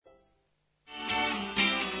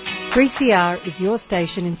3CR is your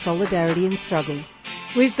station in solidarity and struggle.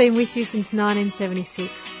 We've been with you since 1976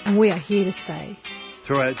 and we are here to stay.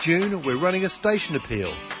 Throughout June, we're running a station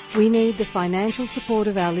appeal. We need the financial support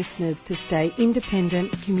of our listeners to stay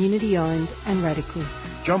independent, community-owned and radical.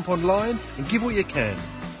 Jump online and give what you can.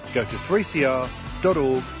 Go to 3cr.org.au.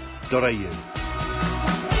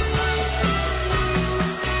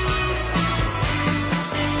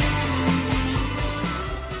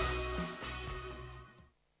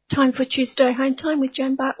 Time for Tuesday Home Time with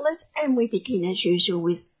Jan Bartlett, and we begin as usual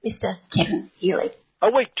with Mr. Kevin Healy.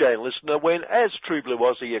 A week, Jan listener, when, as True Blue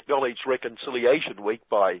Aussie acknowledged Reconciliation Week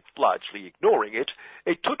by largely ignoring it,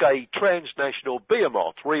 it took a transnational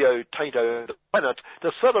behemoth, Rio Tinto the Planet,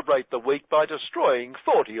 to celebrate the week by destroying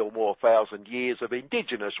 40 or more thousand years of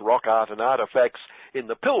indigenous rock art and artefacts in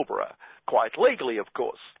the Pilbara. Quite legally, of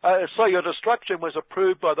course. So your destruction was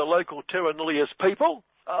approved by the local Terra Nullius people?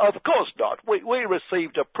 Of course not. We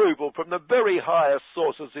received approval from the very highest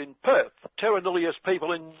sources in Perth. Terra Nullius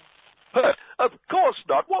people in Perth. Of course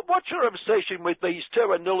not. What's your obsession with these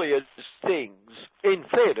Terra Nullius things? In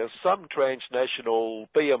fairness, some transnational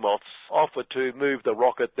behemoths offer to move the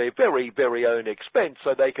rock at their very, very own expense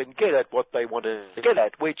so they can get at what they want to get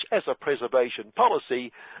at, which, as a preservation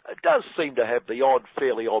policy, does seem to have the odd,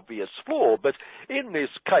 fairly obvious flaw. But in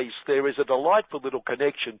this case, there is a delightful little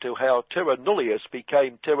connection to how Terra Nullius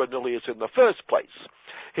became Terra Nullius in the first place.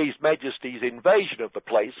 His Majesty's invasion of the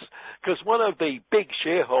place, because one of the big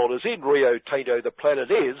shareholders in Rio Tinto the Planet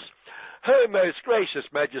is Her Most Gracious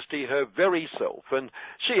Majesty, her very self, and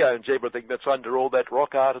she owns everything that's under all that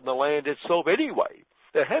rock art and the land itself anyway.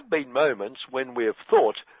 There have been moments when we've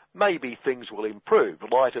thought maybe things will improve,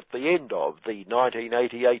 right at the end of the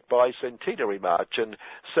 1988 Bicentenary March and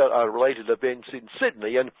related events in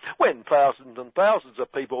Sydney, and when thousands and thousands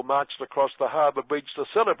of people marched across the Harbour Bridge to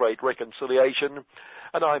celebrate reconciliation,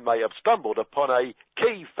 and I may have stumbled upon a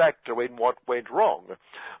key factor in what went wrong.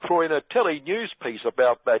 For in a telly news piece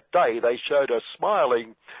about that day, they showed a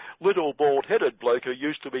smiling little bald-headed bloke who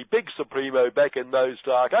used to be Big Supremo back in those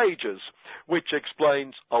dark ages, which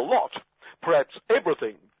explains a lot, perhaps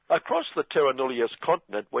everything. Across the Terra Nullius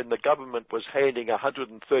continent, when the government was handing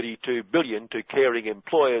 $132 billion to caring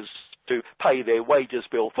employers to pay their wages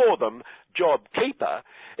bill for them, JobKeeper,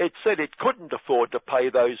 it said it couldn't afford to pay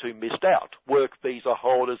those who missed out, work visa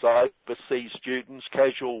holders, overseas students,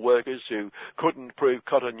 casual workers who couldn't prove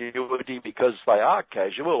continuity because they are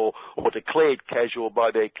casual or declared casual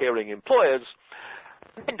by their caring employers.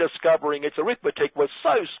 And discovering its arithmetic was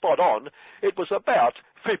so spot on, it was about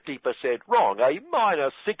 50% wrong, a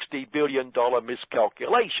minus $60 billion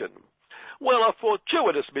miscalculation. Well, a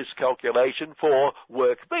fortuitous miscalculation for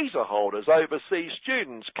work visa holders, overseas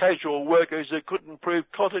students, casual workers who couldn't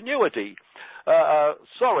prove continuity.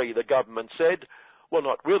 Sorry, the government said. Well,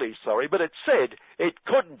 not really sorry, but it said it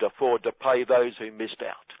couldn't afford to pay those who missed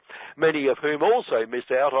out. Many of whom also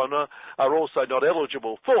missed out on are also not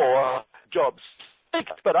eligible for jobs,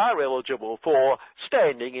 but are eligible for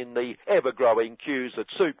standing in the ever-growing queues at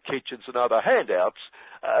soup kitchens and other handouts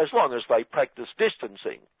as long as they practice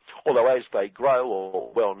distancing. Although as they grow,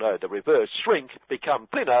 or, well, no, the reverse, shrink, become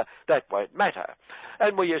thinner, that won't matter.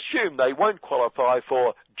 And we assume they won't qualify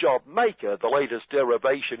for job maker, the latest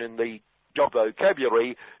derivation in the job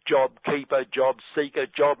vocabulary, job keeper, job seeker,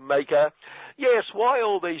 job maker. Yes, why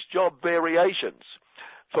all these job variations?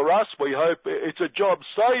 For us, we hope it's a job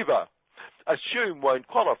saver. Assume won't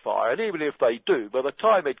qualify, and even if they do, by the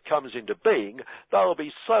time it comes into being, they'll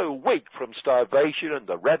be so weak from starvation and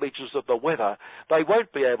the ravages of the weather, they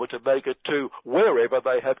won't be able to make it to wherever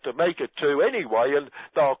they have to make it to anyway, and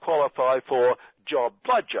they'll qualify for job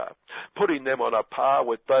bludger, putting them on a par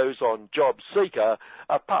with those on job seeker,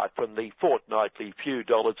 apart from the fortnightly few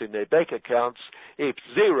dollars in their bank accounts, if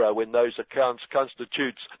zero in those accounts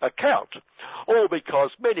constitutes account. All because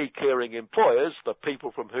many caring employers, the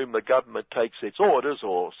people from whom the government takes its orders,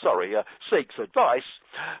 seeks advice,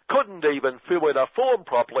 couldn't even fill in a form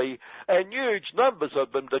properly, and huge numbers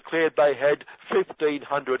of them declared they had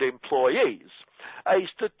 1,500 employees. A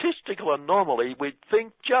statistical anomaly we'd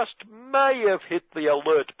think just may have hit the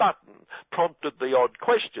alert button, prompted the odd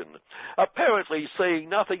question, apparently seeing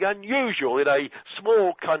nothing unusual in a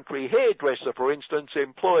small country hairdresser, for instance,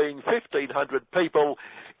 employing 1,500 people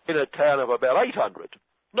in a town of about 800.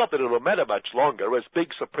 Not that it'll matter much longer, as Big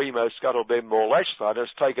Supremo Scuttle Ben Morlashson has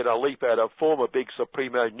taken a leap out of former Big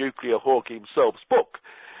Supremo Nuclear Hawk himself's book.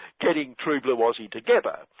 getting True Blue Aussie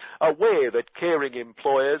together, aware that caring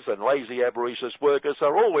employers and lazy avaricious workers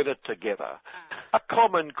are all in it together. A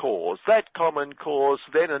common cause, that common cause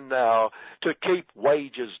then and now to keep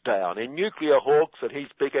wages down. In Nuclear Hawks and his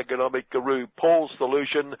big economic guru Paul's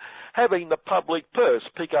solution, having the public purse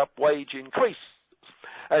pick up wage increases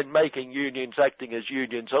and making unions acting as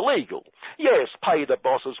unions illegal. Yes, pay the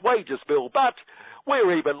boss's wages bill, but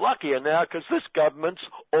we're even luckier now because this government's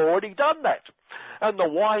already done that. And the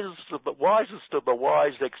wisest of the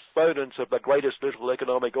wise exponents of the greatest little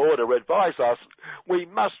economic order advise us we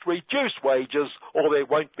must reduce wages or there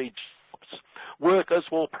won't be jobs. Workers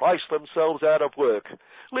will price themselves out of work,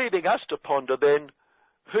 leaving us to ponder then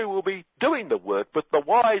who will be doing the work. But the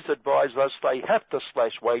wise advise us they have to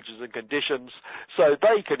slash wages and conditions so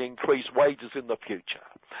they can increase wages in the future.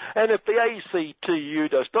 And if the ACTU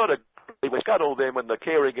does not agree with scuttle them and the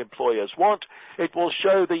caring employers want, it will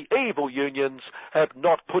show the evil unions have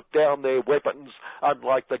not put down their weapons,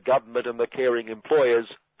 unlike the government and the caring employers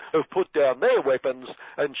who've put down their weapons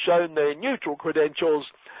and shown their neutral credentials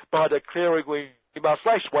by declaring we must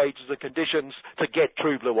slash wages and conditions to get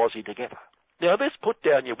True Blue Aussie together. Now, this put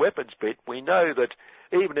down your weapons bit, we know that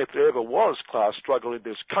even if there ever was class struggle in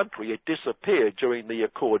this country, it disappeared during the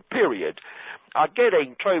Accord period.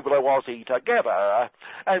 Getting True Blue Aussie together,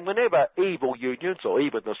 and whenever evil unions or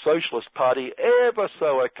even the Socialist Party ever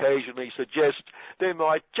so occasionally suggest there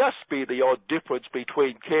might just be the odd difference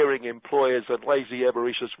between caring employers and lazy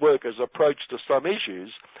avaricious workers' approach to some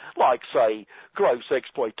issues, like, say, gross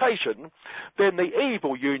exploitation, then the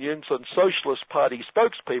evil unions and Socialist Party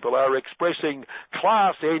spokespeople are expressing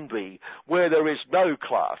class envy where there is no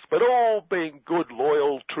class, but all being good,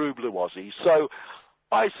 loyal, True Blue Aussies. So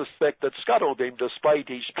I suspect that Scuttlebeam displayed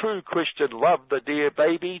his true Christian love, the dear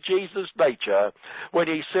baby Jesus nature, when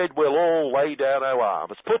he said we'll all lay down our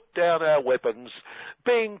arms, put down our weapons,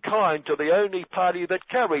 being kind to the only party that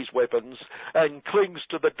carries weapons and clings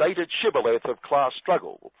to the dated shibboleth of class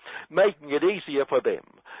struggle, making it easier for them.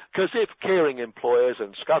 Because if caring employers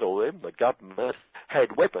and Scuttlebeam, the government,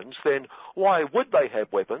 had weapons, then why would they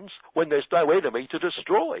have weapons when there's no enemy to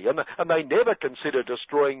destroy? And they never consider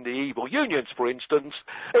destroying the evil unions, for instance,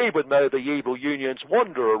 even though the evil unions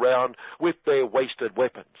wander around with their wasted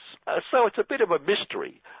weapons. So it's a bit of a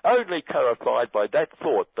mystery, only clarified by that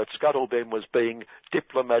thought that Scuttlebeam was being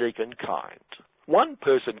diplomatic and kind. One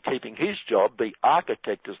person keeping his job, the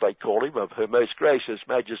architect, as they call him, of Her Most Gracious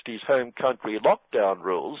Majesty's home country lockdown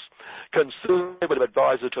rules, conservative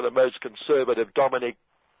advisor to the most conservative Dominic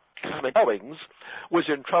Cummings, was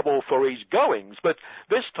in trouble for his goings, but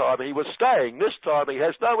this time he was staying. This time he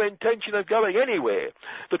has no intention of going anywhere,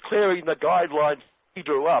 declaring the guidelines he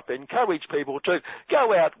drew up encourage people to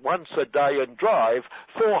go out once a day and drive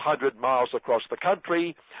 400 miles across the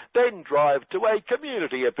country, then drive to a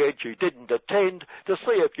community event you didn't attend to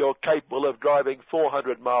see if you're capable of driving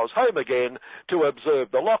 400 miles home again to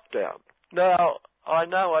observe the lockdown. Now,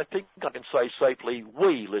 I think I can say safely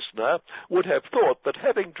we, listener, would have thought that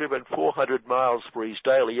having driven 400 miles for his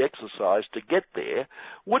daily exercise to get there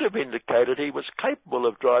would have indicated he was capable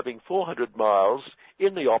of driving 400 miles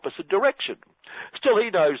in the opposite direction. Still, he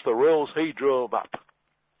knows the rules, he drew them up.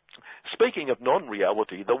 Speaking of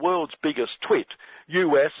non-reality, the world's biggest twit,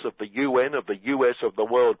 US of the UN of the US of the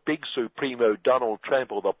world, Big Supremo Donald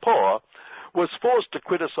Trample the Poor, was forced to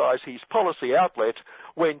criticize his policy outlet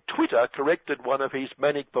when Twitter corrected one of his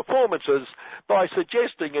manic performances by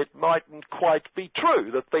suggesting it mightn't quite be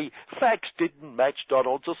true, that the facts didn't match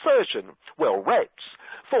Donald's assertion. Well, rats,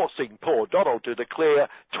 forcing poor Donald to declare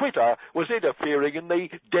Twitter was interfering in the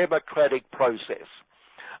democratic process.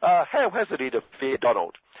 How has it interfered,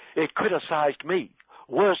 Donald? It criticized me.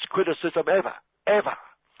 Worst criticism ever.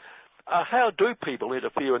 How do people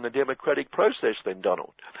interfere in the democratic process then,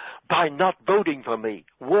 Donald? By not voting for me.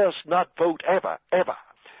 Worst not vote ever.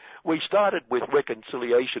 We started with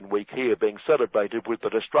Reconciliation Week here being celebrated with the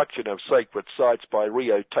destruction of sacred sites by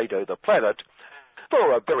Rio Tinto the Planet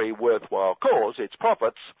for a very worthwhile cause, its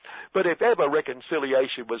profits, but if ever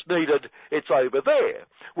reconciliation was needed, it's over there,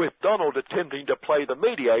 with Donald attempting to play the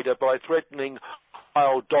mediator by threatening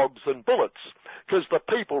wild dogs and bullets, because the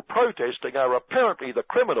people protesting are apparently the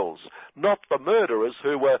criminals, not the murderers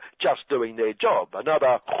who were just doing their job.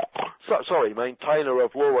 Another, maintainer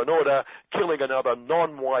of law and order, killing another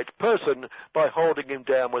non-white person by holding him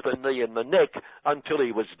down with a knee in the neck until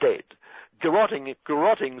he was dead.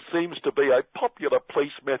 Garrotting seems to be a popular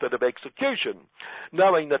police method of execution,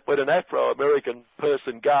 knowing that when an Afro-American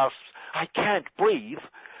person gasps, "I can't breathe,"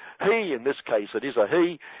 he, in this case it is a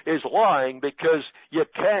he, is lying because you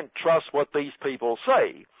can't trust what these people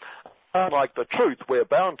say. unlike the truth we're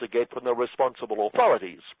bound to get from the responsible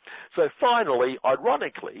authorities. So finally,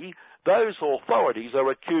 ironically, those authorities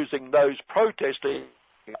are accusing those protesting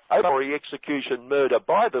over execution murder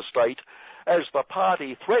by the state as the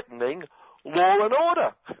party threatening law and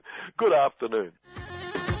order. Good afternoon.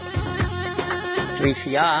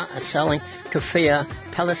 3CR are selling keffiyeh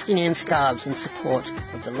Palestinian scarves in support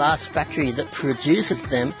of the last factory that produces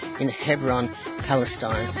them in Hebron,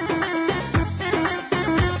 Palestine.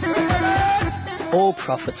 All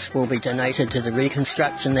profits will be donated to the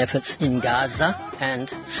reconstruction efforts in Gaza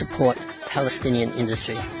and support Palestinian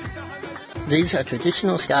industry. These are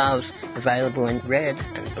traditional scarves available in red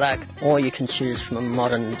and black, or you can choose from a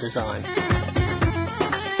modern design.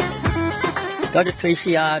 Go to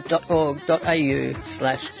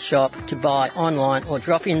 3cr.org.au/shop to buy online or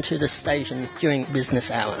drop into the station during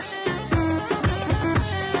business hours.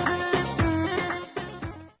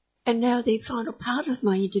 And now the final part of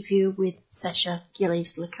my interview with Sasha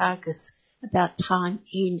Gillies-Lakakis about time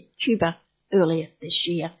in Cuba earlier this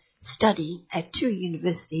year, studying at 2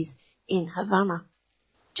 universities in Havana.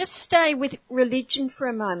 Just stay with religion for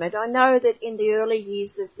a moment. I know that in the early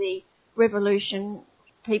years of the revolution,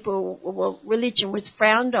 religion was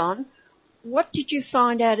frowned on. What did you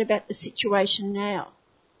find out about the situation now?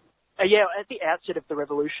 At the outset of the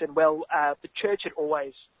revolution, the church had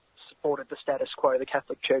always supported the status quo, the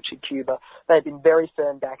Catholic Church in Cuba. They've been very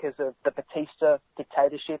firm backers of the Batista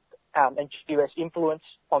dictatorship and US influence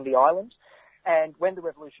on the island. And when the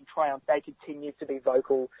revolution triumphed, they continued to be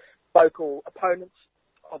vocal opponents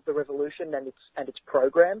of the revolution and its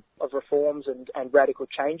program of reforms and radical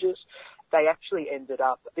changes. They actually ended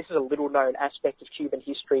up, this is a little-known aspect of Cuban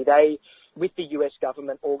history, they, with the US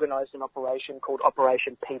government, organised an operation called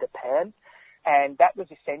Operation Peter Pan. And that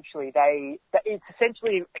was essentially, it's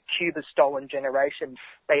essentially a Cuba stolen generation.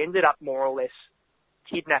 They ended up more or less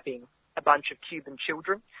kidnapping a bunch of Cuban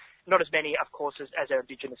children. Not as many, of course, as are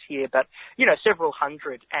indigenous here, but, several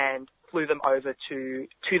hundred, and flew them over to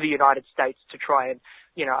the United States to try and,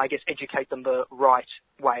 educate them the right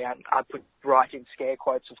way. And I put right in scare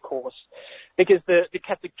quotes, of course, because the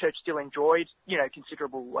Catholic Church still enjoyed,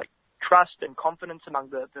 considerable, trust and confidence among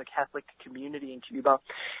the Catholic community in Cuba.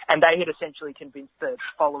 And they had essentially convinced the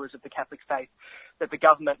followers of the Catholic faith that the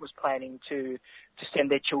government was planning to send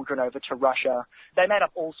their children over to Russia. They made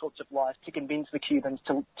up all sorts of lies to convince the Cubans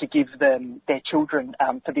to give them their children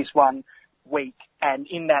for this 1 week. And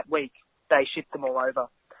in that week, they shipped them all over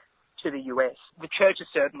to the US. The church has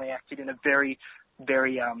certainly acted in a very,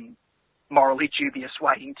 very morally dubious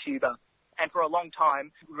way in Cuba. And for a long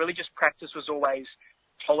time, religious practice was always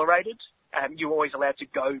tolerated. You were always allowed to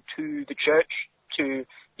go to the church to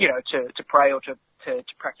pray or to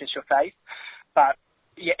practice your faith. But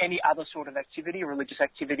any other sort of activity, religious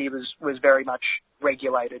activity, was very much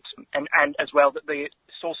regulated. And as well, that the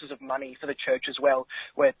sources of money for the church as well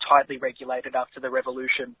were tightly regulated after the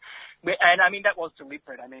revolution. And that was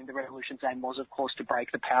deliberate. The revolution's aim was, of course, to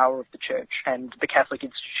break the power of the church and the Catholic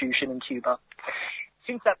institution in Cuba.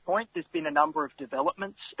 Since that point, there's been a number of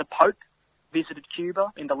developments. The Pope visited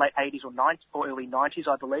Cuba in the late 80s or early 90s,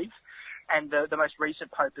 I believe. And the most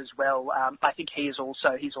recent Pope as well, I think he's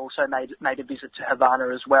also made a visit to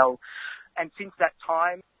Havana as well. And since that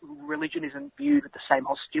time, religion isn't viewed with the same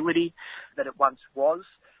hostility that it once was.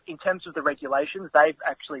 In terms of the regulations, they've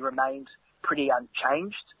actually remained pretty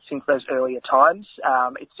unchanged since those earlier times.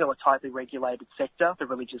 It's still a tightly regulated sector, the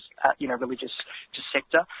religious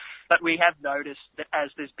sector. But we have noticed that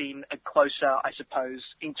as there's been a closer, I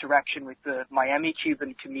suppose, interaction with the Miami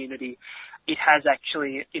Cuban community, it has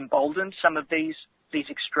actually emboldened some of these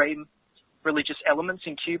extreme religious elements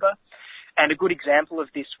in Cuba. And a good example of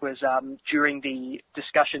this was during the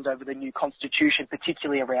discussions over the new constitution,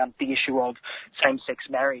 particularly around the issue of same-sex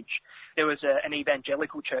marriage. There was an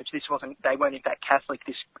evangelical church. They weren't in fact Catholic,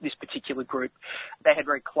 this particular group. They had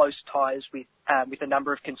very close ties with a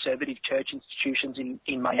number of conservative church institutions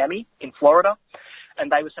in Miami, in Florida. And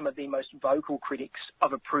they were some of the most vocal critics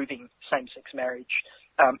of approving same-sex marriage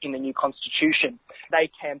in the new constitution. They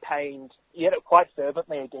campaigned quite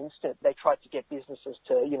fervently against it. They tried to get businesses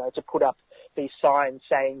to put up these signs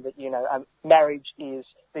saying that, marriage is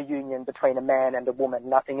the union between a man and a woman,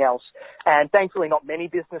 nothing else. And thankfully not many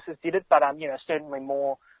businesses did it, but, certainly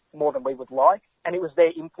more than we would like. And it was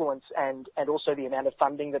their influence and also the amount of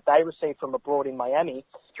funding that they received from abroad in Miami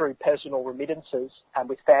through personal remittances and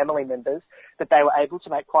with family members that they were able to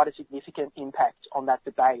make quite a significant impact on that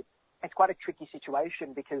debate. It's quite a tricky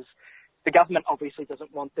situation because the government obviously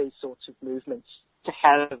doesn't want these sorts of movements to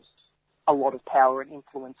have a lot of power and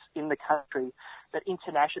influence in the country, but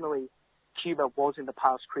internationally Cuba was in the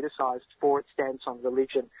past criticised for its stance on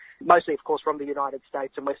religion, mostly, of course, from the United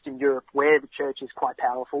States and Western Europe, where the church is quite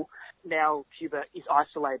powerful. Now Cuba is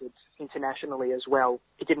isolated internationally as well.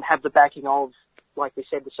 It didn't have the backing of, like we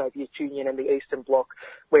said, the Soviet Union and the Eastern Bloc,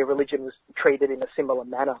 where religion was treated in a similar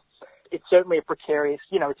manner. It's certainly a precarious,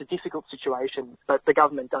 it's a difficult situation, but the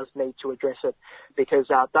government does need to address it because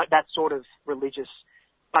that sort of religious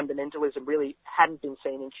fundamentalism really hadn't been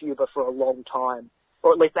seen in Cuba for a long time,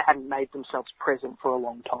 or at least they hadn't made themselves present for a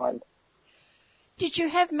long time. Did you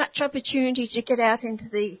have much opportunity to get out into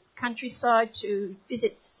the countryside to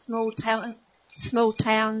visit small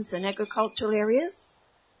towns and agricultural areas?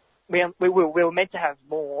 We were meant to have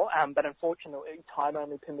more, but unfortunately time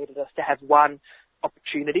only permitted us to have one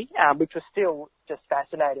opportunity, which was still just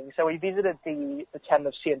fascinating. So we visited the town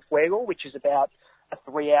of Cienfuegos, which is about a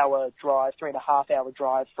 3.5-hour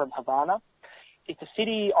drive from Havana. It's a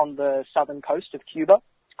city on the southern coast of Cuba.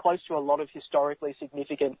 It's close to a lot of historically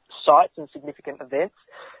significant sites and significant events,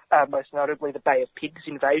 most notably the Bay of Pigs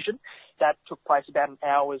invasion. That took place about an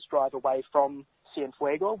hour's drive away from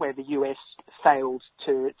Cienfuegos, where the US failed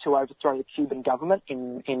to overthrow the Cuban government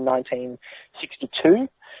in 1962.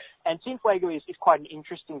 And Cienfuegos is quite an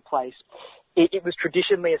interesting place. It was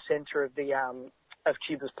traditionally a centre of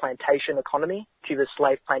Cuba's plantation economy, Cuba's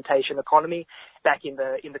slave plantation economy back in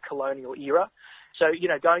the colonial era. So,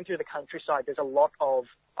 going through the countryside, there's a lot of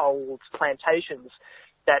old plantations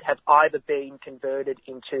that have either been converted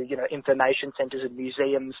into, information centres and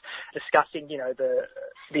museums discussing,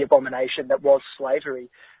 the abomination that was slavery,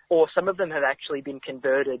 or some of them have actually been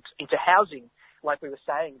converted into housing. Like we were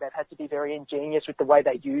saying, they've had to be very ingenious with the way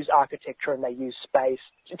they use architecture and they use space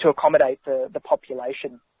to accommodate the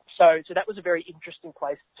population. So that was a very interesting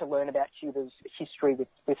place to learn about Cuba's history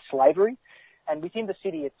with slavery. And within the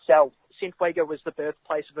city itself, Cienfuegos was the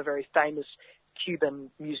birthplace of a very famous Cuban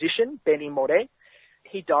musician, Benny Moré.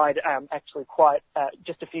 He died actually quite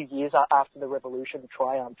just a few years after the revolution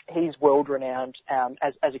triumphed. He's world-renowned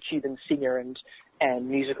as a Cuban singer and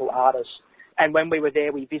musical artist. And when we were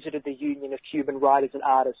there, we visited the Union of Cuban Writers and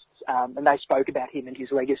Artists, and they spoke about him and his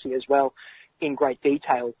legacy as well in great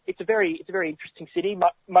detail. It's a very interesting city.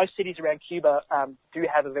 Most cities around Cuba do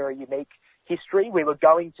have a very unique history. We were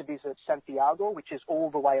going to visit Santiago, which is all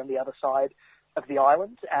the way on the other side of the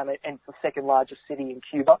island, and it's the second largest city in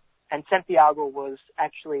Cuba. And Santiago was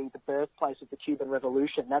actually the birthplace of the Cuban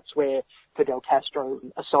Revolution. That's where Fidel Castro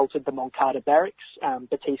assaulted the Moncada barracks,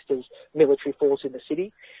 Batista's military force in the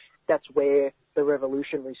city. That's where the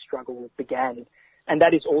revolutionary struggle began. And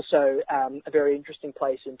that is also a very interesting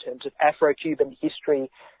place in terms of Afro-Cuban history.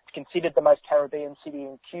 It's considered the most Caribbean city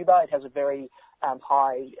in Cuba. It has a very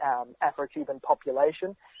high Afro-Cuban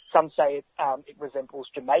population. Some say it resembles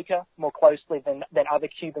Jamaica more closely than other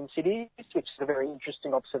Cuban cities, which is a very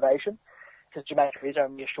interesting observation, because Jamaica is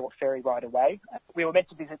only a short ferry ride away. We were meant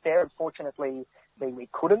to visit there. Unfortunately, we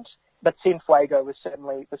couldn't. But Cienfuegos was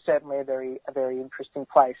certainly a very interesting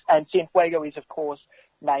place. And Cienfuegos is, of course,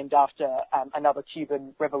 named after another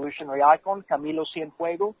Cuban revolutionary icon, Camilo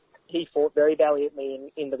Cienfuegos. He fought very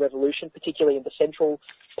valiantly in the revolution, particularly in the central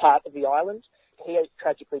part of the island. He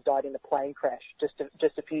tragically died in a plane crash just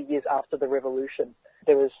a few years after the revolution.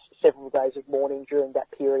 There was several days of mourning during that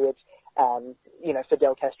period.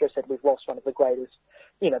 Fidel Castro said we've lost one of the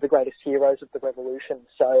greatest heroes of the revolution.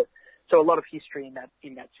 So a lot of history in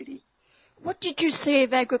that city. What did you see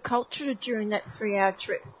of agriculture during that 3-hour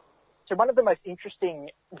trip? So one of the most interesting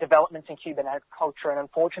developments in Cuban agriculture, and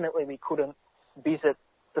unfortunately we couldn't visit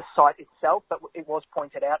the site itself, but it was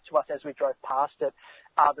pointed out to us as we drove past it,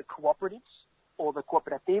 are the cooperatives or the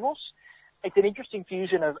cooperativos. It's an interesting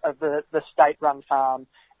fusion of the state-run farm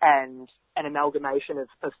and an amalgamation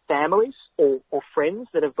of families or friends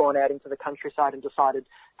that have gone out into the countryside and decided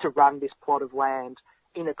to run this plot of land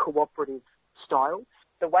in a cooperative style.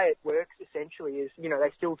 The way it works essentially is,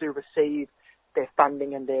 they still do receive their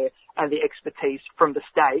funding and the expertise from the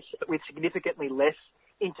state, but with significantly less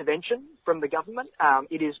intervention from the government.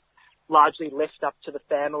 It is largely left up to the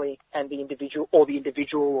family and the individual or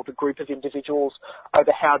the group of individuals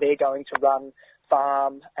over how they're going to run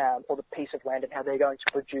farm or the piece of land and how they're going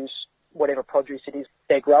to produce whatever produce it is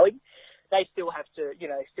they're growing. They still have to,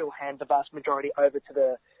 still hand the vast majority over to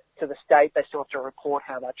the state. They still have to report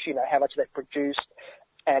how much they've produced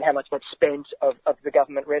and how much they've spent of the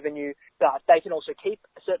government revenue. But they can also keep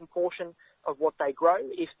a certain portion of what they grow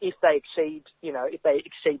if they exceed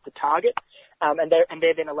the target, and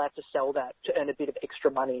they're then allowed to sell that to earn a bit of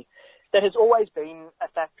extra money. That has always been a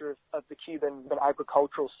factor of the Cuban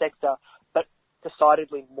agricultural sector, but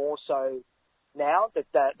decidedly more so now that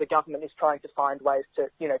the government is trying to find ways to,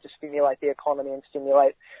 to stimulate the economy and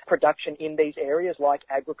stimulate production in these areas like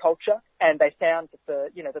agriculture. And they found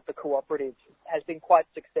that the cooperative has been quite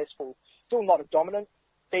successful. Still not a dominant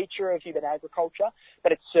feature of Cuban agriculture,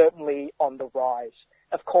 but it's certainly on the rise.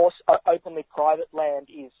 Of course, openly private land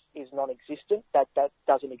is non-existent. That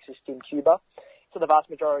doesn't exist in Cuba. So the vast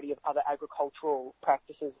majority of other agricultural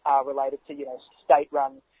practices are related to,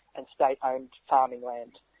 state-run and state-owned farming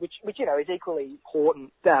land, which is equally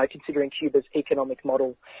important considering Cuba's economic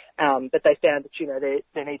model. But they found that,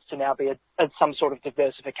 there needs to now be some sort of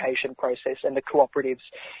diversification process, and the cooperatives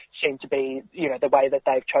seem to be, the way that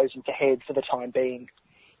they've chosen to head for the time being.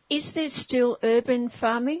 Is there still urban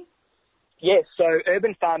farming? Yes, so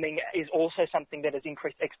urban farming is also something that has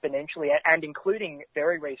increased exponentially, and including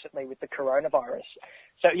very recently with the coronavirus.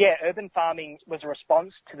 So yeah, urban farming was a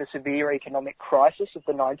response to the severe economic crisis of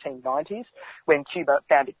the 1990s, when Cuba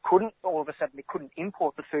found it couldn't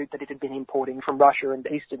import the food that it had been importing from Russia and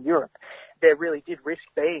Eastern Europe. There really did risk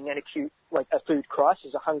being an acute, a food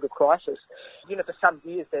crisis, a hunger crisis. For some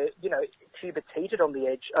years, Cuba teetered on the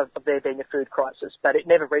edge of there being a food crisis, but it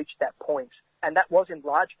never reached that point. And that was in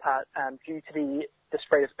large part due to the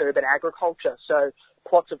spread of urban agriculture. So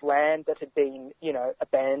plots of land that had been,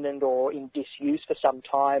 abandoned or in disuse for some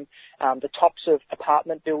time, the tops of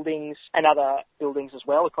apartment buildings and other buildings as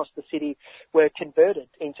well across the city were converted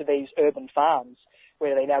into these urban farms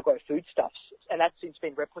where they now grow foodstuffs. And that's since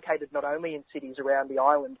been replicated not only in cities around the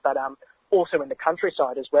island, but also in the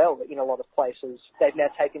countryside as well, in a lot of places. They've now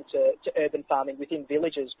taken to urban farming within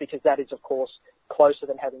villages, because that is, of course, closer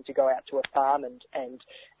than having to go out to a farm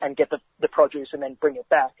and get the produce and then bring it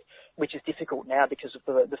back, which is difficult now because of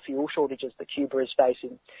the fuel shortages that Cuba is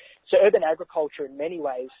facing. So urban agriculture in many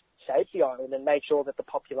ways saved the island and made sure that the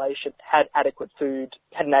population had an adequate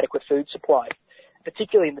food supply,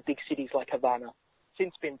 particularly in the big cities like Havana.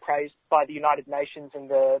 Since been praised by the United Nations and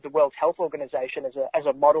the World Health Organization as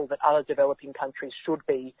a model that other developing countries should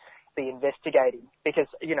be investigating, because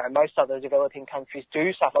most other developing countries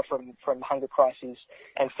do suffer from hunger crises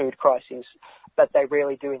and food crises, but they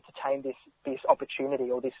really do entertain this opportunity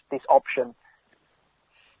or this option.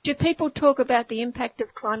 Do people talk about the impact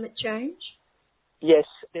of climate change? Yes,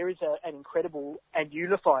 there is an incredible and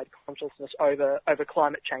unified consciousness over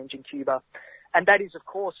climate change in Cuba. And that is, of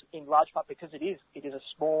course, in large part because it is a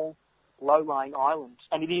small, low-lying island,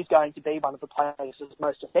 and it is going to be one of the places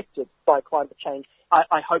most affected by climate change. I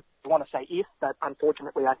want to say if, but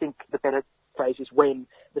unfortunately I think the better phrase is when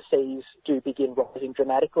the seas do begin rising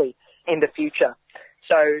dramatically in the future.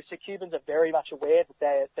 So Cubans are very much aware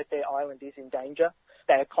that their island is in danger.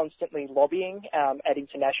 They are constantly lobbying at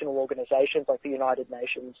international organisations like the United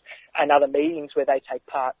Nations and other meetings where they take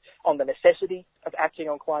part on the necessity of acting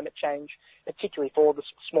on climate change, particularly for the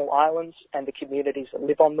small islands and the communities that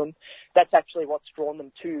live on them. That's actually what's drawn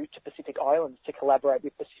them to Pacific Islands, to collaborate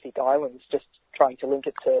with Pacific Islands, just trying to link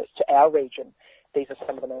it to our region. These are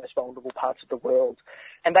some of the most vulnerable parts of the world.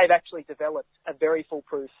 And they've actually developed a very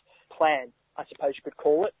foolproof plan, I suppose you could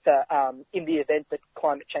call it, in the event that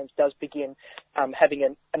climate change does begin having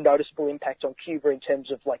a noticeable impact on Cuba in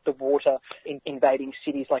terms of the water invading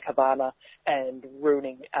cities like Havana and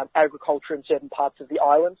ruining agriculture in certain parts of the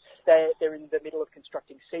island. They're in the middle of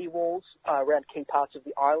constructing seawalls around key parts of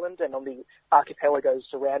the island and on the archipelagos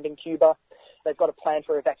surrounding Cuba. They've got a plan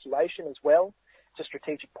for evacuation as well to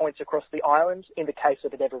strategic points across the island in the case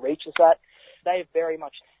that it ever reaches that. They've very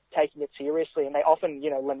much taking it seriously, and they often,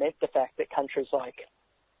 lament the fact that countries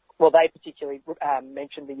they particularly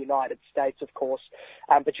mention the United States, of course,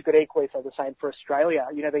 but you could equally say the same for Australia.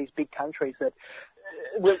 These big countries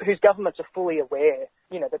whose governments are fully aware,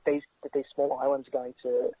 that these small islands are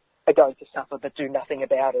going to suffer, but do nothing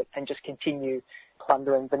about it and just continue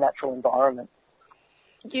plundering the natural environment.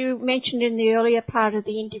 You mentioned in the earlier part of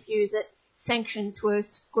the interview that sanctions were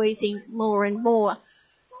squeezing more and more.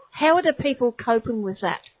 How are the people coping with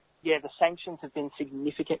that? Yeah, the sanctions have been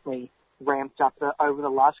significantly ramped up over the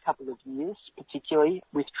last couple of years, particularly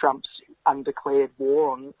with Trump's undeclared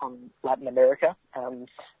war on Latin America,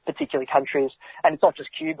 particularly countries, and it's not just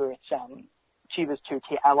Cuba, it's Cuba's two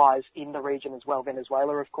key allies in the region as well,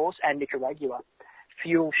 Venezuela, of course, and Nicaragua.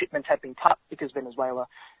 Fuel shipments have been cut because Venezuela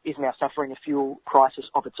is now suffering a fuel crisis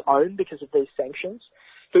of its own because of these sanctions.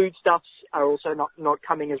 Foodstuffs are also not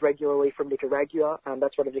coming as regularly from Nicaragua.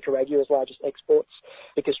 That's one of Nicaragua's largest exports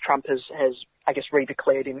because Trump has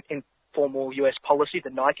redeclared in formal US policy the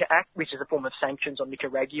NICA Act, which is a form of sanctions on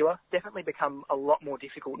Nicaragua. Definitely become a lot more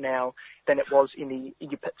difficult now than it was in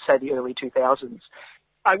the early 2000s.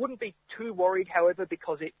 I wouldn't be too worried, however,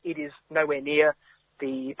 because it is nowhere near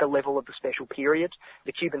the level of the special period.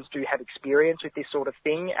 The Cubans do have experience with this sort of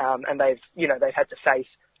thing, and they've had to face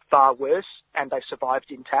far worse, and they've survived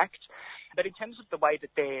intact. But in terms of the way that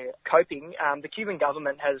they're coping, the Cuban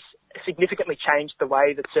government has significantly changed the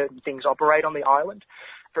way that certain things operate on the island.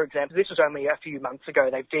 For example, this was only a few months ago.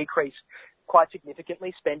 They've decreased quite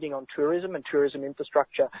significantly spending on tourism and tourism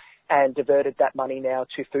infrastructure and diverted that money now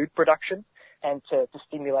to food production and to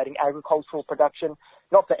stimulating agricultural production,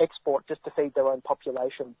 not for export, just to feed their own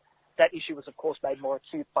population. That issue was, of course, made more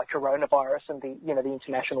acute by coronavirus and the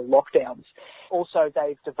international lockdowns. Also,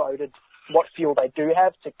 they've devoted what fuel they do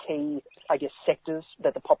have to key, sectors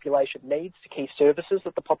that the population needs, to key services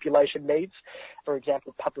that the population needs. For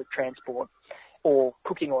example, public transport or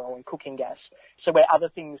cooking oil and cooking gas. So where other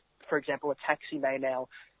things, for example, a taxi may now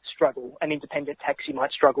struggle, an independent taxi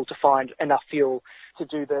might struggle to find enough fuel to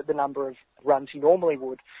do the number of runs he normally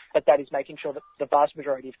would, but that is making sure that the vast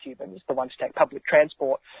majority of Cubans, the ones who take public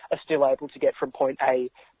transport, are still able to get from point A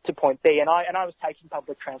to point B. And I was taking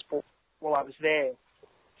public transport while I was there.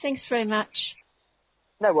 Thanks very much.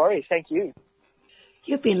 No worries, thank you.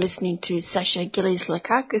 You've been listening to Sasha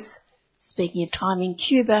Gillies-Lakakis speaking of time in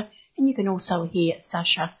Cuba, and you can also hear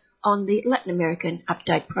Sasha on the Latin American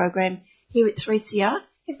Update program here at 3CR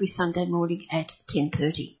every Sunday morning at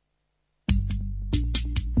 10:30.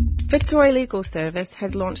 Fitzroy Legal Service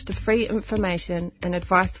has launched a free information and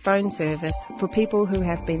advice phone service for people who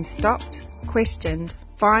have been stopped, questioned,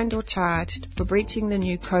 fined or charged for breaching the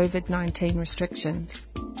new COVID-19 restrictions.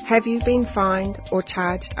 Have you been fined or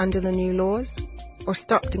charged under the new laws? Or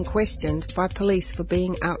stopped and questioned by police for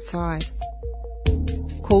being outside?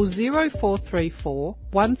 Call 0434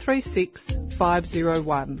 136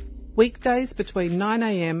 501. Weekdays between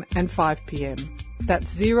 9am and 5pm.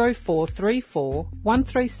 That's 0434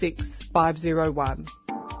 136 501.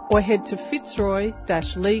 Or head to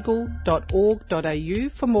fitzroy-legal.org.au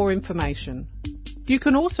for more information. You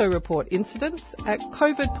can also report incidents at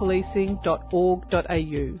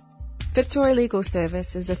covidpolicing.org.au. Fitzroy Legal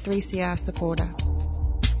Service is a 3CR supporter.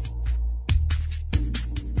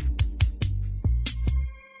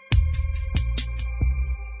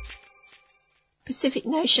 Pacific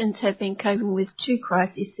nations have been coping with two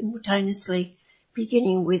crises simultaneously,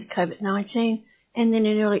 beginning with COVID-19 and then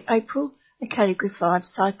in early April, a Category 5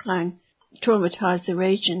 cyclone traumatised the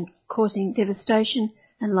region, causing devastation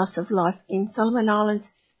and loss of life in Solomon Islands,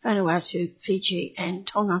 Vanuatu, Fiji and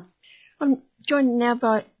Tonga. I'm joined now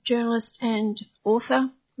by journalist and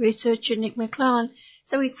author, researcher Nick McClellan.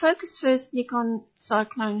 So we focus first, Nick, on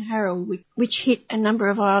Cyclone Harold, which hit a number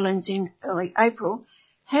of islands in early April.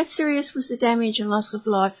 How serious was the damage and loss of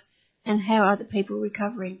life, and how are the people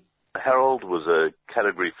recovering? Harold was a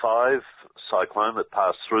Category 5 cyclone that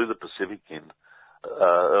passed through the Pacific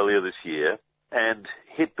earlier this year and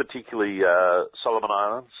hit particularly Solomon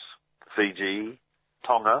Islands, Fiji,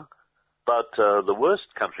 Tonga, but the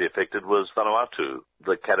worst country affected was Vanuatu.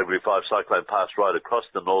 The Category 5 cyclone passed right across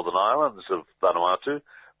the northern islands of Vanuatu,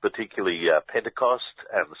 particularly Pentecost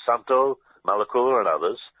and Santo, Malakula and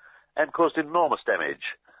others, and caused enormous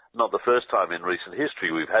damage. Not the first time in recent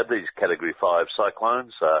history we've had these Category 5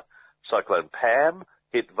 cyclones. Cyclone Pam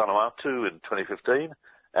hit Vanuatu in 2015,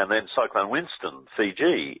 and then Cyclone Winston,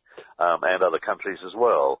 Fiji, and other countries as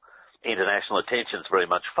well. International attention is very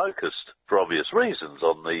much focused, for obvious reasons,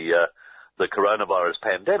 on the coronavirus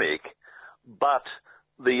pandemic, but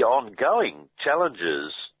the ongoing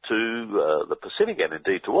challenges to the Pacific, and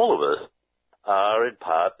indeed to all of us, are in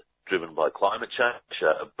part driven by climate change,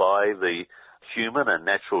 by the human and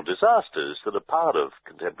natural disasters that are part of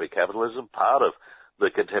contemporary capitalism, part of the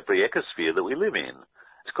contemporary ecosphere that we live in.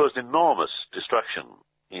 It's caused enormous destruction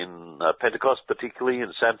in Pentecost, particularly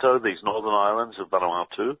in Santo, these northern islands of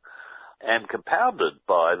Vanuatu, and compounded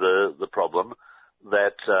by the problem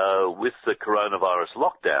that with the coronavirus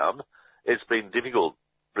lockdown, it's been difficult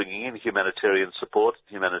bringing in humanitarian support,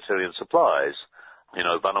 humanitarian supplies. You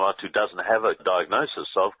know, Vanuatu doesn't have a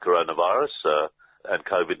diagnosis of coronavirus and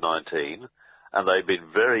COVID-19, and they've been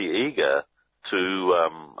very eager to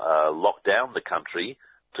lock down the country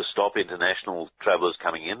to stop international travellers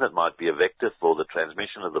coming in that might be a vector for the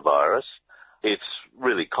transmission of the virus. It's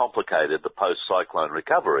really complicated the post-cyclone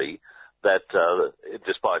recovery that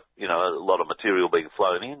despite, a lot of material being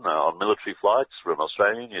flown in on military flights from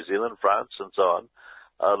Australia, New Zealand, France and so on,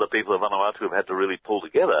 the people of Vanuatu have had to really pull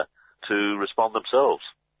together to respond themselves.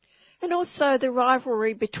 And also the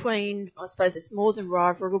rivalry between, I suppose it's more than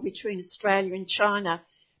rivalry, between Australia and China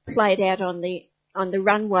played out on the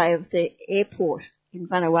runway of the airport in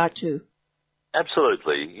Vanuatu.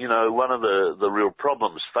 Absolutely. One of the real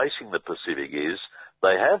problems facing the Pacific is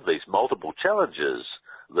they have these multiple challenges.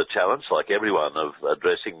 the challenge, like everyone, of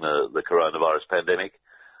addressing the coronavirus pandemic,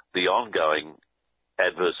 the ongoing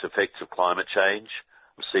adverse effects of climate change,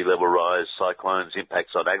 sea level rise, cyclones,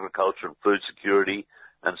 impacts on agriculture and food security,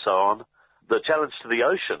 and so on. The challenge to the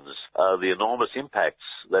oceans, the enormous impacts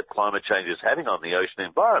that climate change is having on the ocean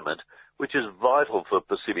environment, which is vital for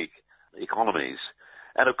Pacific economies.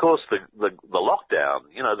 And of course, the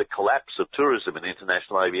lockdown, the collapse of tourism and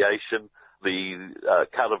international aviation, the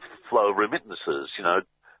cut of flow of remittances,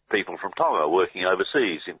 people from Tonga working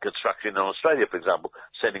overseas in construction in Australia, for example,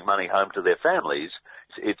 sending money home to their families.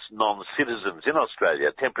 It's non-citizens in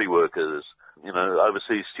Australia, temporary workers,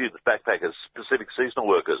 overseas students, backpackers, Pacific seasonal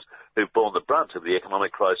workers who've borne the brunt of the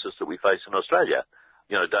economic crisis that we face in Australia.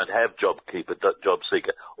 Don't have JobKeeper,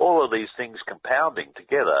 JobSeeker. All of these things compounding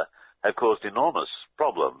together have caused enormous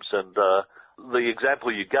problems. And the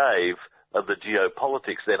example you gave of the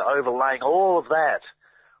geopolitics, then overlaying all of that,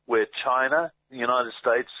 where China, the United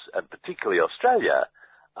States, and particularly Australia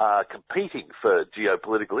are competing for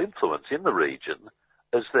geopolitical influence in the region,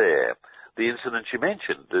 is there. The incident you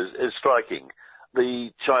mentioned is striking. The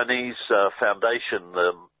Chinese foundation,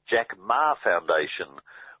 the Jack Ma Foundation,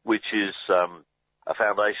 which is a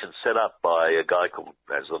foundation set up by a guy called,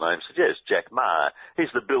 as the name suggests, Jack Ma.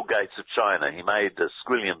 He's the Bill Gates of China. He made $1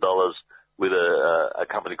 squillion with a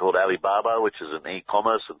company called Alibaba, which is an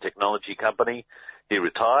e-commerce and technology company. He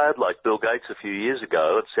retired, like Bill Gates, a few years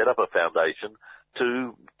ago and set up a foundation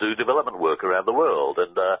to do development work around the world.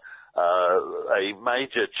 And a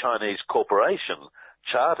major Chinese corporation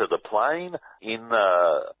chartered a plane in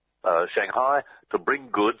Shanghai to bring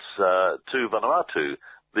goods to Vanuatu.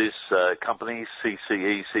 This company,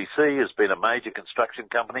 CCECC, has been a major construction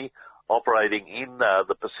company operating in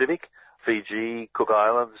the Pacific, Fiji, Cook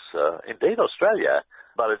Islands, indeed Australia.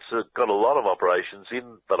 But it's got a lot of operations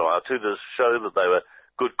in Vanuatu to show that they were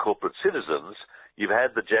good corporate citizens. You've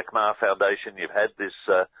had the Jack Ma Foundation, you've had this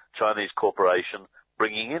Chinese corporation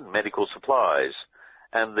bringing in medical supplies.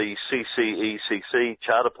 And the CCECC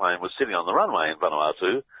charter plane was sitting on the runway in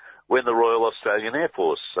Vanuatu when the Royal Australian Air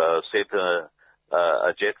Force sent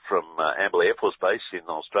a jet from Amble Air Force Base in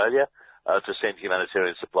Australia to send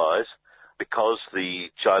humanitarian supplies. Because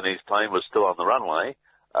the Chinese plane was still on the runway,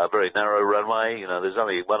 a very narrow runway, there's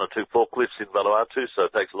only one or two forklifts in Vanuatu, so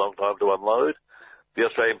it takes a long time to unload. The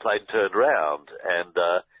Australian plane turned around and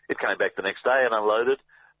it came back the next day and unloaded,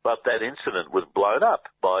 but that incident was blown up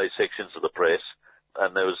by sections of the press,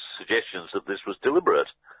 and there was suggestions that this was deliberate.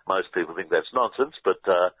 Most people think that's nonsense, but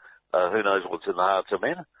who knows what's in the hearts of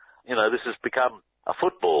men. This has become a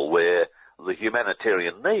football where the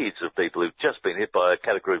humanitarian needs of people who've just been hit by a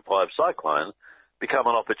Category 5 cyclone become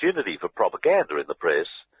an opportunity for propaganda in the press.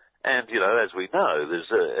 And, as we know, there's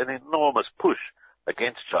an enormous push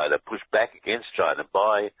against China, push back against China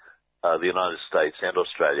by the United States and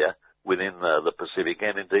Australia within the Pacific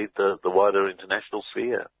and indeed the wider international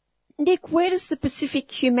sphere. Nick, where does the Pacific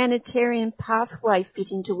humanitarian pathway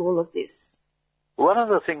fit into all of this? One of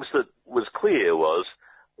the things that was clear was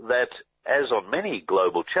that, as on many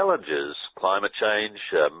global challenges, climate change,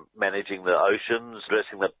 managing the oceans,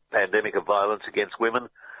 addressing the pandemic of violence against women,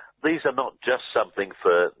 these are not just something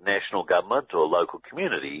for national government or local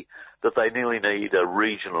community, that they nearly need a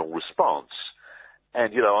regional response.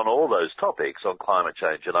 And, on all those topics, on climate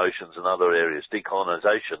change and oceans and other areas,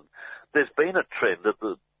 decolonisation, there's been a trend that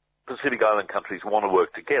the Pacific Island countries want to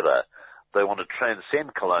work together. They want to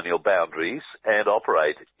transcend colonial boundaries and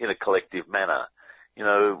operate in a collective manner.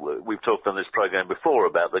 We've talked on this program before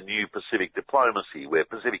about the new Pacific diplomacy, where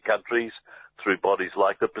Pacific countries, through bodies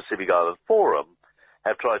like the Pacific Island Forum,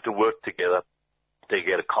 have tried to work together to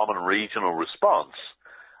get a common regional response.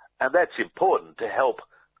 And that's important to help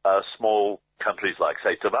small countries like,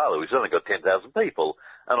 say, Tuvalu, which has only got 10,000 people,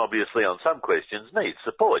 and obviously on some questions needs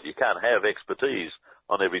support. You can't have expertise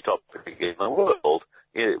on every topic in the world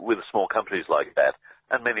with small countries like that.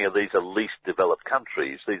 And many of these are least developed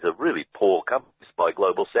countries. These are really poor countries by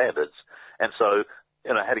global standards. And so,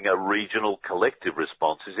 having a regional collective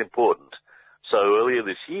response is important. So earlier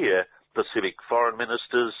this year, Pacific foreign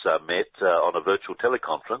ministers met on a virtual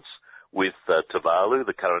teleconference with Tuvalu,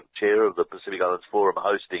 the current chair of the Pacific Islands Forum,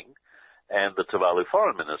 hosting, and the Tuvalu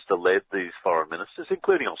foreign minister led these foreign ministers,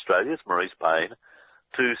 including Australia's Marise Payne,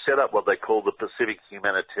 to set up what they call the Pacific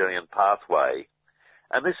Humanitarian Pathway.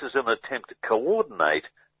 And this is an attempt to coordinate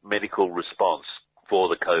medical response for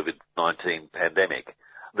the COVID-19 pandemic.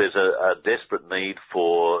 There's a desperate need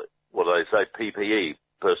for, what do they say, PPE,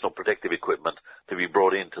 personal protective equipment, to be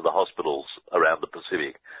brought into the hospitals around the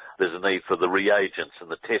Pacific. There's a need for the reagents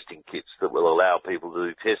and the testing kits that will allow people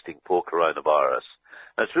to do testing for coronavirus.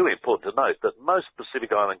 And it's really important to note that most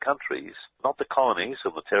Pacific Island countries, not the colonies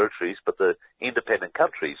or the territories, but the independent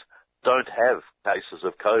countries, don't have cases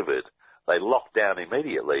of COVID. They lock down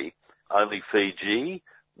immediately. Only Fiji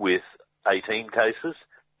with 18 cases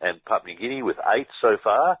and Papua New Guinea with 8 so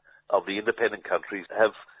far of the independent countries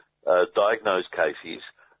have diagnosed cases.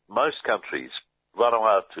 Most countries,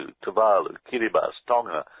 Vanuatu, Tuvalu, Kiribati,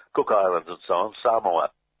 Tonga, Cook Islands and so on, Samoa,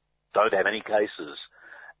 don't have any cases.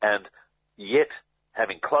 And yet,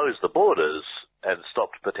 having closed the borders and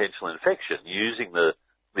stopped potential infection using the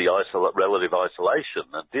relative isolation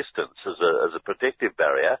and distance as a protective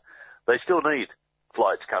barrier, they still need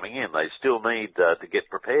flights coming in. They still need to get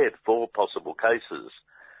prepared for possible cases.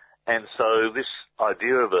 And so this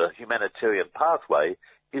idea of a humanitarian pathway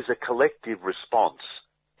is a collective response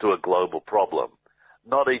to a global problem.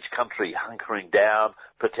 Not each country hunkering down,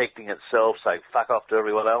 protecting itself, saying fuck off to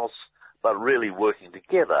everyone else, but really working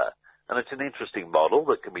together. And it's an interesting model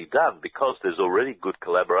that can be done because there's already good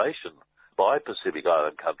collaboration by Pacific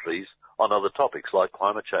Island countries on other topics like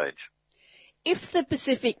climate change. If the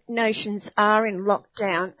Pacific nations are in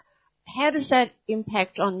lockdown, how does that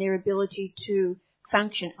impact on their ability to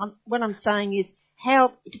function? What I'm saying is,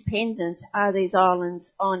 how dependent are these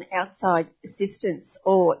islands on outside assistance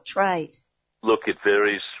or trade? Look, it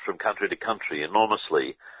varies from country to country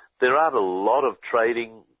enormously. There aren't a lot of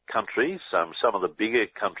trading countries. Some of the bigger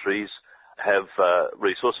countries have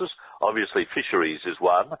resources. Obviously, fisheries is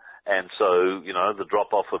one. And so, the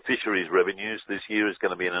drop-off of fisheries revenues this year is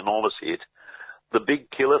going to be an enormous hit. The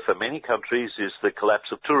big killer for many countries is the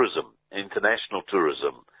collapse of tourism, international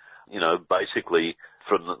tourism. Basically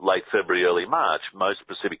from late February, early March, most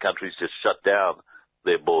Pacific countries just shut down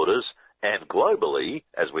their borders. And globally,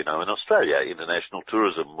 as we know in Australia, international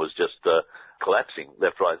tourism was just collapsing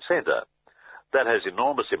left, right, and centre. That has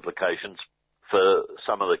enormous implications for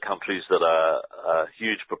some of the countries that a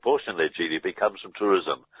huge proportion of their GDP comes from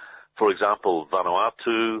tourism. For example,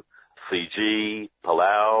 Vanuatu, Fiji,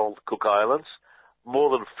 Palau, Cook Islands, more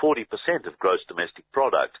than 40% of gross domestic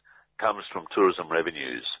product comes from tourism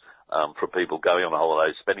revenues, from people going on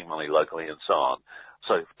holidays, spending money locally and so on.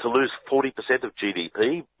 So to lose 40% of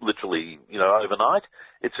GDP, literally, overnight,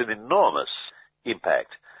 it's an enormous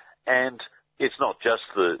impact. And it's not just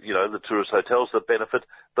the tourist hotels that benefit,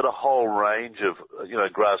 but a whole range of,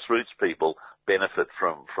 grassroots people benefit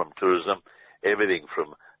from tourism. Everything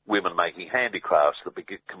from women making handicrafts that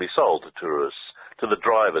can be sold to tourists, to the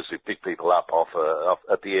drivers who pick people up off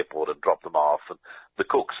at the airport and drop them off, and the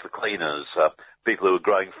cooks, the cleaners, people who are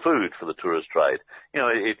growing food for the tourist trade.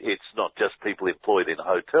 It's not just people employed in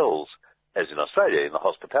hotels, as in Australia, in the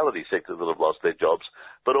hospitality sector that have lost their jobs,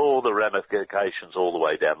 but all the ramifications all the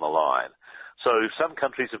way down the line. So some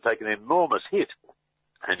countries have taken an enormous hit,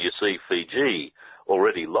 and you see Fiji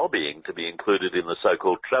already lobbying to be included in the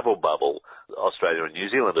so-called travel bubble Australia and New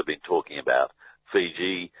Zealand have been talking about.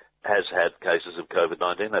 Fiji has had cases of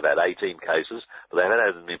COVID-19. They've had 18 cases, but they haven't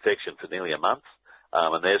had an infection for nearly a month.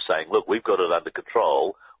 And they're saying, look, we've got it under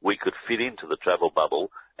control. We could fit into the travel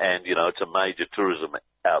bubble, and, it's a major tourism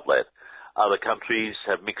outlet. Other countries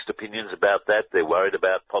have mixed opinions about that. They're worried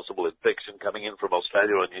about possible infection coming in from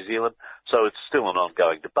Australia or New Zealand. So it's still an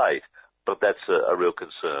ongoing debate, but that's a real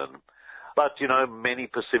concern. But, many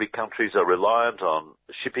Pacific countries are reliant on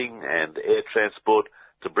shipping and air transport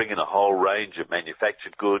to bring in a whole range of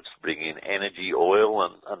manufactured goods, bring in energy, oil,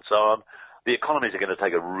 and so on. The economies are going to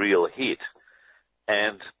take a real hit,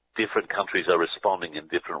 and different countries are responding in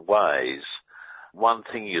different ways. One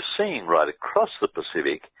thing you're seeing right across the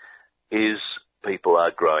Pacific is people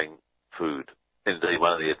are growing food. Indeed,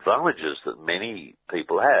 one of the advantages that many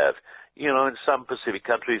people have, in some Pacific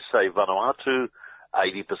countries, say Vanuatu,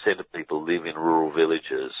 80% of people live in rural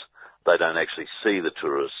villages. They don't actually see the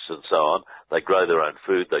tourists and so on. They grow their own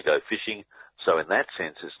food, they go fishing. So in that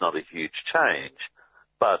sense, it's not a huge change.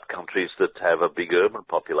 But countries that have a big urban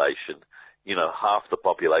population, half the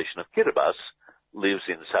population of Kiribati lives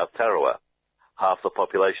in South Tarawa. Half the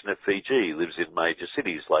population of Fiji lives in major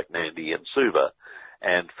cities like Nadi and Suva.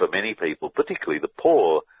 And for many people, particularly the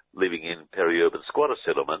poor living in peri-urban squatter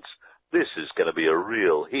settlements, this is going to be a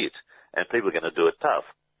real hit, and people are going to do it tough.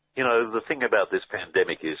 The thing about this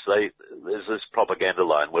pandemic is there's this propaganda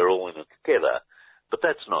line, we're all in it together, but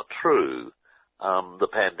that's not true. The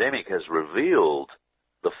pandemic has revealed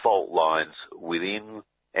the fault lines within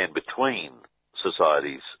and between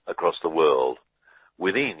societies across the world.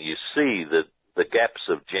 Within, you see the gaps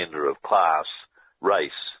of gender, of class,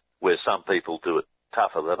 race, where some people do it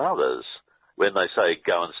tougher than others. When they say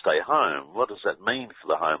go and stay home, what does that mean for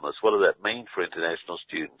the homeless? What does that mean for international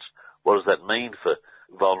students? What does that mean for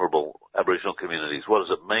vulnerable Aboriginal communities? What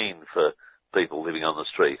does it mean for people living on the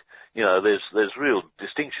street. You know, there's real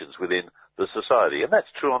distinctions within the society, and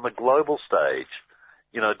that's true on the global stage.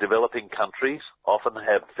 You know, developing countries often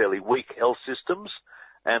have fairly weak health systems,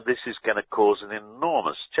 and this is going to cause an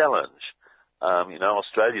enormous challenge. You know,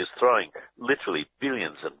 Australia's throwing literally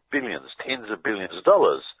billions and billions, tens of billions of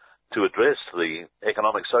dollars to address the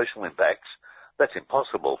economic social impacts. That's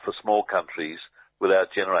impossible for small countries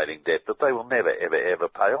without generating debt that they will never, ever, ever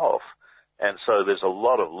pay off. And so there's a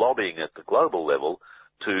lot of lobbying at the global level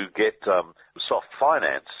to get soft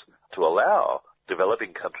finance to allow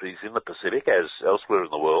developing countries in the Pacific, as elsewhere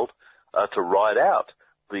in the world, to ride out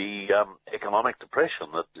the economic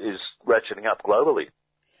depression that is ratcheting up globally.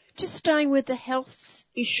 Just staying with the health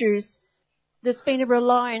issues, there's been a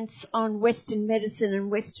reliance on Western medicine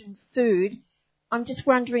and Western food. I'm just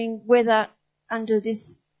wondering whether under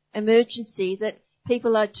this emergency that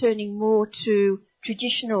people are turning more to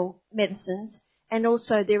traditional medicines and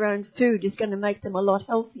also their own food is going to make them a lot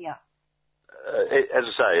healthier. As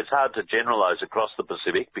I say, it's hard to generalise across the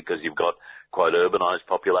Pacific because you've got quite urbanised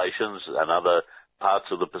populations, and other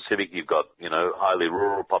parts of the Pacific you've got, you know, highly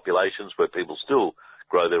rural populations where people still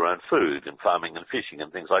grow their own food and farming and fishing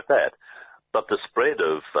and things like that. But the spread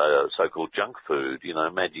of so-called junk food, you know,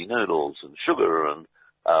 Maggi noodles and sugar and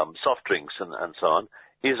soft drinks and so on,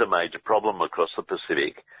 is a major problem across the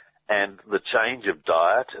Pacific. And the change of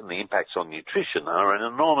diet and the impacts on nutrition are an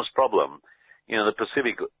enormous problem. You know, the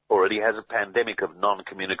Pacific already has a pandemic of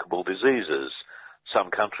non-communicable diseases.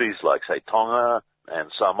 Some countries, like, say, Tonga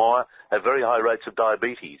and Samoa, have very high rates of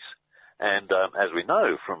diabetes. And as we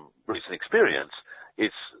know from recent experience,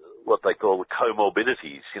 it's what they call the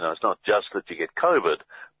comorbidities. You know, it's not just that you get COVID,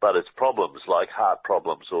 but it's problems like heart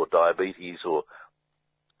problems or diabetes or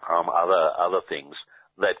other things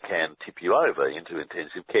that can tip you over into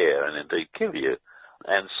intensive care and indeed kill you.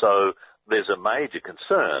 And so there's a major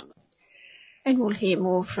concern. And we'll hear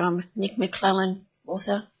more from Nick McClellan,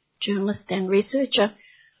 author, journalist and researcher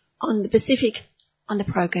on the Pacific on the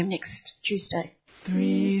program next Tuesday.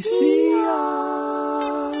 3CR.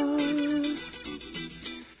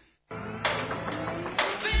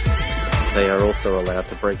 They are also allowed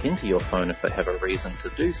to break into your phone if they have a reason to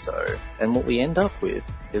do so. And what we end up with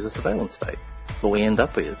is a surveillance state. What we end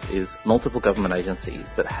up with is multiple government agencies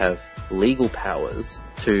that have legal powers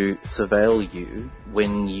to surveil you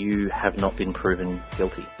when you have not been proven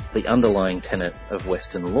guilty. The underlying tenet of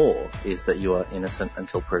Western law is that you are innocent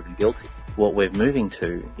until proven guilty. What we're moving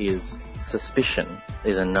to is suspicion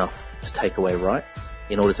is enough to take away rights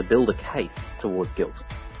in order to build a case towards guilt.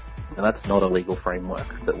 And that's not a legal framework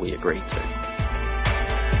that we agreed to.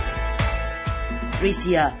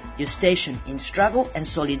 3CR, your station in struggle and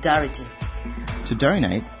solidarity. To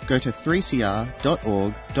donate, go to 3cr.org.au.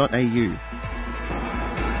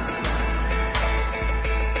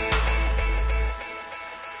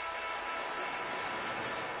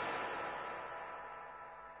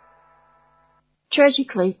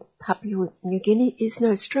 Tragically, Papua New Guinea is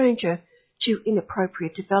no stranger to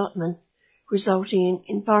inappropriate development, resulting in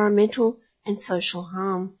environmental and social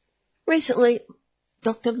harm. Recently,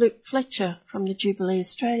 Dr. Luke Fletcher from the Jubilee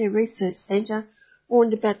Australia Research Centre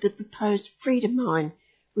warned about the proposed Freedom Mine,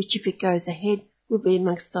 which, if it goes ahead, will be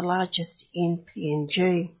amongst the largest in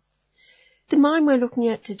PNG. The mine we're looking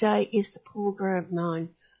at today is the Paul Grove Mine,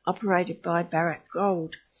 operated by Barrick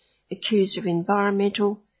Gold, accused of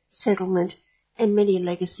environmental, settlement and many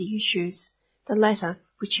legacy issues, the latter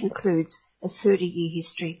which includes a 30-year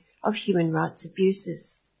history of human rights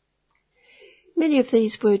abuses. Many of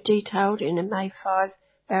these were detailed in a May 5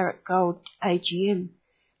 Barrick Gold AGM,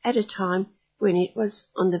 at a time when it was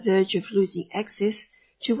on the verge of losing access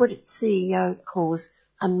to what its CEO calls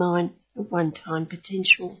a mine of one-time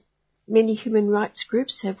potential. Many human rights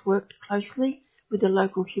groups have worked closely with the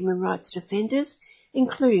local human rights defenders,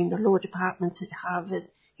 including the law departments at Harvard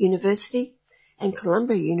University and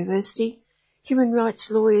Columbia University, human rights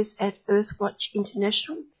lawyers at Earthwatch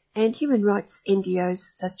International, and human rights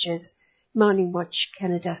NGOs such as Mining Watch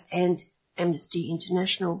Canada and Amnesty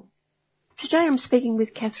International. Today I'm speaking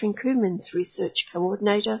with Catherine Coomans, Research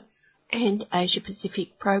Coordinator and Asia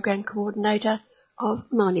Pacific Program Coordinator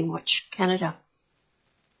of Mining Watch Canada.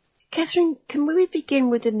 Catherine, can we begin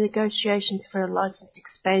with the negotiations for a licence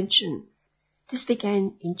expansion? This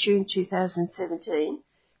began in June 2017,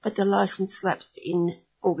 but the licence lapsed in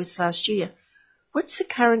August last year. What's the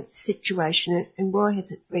current situation and why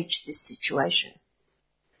has it reached this situation?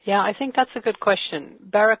 Yeah, I think that's a good question.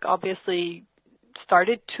 Barrick obviously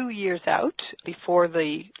started 2 years out before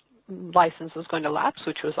the license was going to lapse,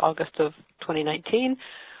 which was August of 2019,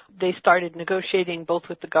 They started negotiating both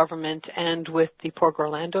with the government and with the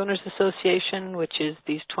Porgor Landowners Association, which is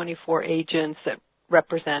these 24 agents that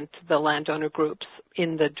represent the landowner groups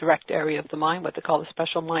in the direct area of the mine, what they call the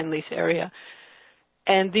special mine lease area.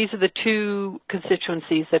 And these are the two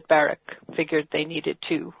constituencies that Barrick figured they needed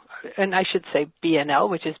to, and I should say BNL,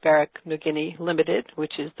 which is Barrick New-Guinea Limited,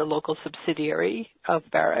 which is the local subsidiary of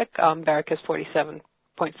Barrick. Barrick has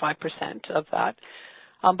 47.5% of that.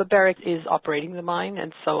 But Barrick is operating the mine,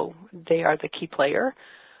 and so they are the key player.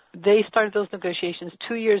 They started those negotiations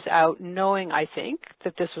 2 years out, knowing, I think,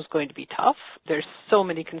 that this was going to be tough. There's so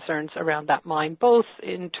many concerns around that mine, both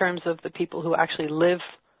in terms of the people who actually live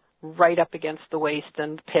right up against the waste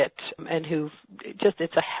and the pit, and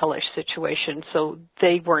it's a hellish situation. So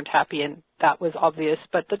they weren't happy, and that was obvious.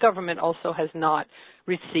 But the government also has not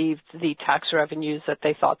received the tax revenues that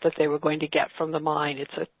they thought that they were going to get from the mine.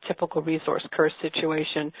 It's a typical resource curse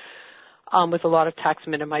situation with a lot of tax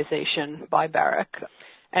minimization by Barrick.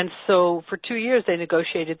 And so for 2 years they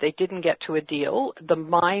negotiated. They didn't get to a deal. The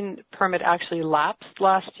mine permit actually lapsed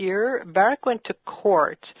last year. Barrick went to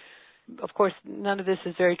court. Of course, none of this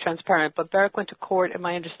is very transparent, but Barrick went to court, and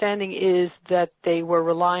my understanding is that they were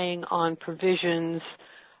relying on provisions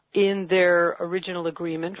in their original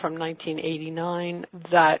agreement from 1989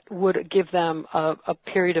 that would give them a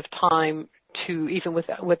period of time to, even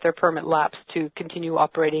with their permit lapse, to continue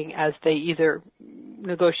operating as they either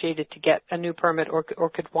negotiated to get a new permit or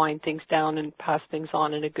could wind things down and pass things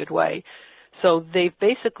on in a good way. So they've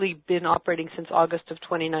basically been operating since August of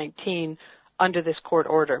 2019 under this court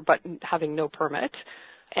order, but having no permit.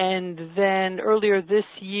 And then earlier this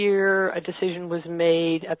year, a decision was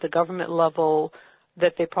made at the government level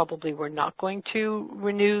that they probably were not going to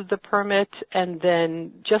renew the permit. And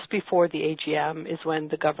then just before the AGM is when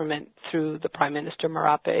the government, through the Prime Minister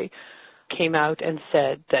Marape, came out and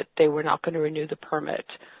said that they were not going to renew the permit,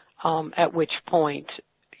 at which point,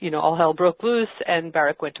 all hell broke loose and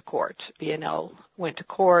Barrick went to court. BNL went to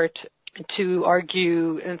court to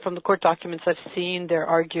argue, and from the court documents I've seen, they're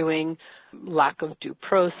arguing lack of due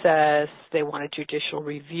process. They want a judicial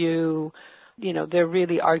review. They're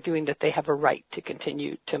really arguing that they have a right to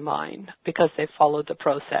continue to mine because they followed the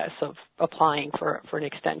process of applying for an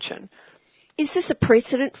extension. Is this a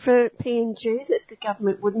precedent for PNG that the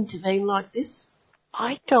government would intervene like this?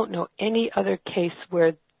 I don't know any other case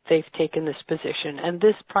where they've taken this position. And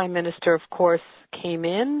this Prime Minister, of course, came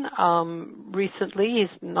in recently.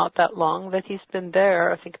 He's not that long that he's been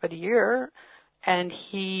there, I think about a year. And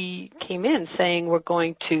he came in saying we're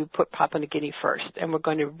going to put Papua New Guinea first, and we're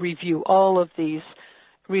going to review all of these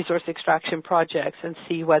resource extraction projects and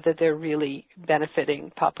see whether they're really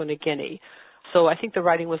benefiting Papua New Guinea. So I think the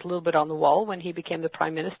writing was a little bit on the wall when he became the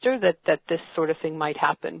Prime Minister that this sort of thing might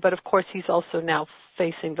happen. But of course he's also now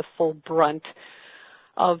facing the full brunt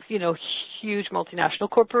of, huge multinational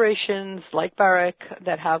corporations like Barrick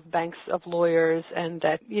that have banks of lawyers and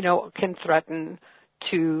that, can threaten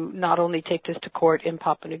to not only take this to court in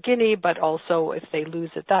Papua New Guinea, but also if they lose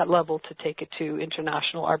at that level to take it to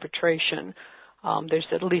international arbitration. There's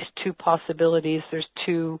at least two possibilities. There's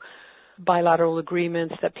two bilateral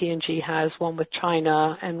agreements that PNG has, one with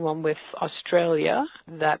China and one with Australia,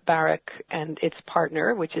 that Barrick and its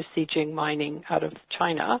partner, which is Zijin Mining out of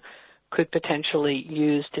China, could potentially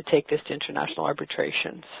use to take this to international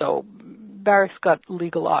arbitration. So Barrick's got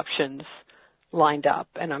legal options lined up,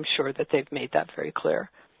 and I'm sure that they've made that very clear.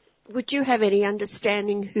 Would you have any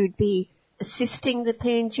understanding who'd be assisting the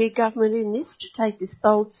PNG government in this to take this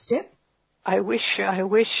bold step? I wish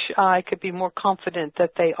I could be more confident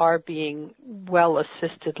that they are being well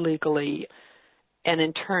assisted legally and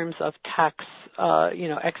in terms of tax,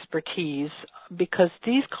 expertise, because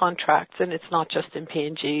these contracts, and it's not just in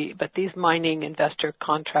PNG, but these mining investor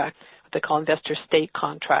contracts, what they call investor-state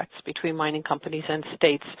contracts between mining companies and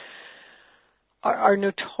states, are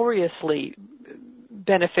notoriously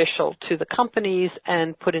beneficial to the companies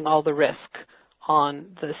and putting all the risk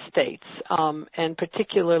on the states, and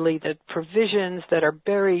particularly the provisions that are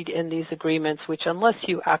buried in these agreements, which unless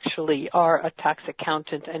you actually are a tax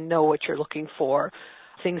accountant and know what you're looking for,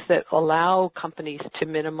 things that allow companies to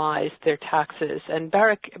minimize their taxes. And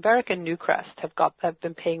Barrick and Newcrest have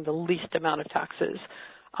been paying the least amount of taxes.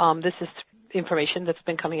 This is information that's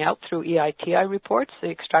been coming out through EITI reports, the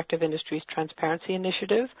Extractive Industries Transparency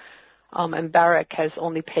Initiative. And Barrick has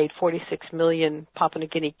only paid 46 million Papua New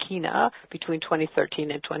Guinea kina between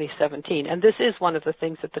 2013 and 2017. And this is one of the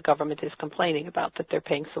things that the government is complaining about, that they're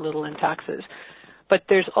paying so little in taxes. But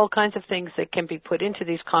there's all kinds of things that can be put into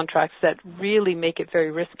these contracts that really make it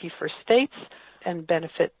very risky for states and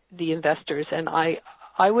benefit the investors. And I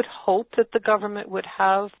would hope that the government would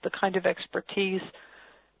have the kind of expertise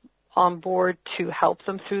on board to help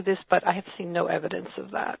them through this, but I have seen no evidence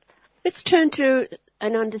of that. Let's turn to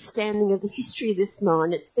an understanding of the history of this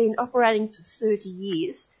mine. It's been operating for 30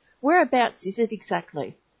 years. Whereabouts is it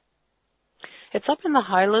exactly? It's up in the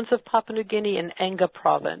highlands of Papua New Guinea in Enga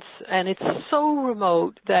province, and it's so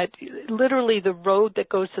remote that literally the road that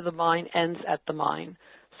goes to the mine ends at the mine.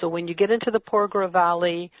 So when you get into the Porgera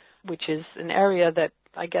Valley, which is an area that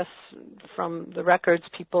I guess from the records,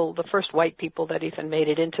 the first white people that even made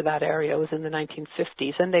it into that area was in the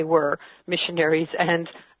 1950s, and they were missionaries and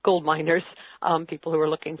gold miners, people who were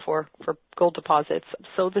looking for gold deposits.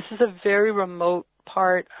 So this is a very remote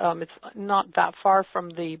part. It's not that far from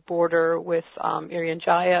the border with Irian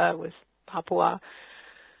Jaya, with Papua.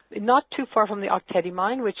 Not too far from the Oktedi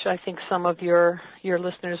mine, which I think some of your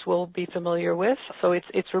listeners will be familiar with. So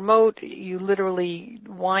it's remote. You literally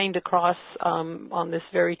wind across on this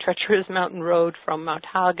very treacherous mountain road from Mount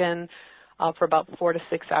Hagen for about 4 to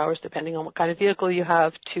 6 hours, depending on what kind of vehicle you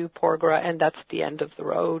have, to Porgera, and that's the end of the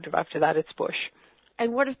road. After that, it's bush.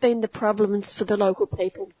 And what have been the problems for the local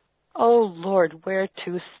people? Oh, Lord, where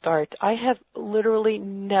to start? I have literally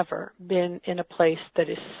never been in a place that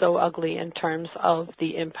is so ugly in terms of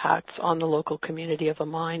the impacts on the local community of a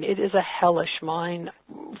mine. It is a hellish mine.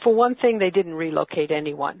 For one thing, they didn't relocate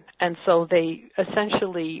anyone, and so they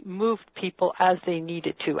essentially moved people as they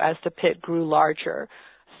needed to as the pit grew larger.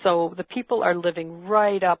 So the people are living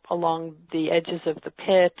right up along the edges of the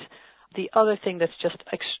pit. The other thing that's just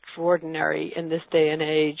extraordinary in this day and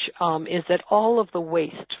age is that all of the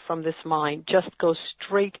waste from this mine just goes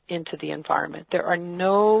straight into the environment. There are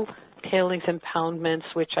no tailings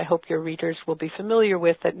impoundments, which I hope your readers will be familiar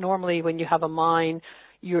with, that normally when you have a mine,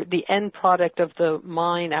 the end product of the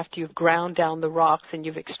mine, after you've ground down the rocks and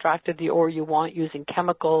you've extracted the ore you want using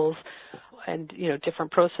chemicals and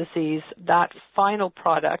different processes, that final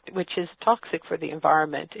product, which is toxic for the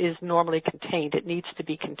environment, is normally contained. It needs to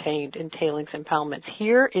be contained in tailings impoundments.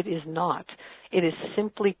 Here it is not. It is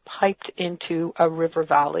simply piped into a river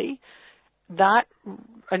valley. That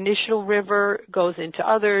initial river goes into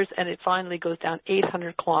others, and it finally goes down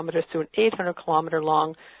 800 kilometers through an 800-kilometer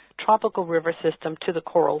long tropical river system to the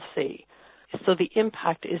Coral Sea. So the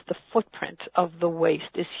impact is the footprint of the waste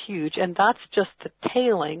is huge, and that's just the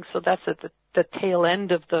tailing. So that's at the tail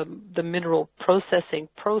end of the mineral processing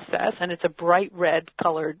process, and it's a bright red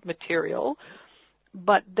colored material.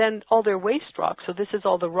 But then all their waste rock, so this is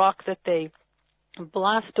all the rock that they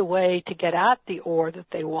blast away to get at the ore that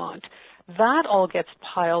they want. That all gets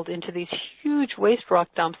piled into these huge waste rock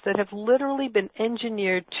dumps that have literally been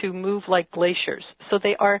engineered to move like glaciers. So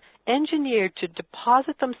they are engineered to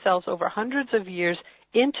deposit themselves over hundreds of years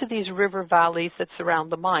into these river valleys that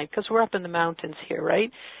surround the mine, because we're up in the mountains here,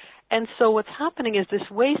 right? And so what's happening is this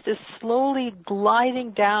waste is slowly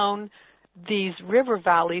gliding down these river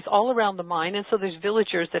valleys all around the mine, and so there's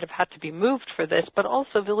villagers that have had to be moved for this, but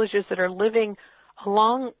also villagers that are living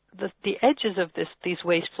along the edges of these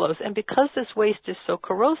waste flows. And because this waste is so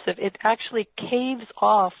corrosive, it actually caves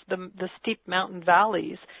off the steep mountain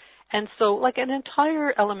valleys. And so like an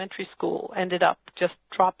entire elementary school ended up just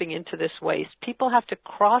dropping into this waste. People have to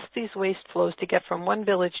cross these waste flows to get from one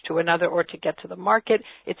village to another or to get to the market.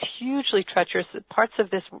 It's hugely treacherous. Parts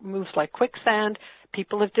of this moves like quicksand.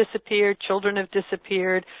 People have disappeared. Children have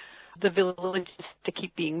disappeared. The villages have to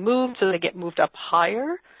keep being moved, so they get moved up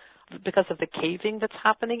higher because of the caving that's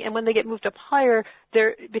happening. And when they get moved up higher,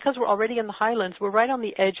 because we're already in the highlands, we're right on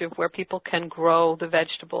the edge of where people can grow the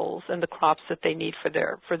vegetables and the crops that they need for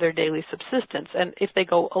their daily subsistence. And if they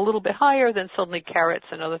go a little bit higher, then suddenly carrots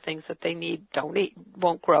and other things that they need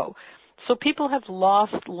won't grow. So people have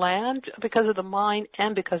lost land because of the mine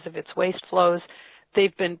and because of its waste flows.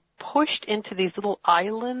 They've been pushed into these little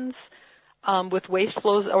islands with waste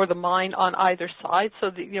flows or the mine on either side. So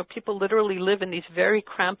people literally live in these very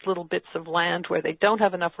cramped little bits of land where they don't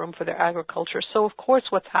have enough room for their agriculture. So of course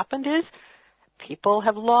what's happened is people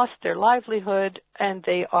have lost their livelihood and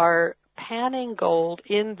they are panning gold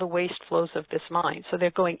in the waste flows of this mine. So they're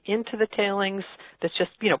going into the tailings that's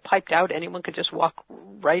just, piped out. Anyone could just walk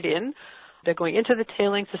right in. They're going into the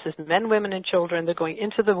tailings. This is men, women, and children. They're going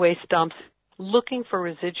into the waste dumps looking for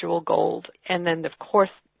residual gold. And then, of course,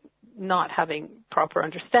 not having proper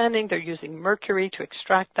understanding. They're using mercury to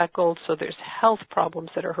extract that gold, so there's health problems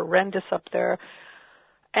that are horrendous up there.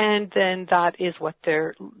 And then that is what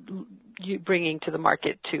they're bringing to the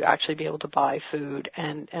market to actually be able to buy food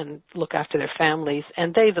and look after their families.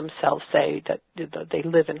 And they themselves say that they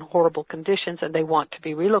live in horrible conditions and they want to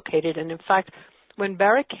be relocated. And in fact, when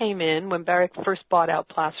Barrick came in, when Barrick first bought out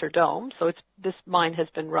Placer Dome, so this mine has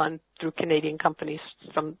been run through Canadian companies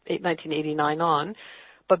from 1989 on,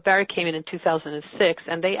 But Barrick came in 2006,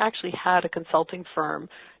 and they actually had a consulting firm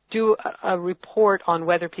do a report on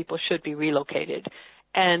whether people should be relocated.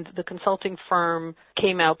 And the consulting firm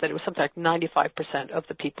came out that it was something like 95% of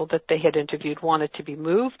the people that they had interviewed wanted to be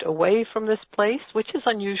moved away from this place, which is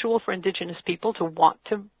unusual for Indigenous people to want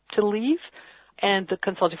to leave. And the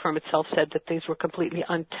consulting firm itself said that these were completely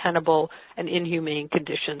untenable and inhumane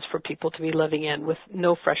conditions for people to be living in, with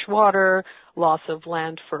no fresh water, loss of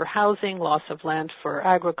land for housing, loss of land for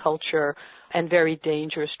agriculture, and very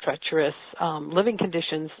dangerous, treacherous living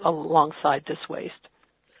conditions alongside this waste.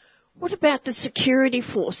 What about the security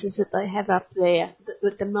forces that they have up there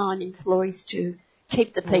that the mine employs to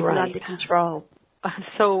keep the people under control?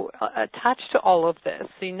 So attached to all of this,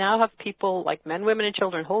 so you now have people like men, women, and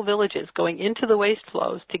children, whole villages going into the waste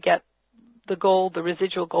flows to get the gold, the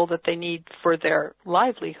residual gold that they need for their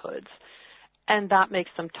livelihoods. And that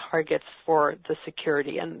makes them targets for the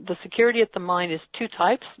security. And the security at the mine is two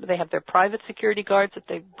types. They have their private security guards that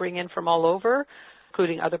they bring in from all over,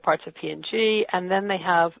 including other parts of PNG, and then they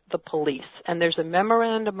have the police. And there's a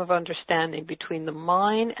memorandum of understanding between the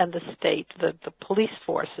mine and the state, the police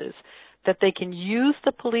forces, that they can use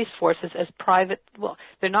the police forces as private, well,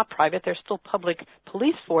 they're not private, they're still public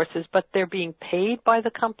police forces, but they're being paid by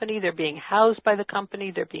the company, they're being housed by the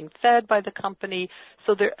company, they're being fed by the company,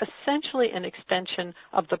 so they're essentially an extension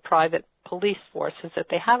of the private police forces that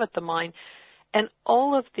they have at the mine. And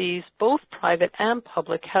all of these, both private and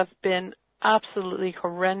public, have been absolutely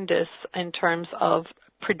horrendous in terms of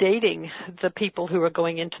predating the people who are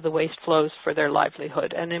going into the waste flows for their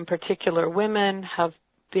livelihood. And in particular, women have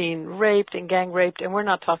been raped and gang raped, and we're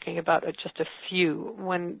not talking about just a few.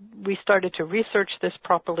 When we started to research this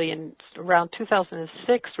properly in around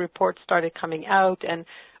 2006, reports started coming out, and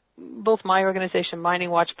both my organization, Mining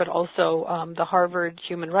Watch, but also the Harvard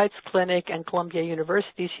Human Rights Clinic and Columbia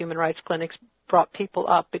University's Human Rights Clinics brought people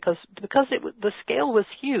up because the scale was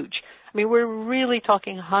huge. I mean, we're really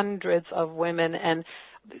talking hundreds of women, and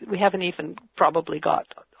we haven't even probably got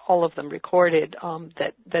all of them recorded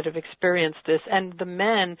that have experienced this. And the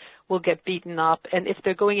men will get beaten up, and if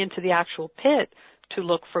they're going into the actual pit to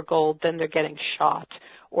look for gold, then they're getting shot,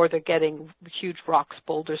 or they're getting huge rocks,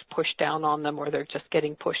 boulders pushed down on them, or they're just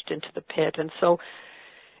getting pushed into the pit. And so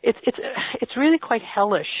it's really quite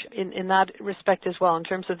hellish in that respect as well, in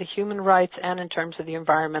terms of the human rights and in terms of the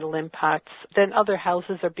environmental impacts. Then other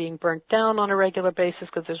houses are being burnt down on a regular basis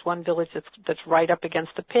because there's one village that's right up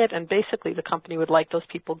against the pit, and basically the company would like those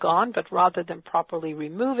people gone, but rather than properly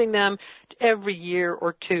removing them, every year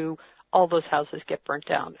or two, all those houses get burnt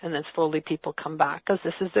down, and then slowly people come back because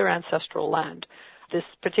this is their ancestral land. This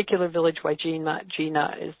particular village,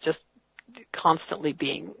 Wajina, is just constantly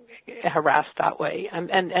being harassed that way.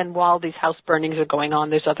 And while these house burnings are going on,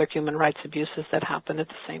 there's other human rights abuses that happen at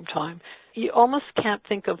the same time. You almost can't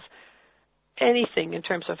think of anything in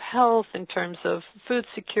terms of health, in terms of food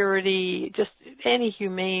security, just any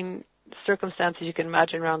humane circumstances you can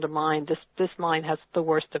imagine around a mine. This mine has the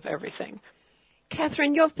worst of everything.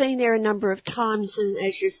 Catherine, you've been there a number of times, and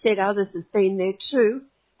as you've said, others have been there too.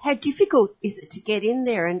 How difficult is it to get in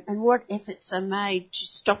there, and what efforts are made to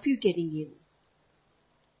stop you getting in?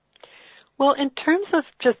 Well, in terms of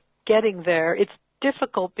just getting there, it's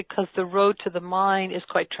difficult because the road to the mine is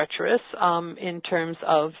quite treacherous in terms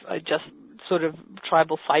of just sort of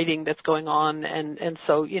tribal fighting that's going on. And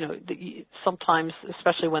so, sometimes,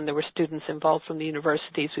 especially when there were students involved from the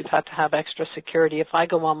universities, we've had to have extra security. If I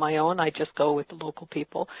go on my own, I just go with the local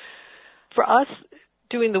people. For us,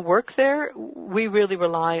 doing the work there, we really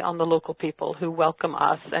rely on the local people who welcome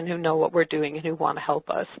us and who know what we're doing and who want to help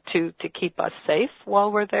us to keep us safe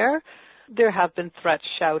while we're there. There have been threats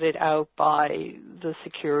shouted out by the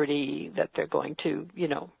security that they're going to,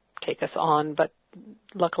 take us on, but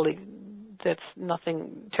luckily that's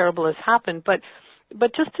nothing terrible has happened. But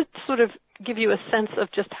just to sort of give you a sense of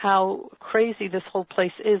just how crazy this whole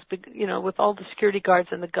place is, with all the security guards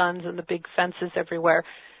and the guns and the big fences everywhere,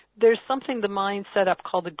 there's something the mine set up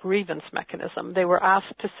called a grievance mechanism. They were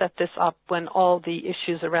asked to set this up when all the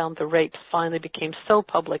issues around the rapes finally became so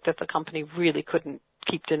public that the company really couldn't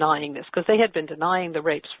keep denying this, because they had been denying the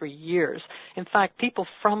rapes for years. In fact, people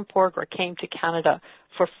from Porgera came to Canada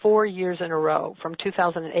for 4 years in a row from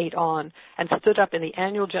 2008 on and stood up in the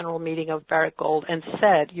annual general meeting of Barrick Gold and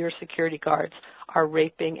said, your security guards are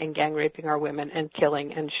raping and gang raping our women and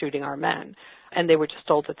killing and shooting our men. And they were just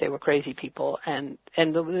told that they were crazy people. And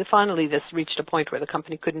finally this reached a point where the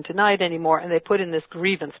company couldn't deny it anymore, and they put in this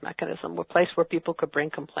grievance mechanism, a place where people could bring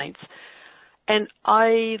complaints. And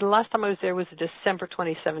the last time I was there was December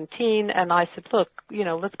 2017, and I said, look,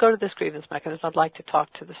 let's go to this grievance mechanism. I'd like to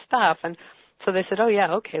talk to the staff. And So they said, oh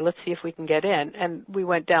yeah, okay, let's see if we can get in. And we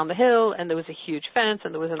went down the hill, and there was a huge fence,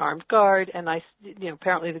 and there was an armed guard, and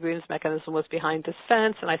apparently the grievance mechanism was behind this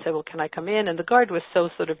fence, and I said, well, can I come in? And the guard was so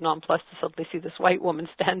sort of nonplussed to suddenly see this white woman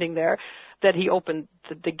standing there that he opened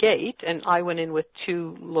the gate, and I went in with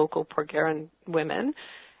 2 local Porgera women,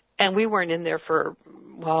 and we weren't in there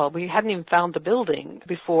we hadn't even found the building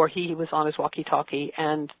before he was on his walkie-talkie,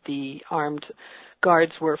 and the armed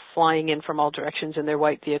guards were flying in from all directions in their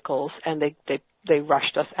white vehicles, and they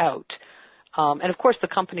rushed us out. And of course the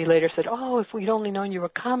company later said, oh, if we'd only known you were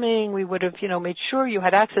coming, we would have, made sure you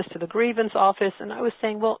had access to the grievance office. And I was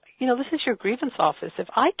saying, well, this is your grievance office. If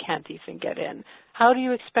I can't even get in, how do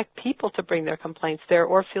you expect people to bring their complaints there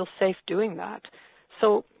or feel safe doing that?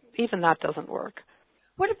 So even that doesn't work.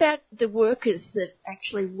 What about the workers that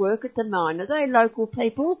actually work at the mine? Are they local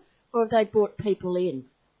people, or have they brought people in?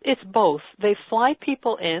 It's both. They fly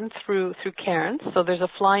people in through Cairns, so there's a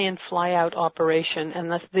fly-in, fly-out operation,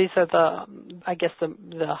 and these are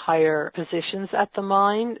the higher positions at the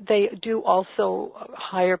mine. They do also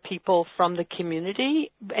hire people from the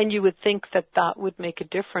community, and you would think that would make a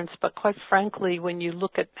difference, but quite frankly, when you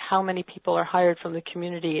look at how many people are hired from the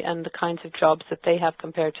community and the kinds of jobs that they have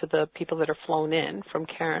compared to the people that are flown in from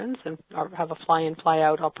Cairns and have a fly-in,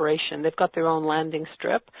 fly-out operation, they've got their own landing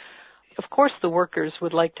strip. Of course, the workers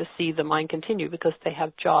would like to see the mine continue because they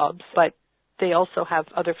have jobs, but they also have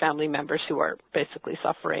other family members who are basically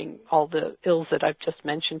suffering all the ills that I've just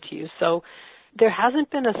mentioned to you. So there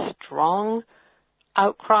hasn't been a strong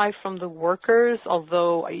outcry from the workers,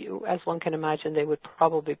 although, as one can imagine, they would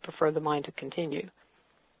probably prefer the mine to continue.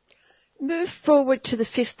 Move forward to the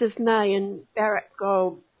 5th of May, and Barrick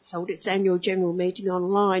Gold held its annual general meeting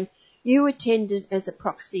online. You attended as a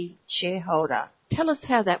proxy shareholder. Tell us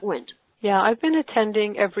how that went. Yeah, I've been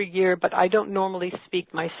attending every year, but I don't normally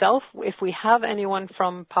speak myself. If we have anyone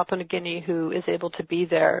from Papua New Guinea who is able to be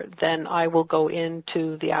there, then I will go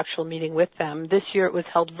into the actual meeting with them. This year it was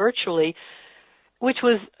held virtually, which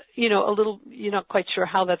was, a little, you're not quite sure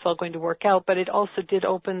how that's all going to work out, but it also did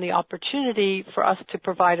open the opportunity for us to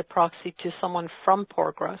provide a proxy to someone from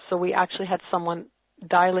Porgera. So we actually had someone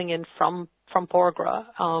dialing in from Porgera,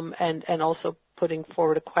 and also putting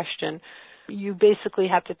forward a question. You basically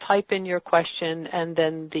have to type in your question, and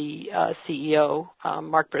then the CEO,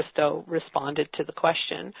 Mark Bristow, responded to the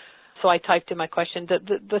question. So I typed in my question.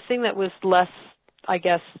 The thing that was less, I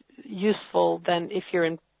guess, useful than if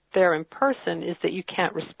you're there in person is that you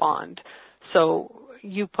can't respond. So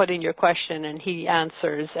you put in your question, and he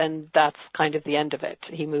answers, and that's kind of the end of it.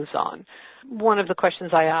 He moves on. One of the questions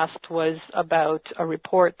I asked was about a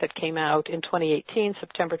report that came out in 2018,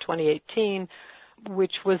 September 2018,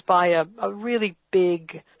 which was by a really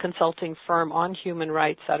big consulting firm on human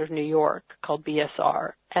rights out of New York called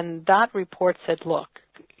BSR. And that report said, look,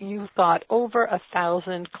 you've got over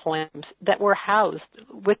 1,000 claims that were housed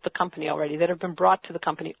with the company already, that have been brought to the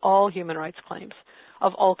company, all human rights claims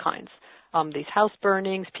of all kinds. These house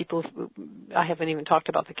burnings, I haven't even talked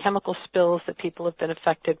about the chemical spills that people have been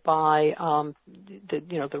affected by,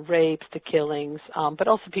 the rapes, the killings, but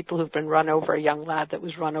also people who've been run over, a young lad that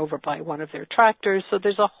was run over by one of their tractors. So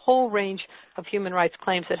there's a whole range of human rights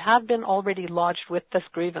claims that have been already lodged with this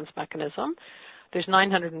grievance mechanism. There's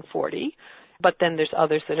 940. But then there's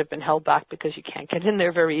others that have been held back because you can't get in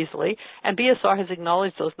there very easily. And BSR has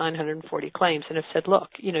acknowledged those 940 claims and have said, look,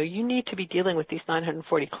 you need to be dealing with these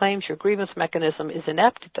 940 claims. Your grievance mechanism is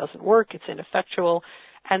inept. It doesn't work. It's ineffectual.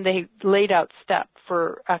 And they laid out steps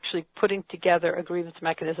for actually putting together a grievance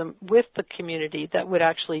mechanism with the community that would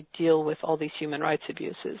actually deal with all these human rights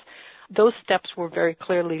abuses. Those steps were very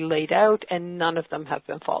clearly laid out, and none of them have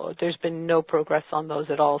been followed. There's been no progress on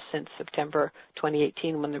those at all since September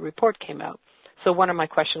 2018 when the report came out. So one of my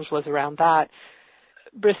questions was around that.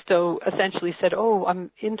 Bristow essentially said, I'm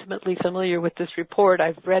intimately familiar with this report.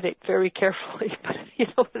 I've read it very carefully,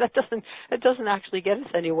 but that doesn't actually get us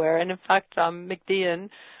anywhere. And in fact, McDean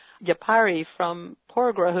Yapari from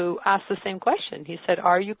Porgera, who asked the same question, he said,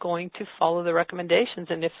 are you going to follow the recommendations?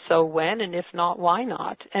 And if so, when? And if not, why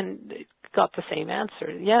not? And got the same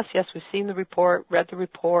answer. Yes, we've seen the report, read the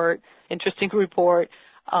report, interesting report.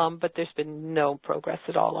 But there's been no progress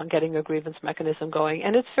at all on getting a grievance mechanism going.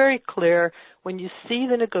 And it's very clear when you see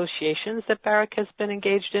the negotiations that Barrick has been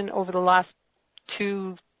engaged in over the last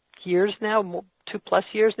 2 years now, 2+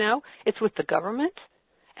 years now, it's with the government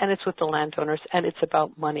and it's with the landowners, and it's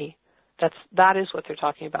about money. That is what they're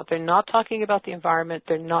talking about. They're not talking about the environment.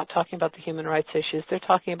 They're not talking about the human rights issues. They're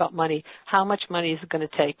talking about money. How much money is it going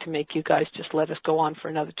to take to make you guys just let us go on for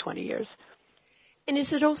another 20 years? And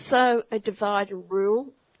is it also a divide and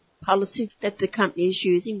rule policy that the company is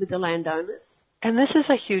using with the landowners? And this is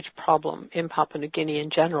a huge problem in Papua New Guinea in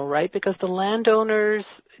general, right? Because the landowners,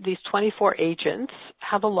 these 24 agents,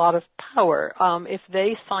 have a lot of power. If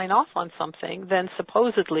they sign off on something, then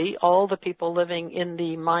supposedly all the people living in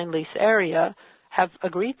the mine lease area have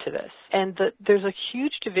agreed to this. And there's a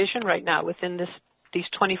huge division right now within these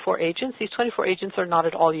 24 agents. These 24 agents are not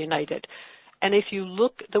at all united. And if you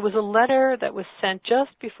look, there was a letter that was sent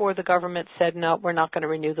just before the government said, no, we're not going to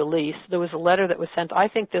renew the lease. There was a letter that was sent. I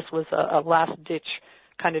think this was a last-ditch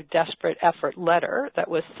kind of desperate effort letter that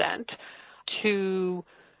was sent to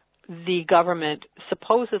the government,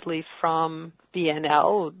 supposedly from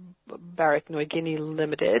BNL, Barrick New Guinea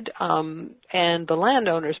Limited, and the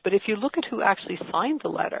landowners. But if you look at who actually signed the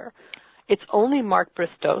letter, it's only Mark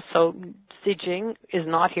Bristow. So Zijing is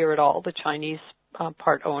not here at all, the Chinese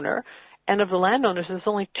part owner. And of the landowners, there's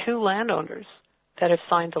only 2 landowners that have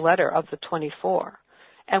signed the letter of the 24.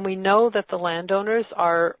 And we know that the landowners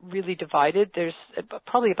are really divided. There's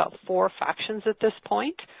probably about 4 factions at this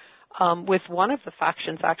point, with one of the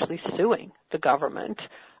factions actually suing the government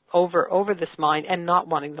over this mine and not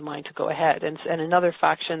wanting the mine to go ahead. And another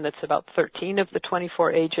faction that's about 13 of the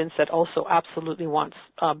 24 agents that also absolutely wants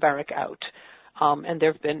Barrick out. And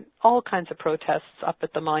there have been all kinds of protests up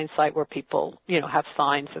at the mine site where people, have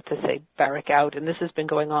signs that they say Barrick out. And this has been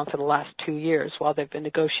going on for the last 2 years while they've been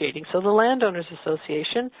negotiating. So the Landowners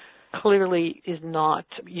Association clearly is not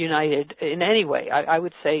united in any way. I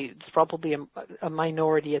would say it's probably a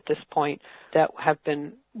minority at this point that have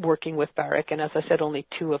been working with Barrick. And as I said, only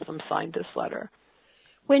 2 of them signed this letter.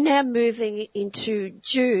 We're now moving into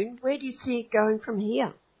June. Where do you see it going from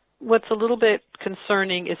here? What's a little bit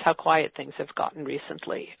concerning is how quiet things have gotten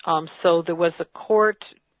recently. So there was a court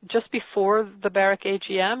just before the Barrick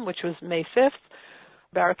AGM, which was May 5th.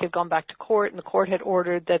 Barrick had gone back to court, and the court had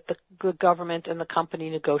ordered that the government and the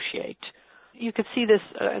company negotiate. You could see this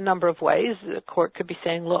a number of ways. The court could be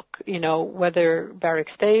saying, look, whether Barrick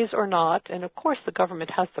stays or not, and of course the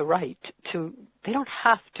government has the right to, they don't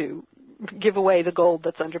have to give away the gold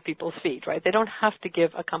that's under people's feet, right? They don't have to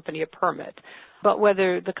give a company a permit. But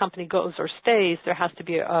whether the company goes or stays, there has to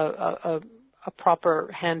be a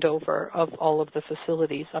proper handover of all of the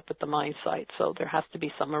facilities up at the mine site. So there has to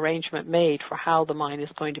be some arrangement made for how the mine is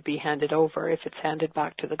going to be handed over if it's handed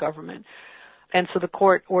back to the government. And so the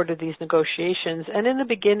court ordered these negotiations. And in the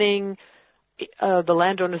beginning, the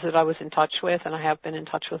landowners that I was in touch with, and I have been in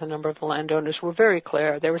touch with a number of the landowners, were very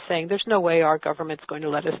clear. They were saying, there's no way our government's going to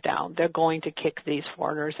let us down. They're going to kick these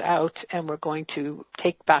foreigners out, and we're going to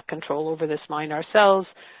take back control over this mine ourselves.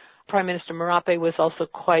 Prime Minister Marape was also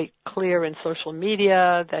quite clear in social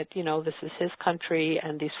media that, this is his country,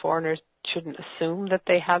 and these foreigners shouldn't assume that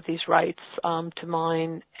they have these rights to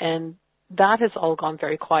mine. And that has all gone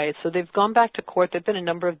very quiet. So they've gone back to court. There have been a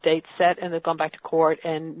number of dates set, and they've gone back to court,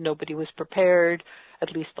 and nobody was prepared,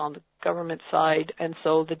 at least on the government side. And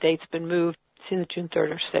so the date's been moved. It's either June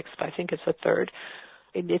 3rd or 6th. I think it's the 3rd.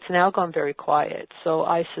 It's now gone very quiet. So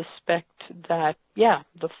I suspect that,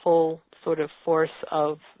 the full sort of force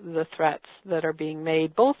of the threats that are being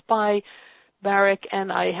made, both by Barrick,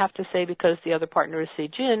 and I have to say, because the other partner is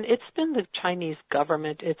Zijin, it's been the Chinese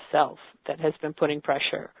government itself that has been putting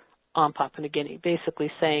pressure on Papua New Guinea,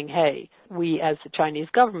 basically saying, hey, we as the Chinese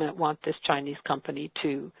government want this Chinese company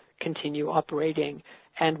to continue operating,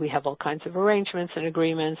 and we have all kinds of arrangements and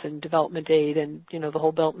agreements and development aid, and, the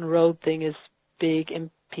whole Belt and Road thing is big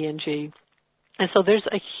in PNG. And so there's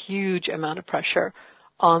a huge amount of pressure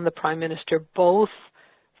on the Prime Minister, both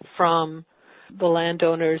from the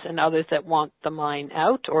landowners and others that want the mine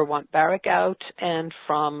out or want Barrick out, and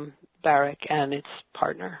from Barrick and its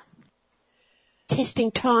partner.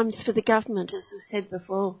 Testing times for the government, as we said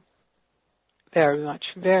before. Very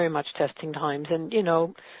much testing times. And,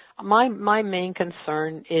 my main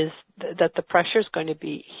concern is that the pressure is going to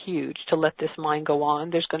be huge to let this mine go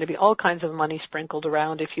on. There's going to be all kinds of money sprinkled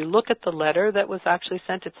around. If you look at the letter that was actually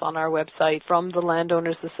sent, it's on our website, from the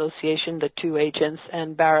Landowners Association, the 2 agents,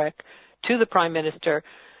 and Barrick to the Prime Minister.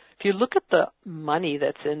 If you look at the money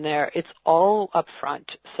that's in there, it's all up front.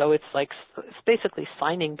 So it's basically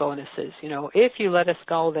signing bonuses. If you let us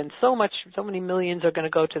go, then so many millions are going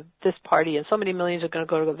to go to this party, and so many millions are going to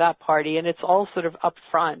go to that party, and it's all sort of up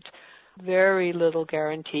front. Very little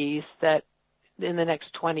guarantees that in the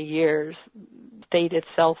next 20 years, the state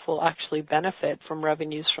itself will actually benefit from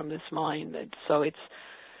revenues from this mine. So it's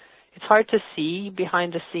hard to see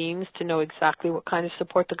behind the scenes to know exactly what kind of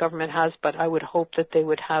support the government has, but I would hope that they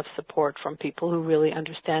would have support from people who really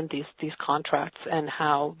understand these contracts and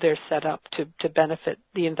how they're set up to benefit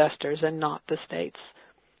the investors and not the states.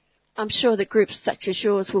 I'm sure that groups such as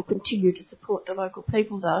yours will continue to support the local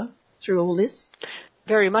people, though, through all this.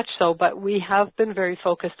 Very much so, but we have been very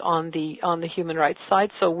focused on the human rights side.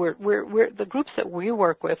 So we're the groups that we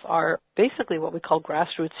work with are basically what we call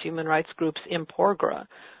grassroots human rights groups in Porgera,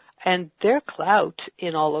 and their clout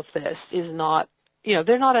in all of this is not,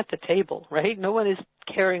 they're not at the table, right? No one is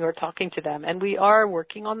caring or talking to them, and we are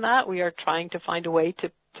working on that. We are trying to find a way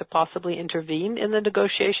to possibly intervene in the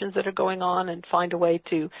negotiations that are going on and find a way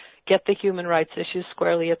to get the human rights issues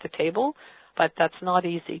squarely at the table. But that's not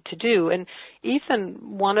easy to do. And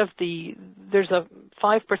even there's a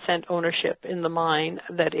 5% ownership in the mine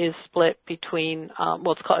that is split between,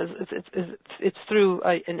 it's through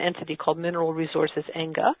an entity called Mineral Resources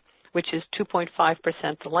Enga, which is 2.5%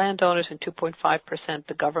 the landowners and 2.5%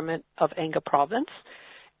 the government of Enga province.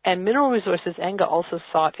 And Mineral Resources Enga also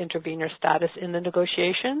sought intervener status in the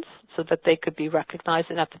negotiations so that they could be recognized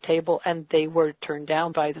and at the table, and they were turned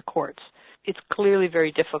down by the courts. It's clearly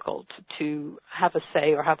very difficult to have a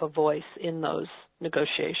say or have a voice in those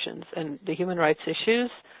negotiations. And the human rights issues,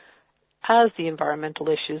 as the environmental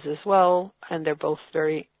issues as well, and they're both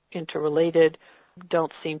very interrelated,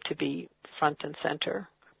 don't seem to be front and center.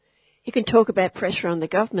 You can talk about pressure on the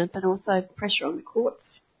government, but also pressure on the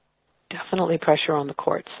courts. Definitely pressure on the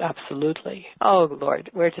courts, absolutely. Oh, Lord,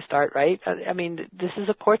 where to start, right? I mean, this is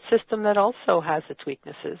a court system that also has its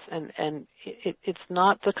weaknesses, and it's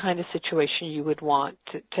not the kind of situation you would want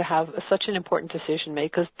to have such an important decision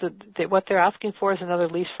made, because what they're asking for is another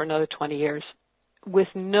lease for another 20 years, with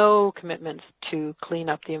no commitments to clean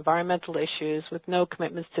up the environmental issues, with no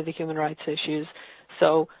commitments to the human rights issues.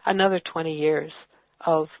 So another 20 years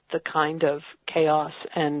of the kind of chaos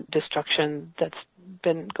and destruction that's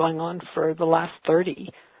been going on for the last 30.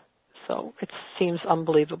 So it seems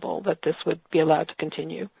unbelievable that this would be allowed to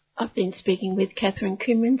continue. I've been speaking with Catherine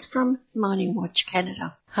Cummins from Mining Watch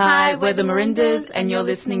Canada. Hi, we're the Marindas, and you're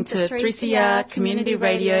listening to 3CR Community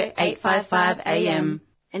Radio 855 AM.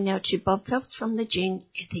 And now to Bob Phelps from the Gene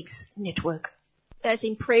Ethics Network. As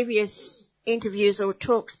in previous interviews or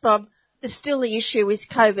talks, Bob, still the issue is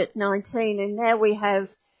COVID-19, and now we have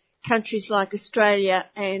countries like Australia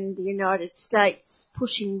and the United States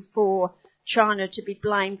pushing for China to be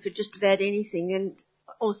blamed for just about anything, and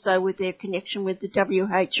also with their connection with the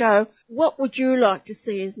WHO. What would you like to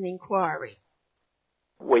see as an inquiry?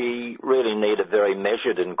 We really need a very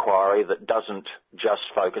measured inquiry that doesn't just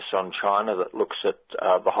focus on China, that looks at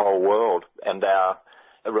the whole world and our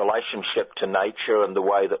relationship to nature and the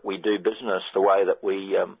way that we do business, the way that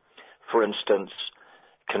we for instance,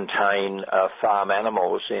 contain farm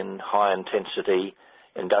animals in high-intensity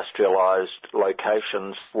industrialized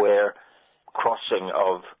locations where crossing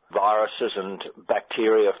of viruses and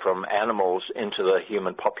bacteria from animals into the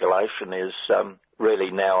human population is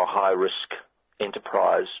really now a high-risk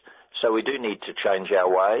enterprise. So we do need to change our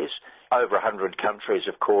ways. Over 100 countries,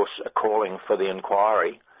 of course, are calling for the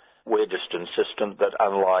inquiry. We're just insistent that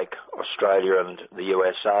unlike Australia and the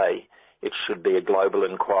USA, it should be a global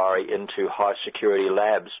inquiry into high-security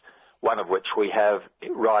labs, one of which we have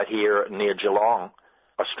right here near Geelong,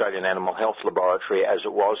 Australian Animal Health Laboratory, as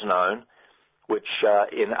it was known, which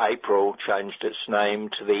in April changed its name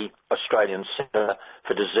to the Australian Centre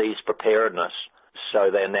for Disease Preparedness.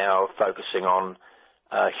 So they're now focusing on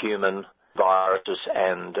human viruses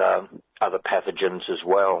and other pathogens as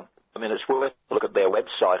well. I mean, it's worth a look at their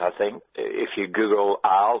website, I think. If you Google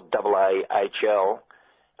AAHL, A-A-H-L,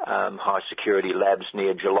 high security labs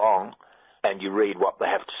near Geelong, and you read what they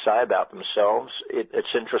have to say about themselves,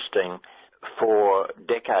 it's interesting. For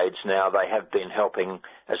decades now, they have been helping,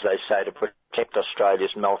 as they say, to protect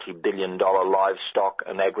Australia's multi-billion-dollar livestock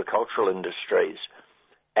and agricultural industries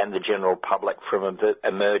and the general public from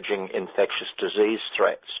emerging infectious disease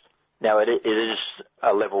threats. Now, it is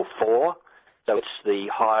a level 4, so it's the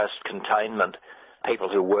highest containment. People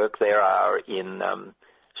who work there are in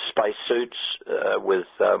spacesuits with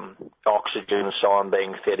oxygen and so on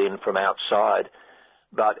being fed in from outside.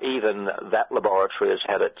 But even that laboratory has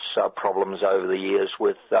had its problems over the years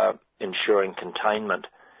with ensuring containment.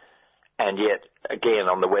 And yet, again,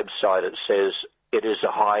 on the website it says it is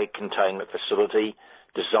a high containment facility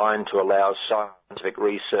designed to allow scientific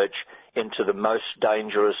research into the most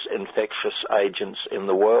dangerous infectious agents in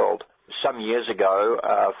the world. Some years ago,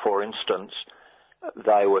 for instance,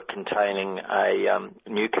 they were containing a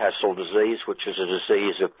Newcastle disease, which is a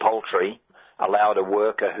disease of poultry. Allowed a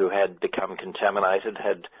worker who had become contaminated,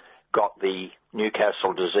 had got the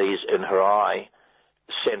Newcastle disease in her eye,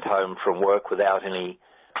 sent home from work without any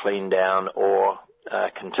clean down or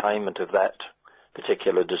containment of that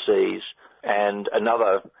particular disease. And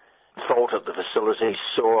another thought at the facility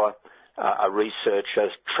saw a researcher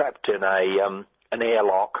trapped in an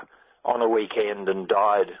airlock on a weekend and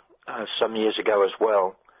died some years ago as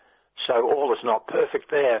well. So all is not perfect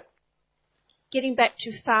there. Getting back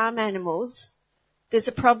to farm animals, there's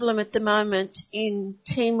a problem at the moment in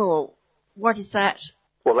Timor. What is that?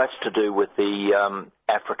 Well, that's to do with the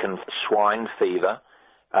African swine fever,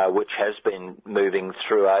 which has been moving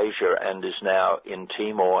through Asia and is now in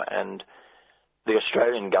Timor. And the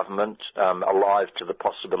Australian government, alive to the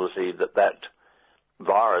possibility that that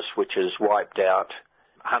virus, which has wiped out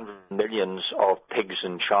hundreds of millions of pigs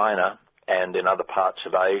in China and in other parts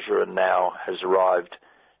of Asia and now has arrived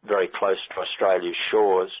very close to Australia's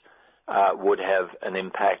shores, would have an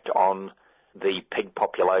impact on the pig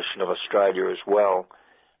population of Australia as well.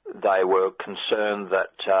 They were concerned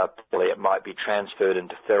that it might be transferred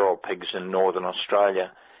into feral pigs in northern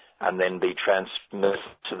Australia and then be transmitted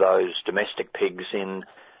to those domestic pigs in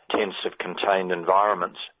intensive contained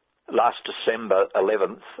environments. Last December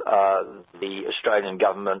 11th, the Australian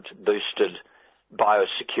government boosted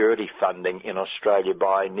biosecurity funding in Australia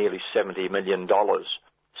by nearly $70 million,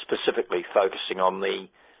 specifically focusing on the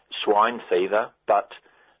swine fever, but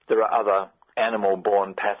there are other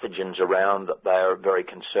animal-borne pathogens around that they are very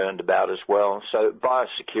concerned about as well. So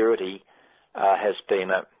biosecurity has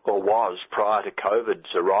been, or was prior to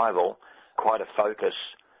COVID's arrival, quite a focus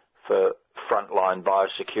for frontline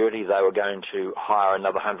biosecurity. They were going to hire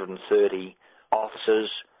another 130 officers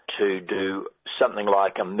to do something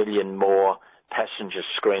like 1 million more passenger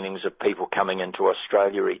screenings of people coming into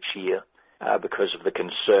Australia each year because of the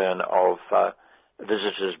concern of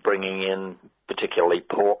visitors bringing in particularly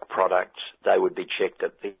pork products. They would be checked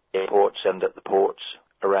at the airports and at the ports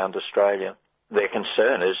around Australia. Their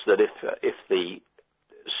concern is that if the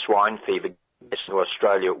swine fever gets to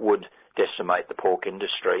Australia, it would decimate the pork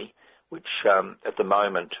industry, which at the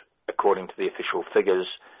moment, according to the official figures,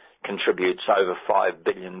 contributes over $5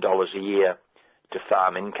 billion a year to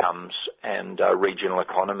farm incomes and regional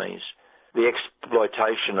economies. The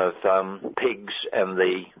exploitation of pigs and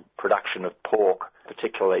the production of pork,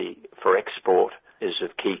 particularly for export, is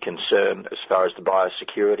of key concern as far as the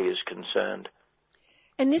biosecurity is concerned.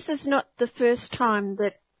 And this is not the first time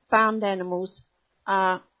that farmed animals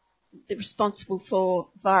are responsible for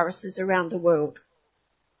viruses around the world.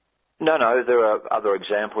 No, there are other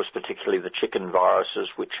examples, particularly the chicken viruses,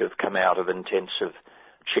 which have come out of intensive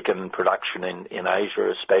chicken production in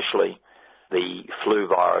Asia especially. The flu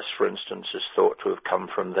virus, for instance, is thought to have come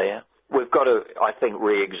from there. We've got to, I think,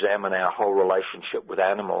 re-examine our whole relationship with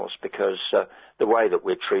animals because the way that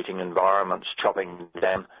we're treating environments, chopping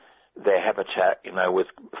down their habitat, with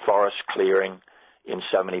forest clearing in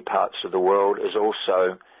so many parts of the world, is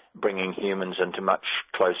also bringing humans into much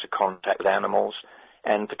closer contact with animals,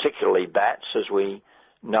 and particularly bats, as we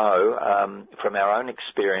know from our own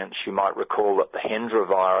experience. You might recall that the Hendra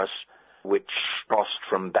virus, which crossed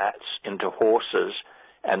from bats into horses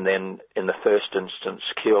and then in the first instance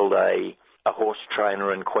killed a horse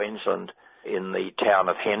trainer in Queensland in the town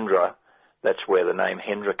of Hendra, that's where the name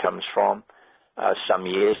Hendra comes from, some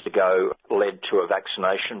years ago, led to a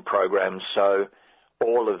vaccination program. So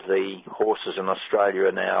all of the horses in Australia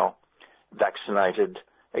are now vaccinated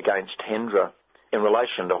against Hendra. In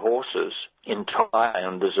relation to horses, in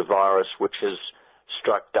Thailand there's a virus which has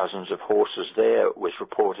struck dozens of horses there. It was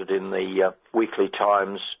reported in the Weekly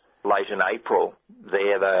Times late in April.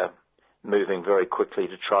 There they're moving very quickly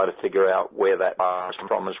to try to figure out where that virus came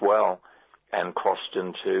from as well, and crossed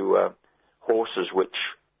into horses which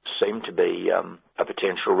seem to be a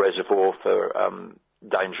potential reservoir for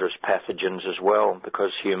dangerous pathogens as well,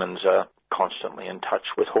 because humans are constantly in touch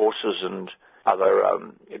with horses and other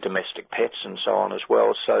domestic pets and so on as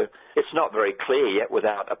well. So it's not very clear yet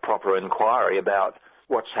without a proper inquiry about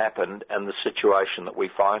what's happened and the situation that we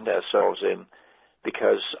find ourselves in,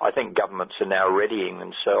 because I think governments are now readying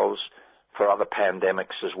themselves for other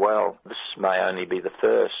pandemics as well. This may only be the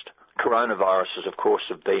first. Coronaviruses, of course,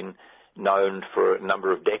 have been known for a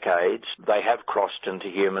number of decades. They have crossed into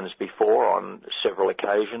humans before on several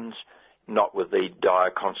occasions, not with the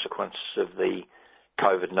dire consequences of the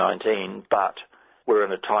COVID-19, but we're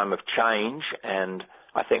in a time of change, and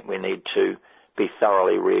I think we need to be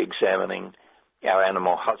thoroughly re-examining our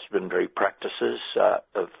animal husbandry practices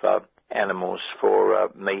of animals for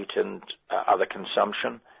meat and other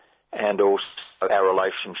consumption, and also our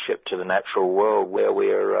relationship to the natural world, where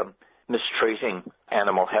we're mistreating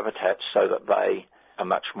animal habitats so that they are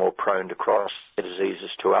much more prone to cross diseases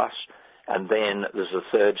to us. And then there's a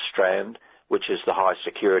third strand, which is the high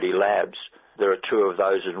security labs. There are two of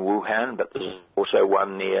those in Wuhan, but there's also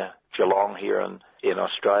one near Geelong here in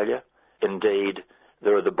Australia. Indeed,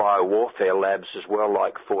 there are the biowarfare labs as well,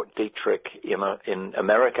 like Fort Detrick in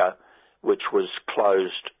America, which was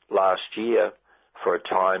closed last year for a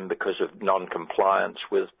time because of non-compliance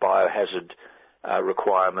with biohazard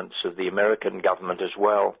requirements of the American government as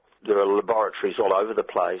well. There are laboratories all over the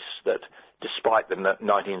place that, despite the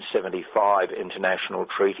 1975 international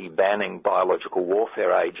treaty banning biological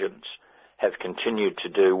warfare agents, have continued to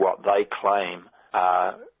do what they claim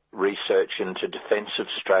are research into defensive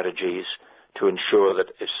strategies to ensure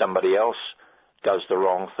that if somebody else does the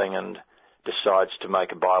wrong thing and decides to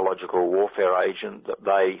make a biological warfare agent, that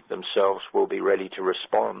they themselves will be ready to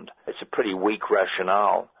respond. It's a pretty weak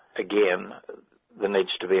rationale. Again, there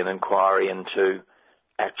needs to be an inquiry into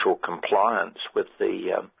actual compliance with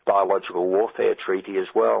the biological warfare treaty as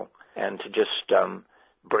well, and to just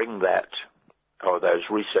bring that, or those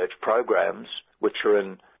research programs, which are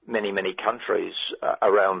in many, many countries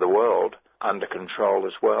around the world, under control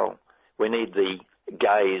as well. We need the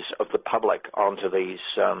gaze of the public onto these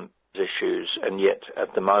issues, and yet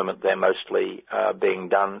at the moment they're mostly being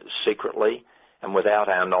done secretly and without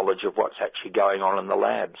our knowledge of what's actually going on in the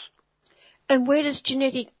labs. And where does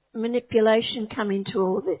genetic manipulation come into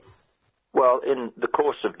all this? Well, in the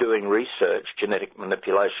course of doing research, genetic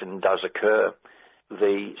manipulation does occur.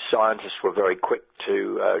 The scientists were very quick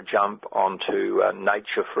to jump onto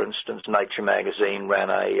Nature, for instance. Nature magazine ran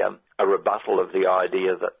a rebuttal of the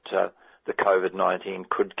idea that the COVID-19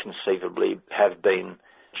 could conceivably have been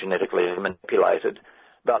genetically manipulated.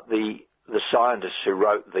 But the scientists who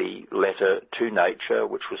wrote the letter to Nature,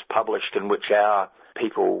 which was published, in which our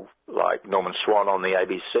people like Norman Swan on the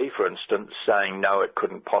ABC, for instance, saying no, it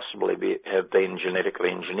couldn't possibly have been genetically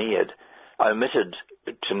engineered, omitted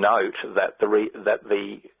to note that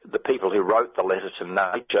the people who wrote the letter to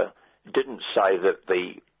Nature didn't say that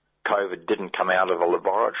the COVID didn't come out of a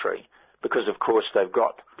laboratory, because of course they've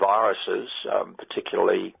got viruses,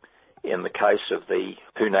 particularly in the case of the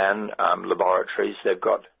Hunan laboratories, they've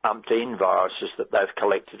got umpteen viruses that they've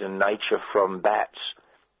collected in nature from bats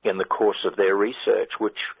in the course of their research,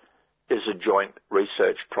 which is a joint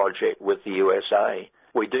research project with the USA.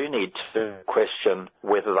 We do need to question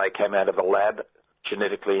whether they came out of a lab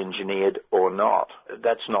genetically engineered or not.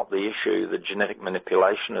 That's not the issue. The genetic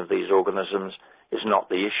manipulation of these organisms is not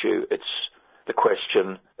the issue. It's the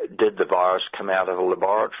question, did the virus come out of a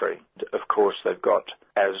laboratory? Of course, they've got,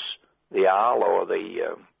 as the ARL or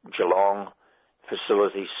the Geelong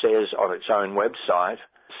facility says on its own website,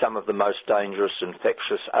 some of the most dangerous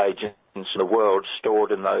infectious agents in the world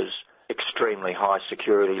stored in those extremely high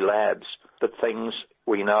security labs. But things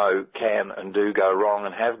we know can and do go wrong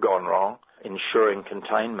and have gone wrong, ensuring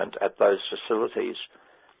containment at those facilities.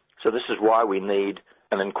 So this is why we need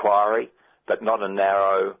an inquiry, but not a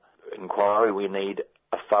narrow inquiry. We need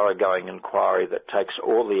a thoroughgoing inquiry that takes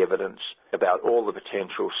all the evidence about all the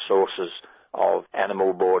potential sources of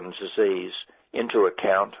animal-borne disease into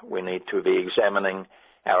account. We need to be examining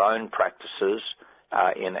our own practices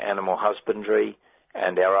in animal husbandry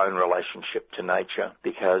and our own relationship to nature,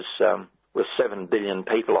 because with 7 billion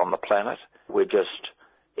people on the planet, we're just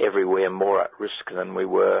everywhere more at risk than we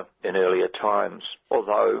were in earlier times.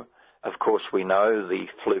 Although, of course, we know the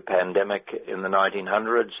flu pandemic in the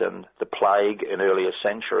 1900s and the plague in earlier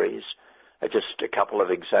centuries are just a couple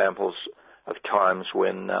of examples of times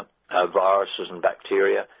when viruses and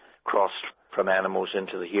bacteria crossed from animals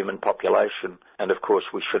into the human population. And, of course,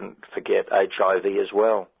 we shouldn't forget HIV as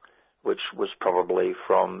well, which was probably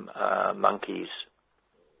from monkeys.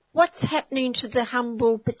 What's happening to the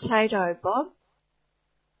humble potato, Bob?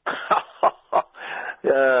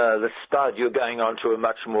 The spud, you're going on to a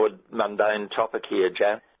much more mundane topic here,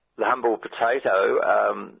 Jan. The humble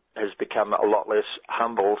potato has become a lot less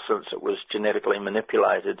humble since it was genetically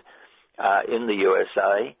manipulated in the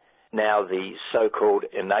USA. Now the so-called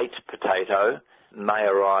innate potato may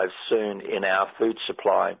arrive soon in our food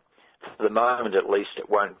supply. For the moment, at least, it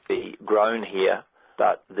won't be grown here,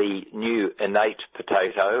 but the new innate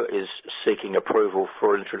potato is seeking approval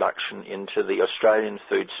for introduction into the Australian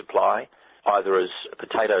food supply, either as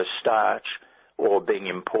potato starch or being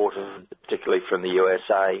imported, particularly from the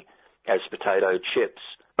USA, as potato chips.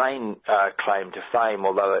 Main claim to fame,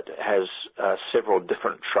 although it has several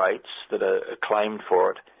different traits that are claimed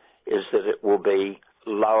for it, is that it will be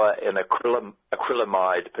lower in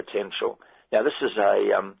acrylamide potential. Now, this is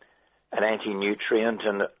an anti-nutrient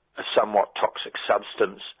and a somewhat toxic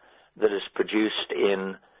substance that is produced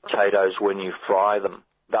in potatoes when you fry them.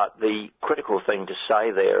 But the critical thing to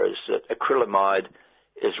say there is that acrylamide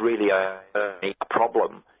is really a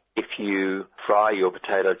problem if you fry your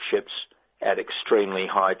potato chips at extremely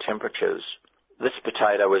high temperatures. This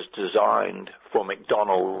potato is designed for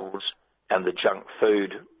McDonald's and the junk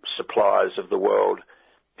food suppliers of the world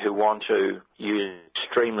who want to use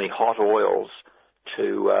extremely hot oils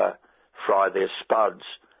to fry their spuds,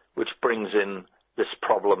 which brings in this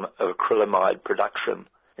problem of acrylamide production.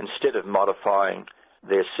 Instead of modifying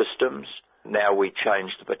their systems, now we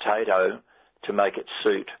change the potato to make it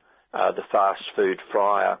suit the fast food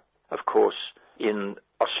fryer. Of course, in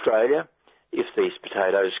Australia, if these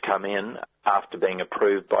potatoes come in after being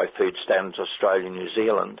approved by Food Standards Australia and New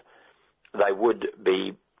Zealand, they would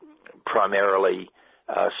be primarily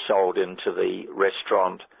sold into the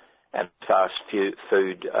restaurant and fast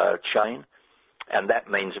food chain. And that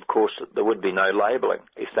means, of course, that there would be no labelling.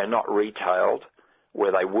 If they're not retailed,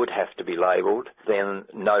 where they would have to be labelled, then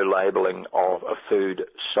no labelling of a food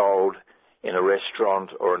sold in a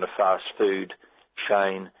restaurant or in a fast food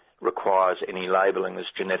chain requires any labelling as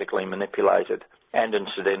genetically manipulated. And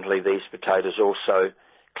incidentally, these potatoes also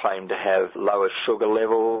claim to have lower sugar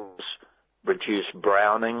levels, reduced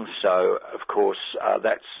browning, so of course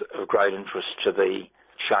that's of great interest to the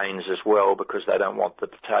chains as well, because they don't want the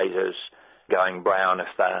potatoes going brown if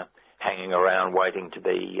they're hanging around waiting to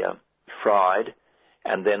be fried.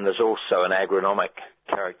 And then there's also an agronomic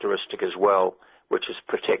characteristic as well, which is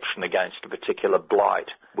protection against a particular blight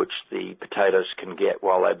which the potatoes can get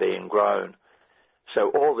while they're being grown. So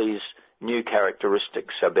all these new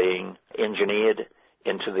characteristics are being engineered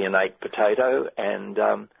into the innate potato, and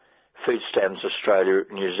Food Standards Australia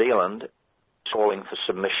and New Zealand is calling for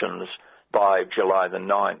submissions by July the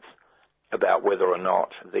 9th about whether or not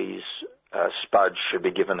these spuds should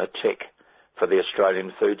be given a tick for the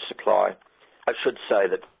Australian food supply. I should say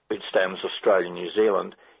that Food Standards Australia and New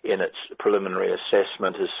Zealand, in its preliminary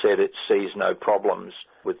assessment, has said it sees no problems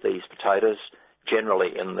with these potatoes.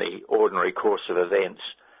 Generally, in the ordinary course of events,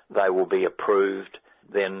 they will be approved.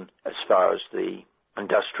 Then, as far as the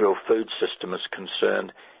industrial food system is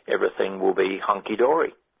concerned, everything will be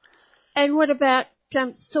hunky-dory. And what about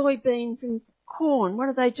soybeans and corn? What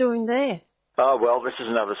are they doing there? Oh, well, this is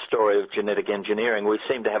another story of genetic engineering. We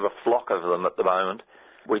seem to have a flock of them at the moment.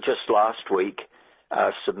 We just last week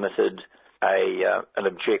submitted an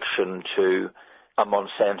objection to a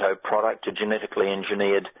Monsanto product, a genetically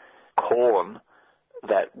engineered corn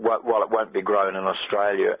that, while it won't be grown in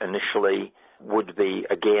Australia initially, would be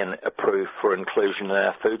again approved for inclusion in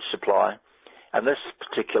our food supply. And this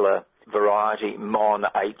particular variety, MON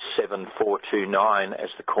 87429, as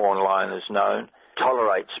the corn line is known,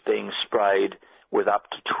 tolerates being sprayed with up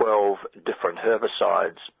to 12 different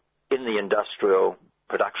herbicides. In the industrial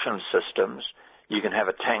production systems, you can have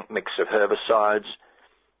a tank mix of herbicides.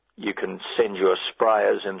 You can send your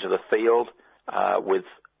sprayers into the field with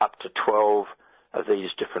up to 12 of these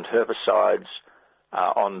different herbicides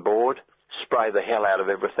on board, spray the hell out of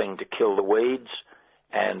everything to kill the weeds,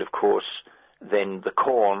 and of course then the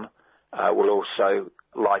corn will also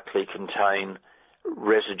likely contain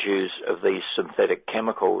residues of these synthetic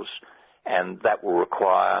chemicals, and that will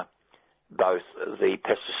require both the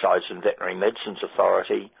Pesticides and Veterinary Medicines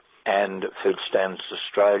Authority and Food Standards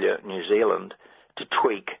Australia, New Zealand, to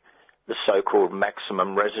tweak the so-called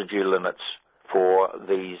maximum residue limits for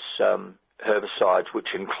these herbicides,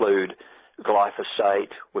 which include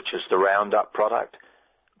glyphosate, which is the Roundup product,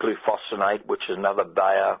 glufosinate, which is another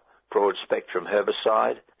Bayer broad-spectrum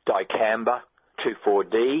herbicide, dicamba,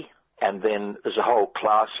 2,4-D, and then there's a whole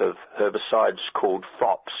class of herbicides called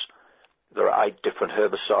FOPs. There are 8 different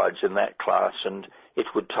herbicides in that class, and it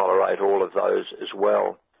would tolerate all of those as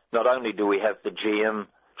well. Not only do we have the GM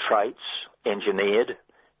traits engineered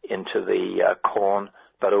into the corn,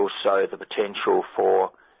 but also the potential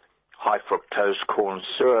for high fructose corn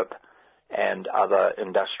syrup and other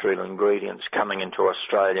industrial ingredients coming into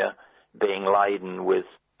Australia being laden with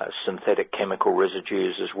synthetic chemical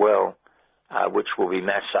residues as well, which will be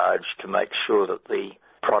massaged to make sure that the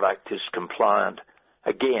product is compliant.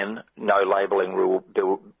 Again, no labelling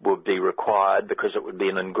would be required because it would be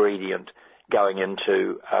an ingredient going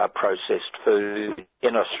into processed food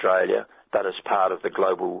in Australia, but as part of the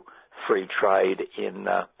global free trade in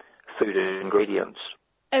food and ingredients.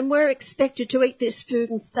 And we're expected to eat this food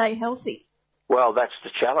and stay healthy. Well, that's the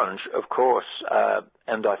challenge, of course,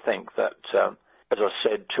 and I think that, as I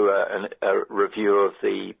said to a review of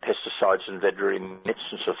the Pesticides and Veterinary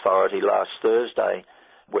Medicines Authority last Thursday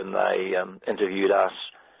when they interviewed us,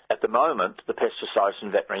 at the moment the Pesticides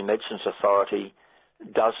and Veterinary Medicines Authority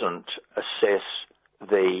doesn't assess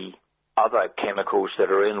the other chemicals that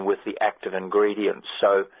are in with the active ingredients.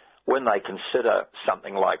 So when they consider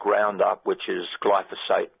something like Roundup, which is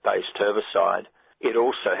glyphosate-based herbicide, it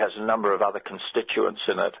also has a number of other constituents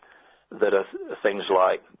in it that are things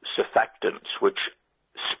like surfactants, which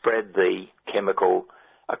spread the chemical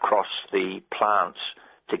across the plants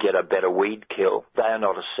to get a better weed kill. They are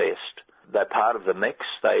not assessed. They're part of the mix.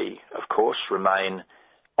 They, of course, remain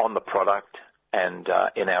on the product and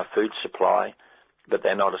in our food supply, but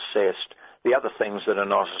they're not assessed. The other things that are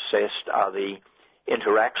not assessed are the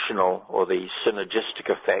interactional or the synergistic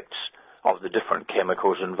effects of the different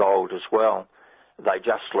chemicals involved as well. They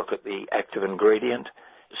just look at the active ingredient.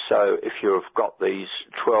 So if you've got these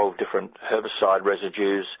 12 different herbicide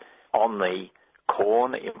residues on the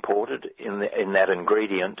corn imported in that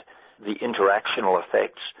ingredient, the interactional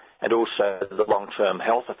effects and also the long-term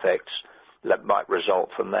health effects that might result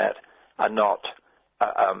from that are not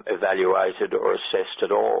evaluated or assessed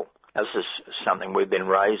at all. This is something we've been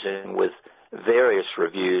raising with various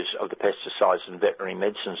reviews of the Pesticides and Veterinary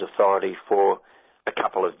Medicines Authority for a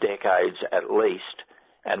couple of decades at least,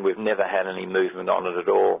 and we've never had any movement on it at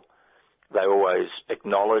all. They always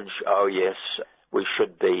acknowledge, oh yes, we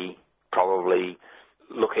should be probably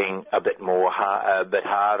looking a bit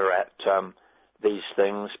harder at these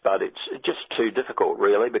things, but it's just too difficult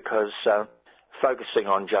really, because focusing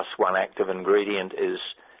on just one active ingredient is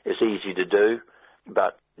easy to do,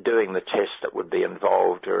 but doing the tests that would be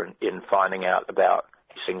involved in finding out about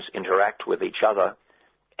these things interact with each other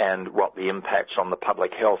and what the impacts on the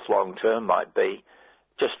public health long term might be,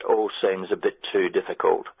 just all seems a bit too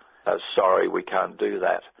difficult. Sorry, we can't do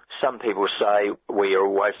that. Some people say we are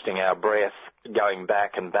wasting our breath going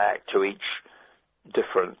back and back to each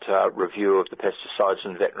different review of the Pesticides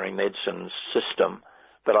and Veterinary Medicines system,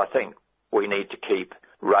 but I think we need to keep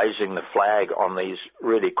raising the flag on these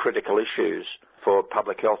really critical issues for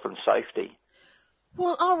public health and safety.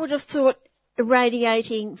 Well, I would have thought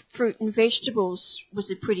irradiating fruit and vegetables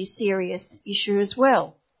was a pretty serious issue as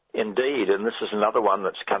well. Indeed, and this is another one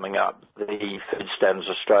that's coming up. The Food Standards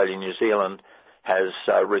Australia New Zealand has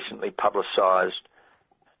recently publicised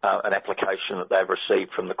an application that they've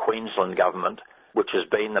received from the Queensland government, which has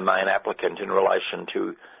been the main applicant in relation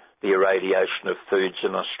to the irradiation of foods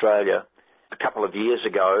in Australia. A couple of years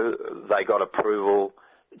ago, they got approval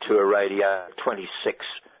to irradiate 26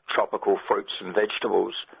 tropical fruits and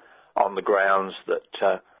vegetables on the grounds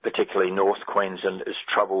that particularly North Queensland is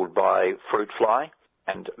troubled by fruit fly,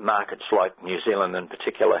 and markets like New Zealand in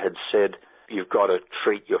particular had said, you've got to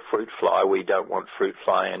treat your fruit fly, we don't want fruit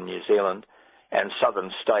fly in New Zealand. And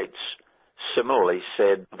southern states similarly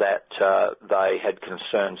said that they had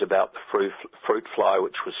concerns about the fruit fly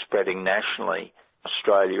which was spreading nationally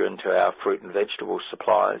Australia into our fruit and vegetable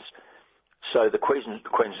supplies. So the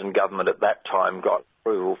Queensland government at that time got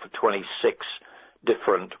approval for 26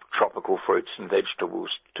 different tropical fruits and vegetables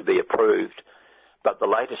to be approved. But the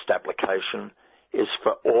latest application is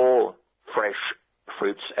for all fresh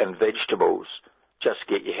fruits and vegetables. Just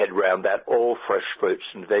get your head around that, all fresh fruits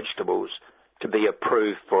and vegetables to be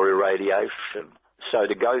approved for irradiation. So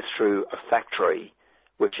to go through a factory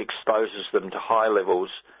which exposes them to high levels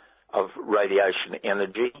of radiation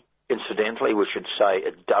energy, incidentally, we should say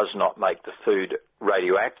it does not make the food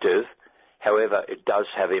radioactive. However, it does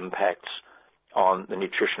have impacts on the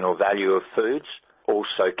nutritional value of foods,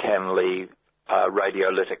 also can leave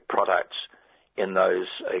radiolytic products in those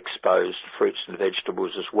exposed fruits and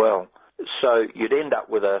vegetables as well. So you'd end up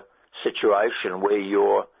with a situation where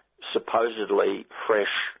your supposedly fresh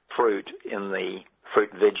fruit in the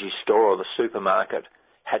fruit and veggie store or the supermarket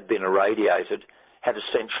had been irradiated, had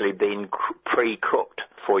essentially been pre-cooked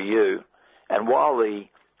for you. And while the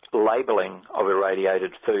labelling of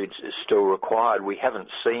irradiated foods is still required, we haven't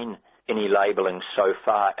seen any labelling so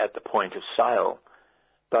far at the point of sale.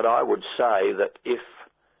 But I would say that if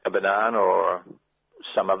a banana or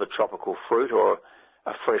some other tropical fruit or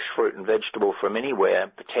a fresh fruit and vegetable from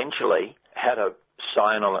anywhere potentially had a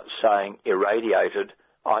sign on it saying irradiated,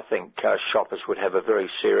 I think shoppers would have a very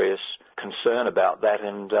serious concern about that,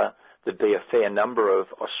 and there'd be a fair number of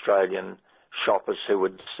Australian shoppers who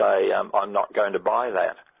would say, I'm not going to buy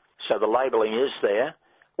that. So the labelling is there,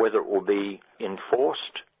 whether it will be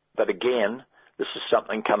enforced, but again, this is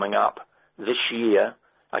something coming up this year,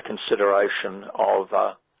 a consideration of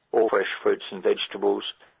all fresh fruits and vegetables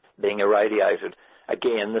being irradiated.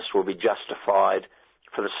 Again, this will be justified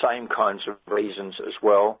for the same kinds of reasons as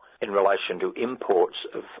well in relation to imports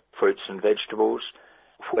of fruits and vegetables,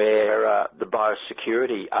 where the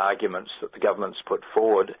biosecurity arguments that the government's put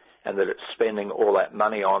forward and that it's spending all that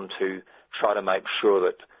money on to try to make sure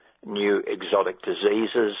that new exotic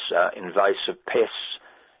diseases, invasive pests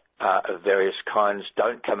of various kinds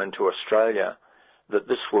don't come into Australia, that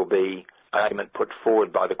this will be an argument put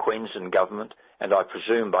forward by the Queensland government and I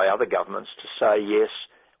presume by other governments to say, yes,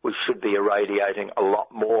 we should be irradiating a lot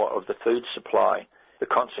more of the food supply. The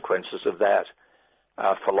consequences of that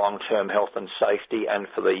for long-term health and safety and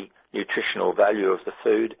for the nutritional value of the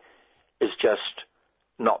food is just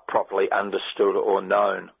not properly understood or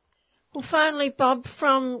known. Well, finally, Bob,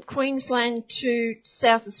 from Queensland to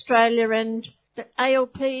South Australia, and the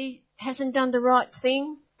ALP hasn't done the right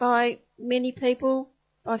thing by many people,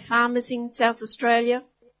 by farmers in South Australia.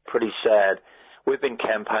 Pretty sad. We've been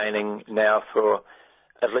campaigning now for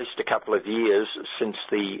at least a couple of years since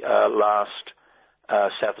the last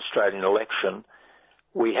South Australian election.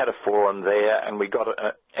 We had a forum there and we got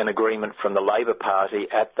an agreement from the Labor Party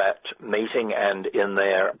at that meeting and in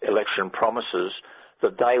their election promises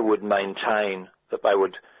that they would maintain, that they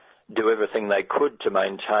would do everything they could to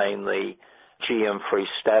maintain the GM-free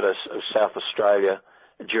status of South Australia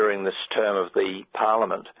during this term of the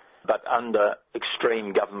Parliament. But under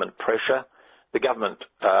extreme government pressure, the government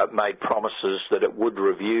made promises that it would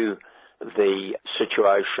review the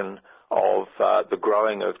situation of the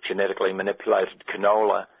growing of genetically manipulated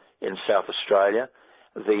canola in South Australia.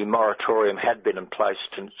 The moratorium had been in place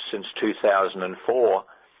since 2004,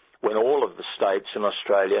 when all of the states in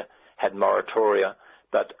Australia had moratoria,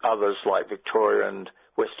 but others like Victoria and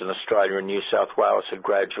Western Australia and New South Wales had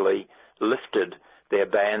gradually lifted their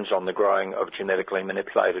bans on the growing of genetically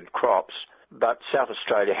manipulated crops. But South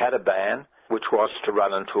Australia had a ban, which was to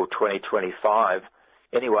run until 2025.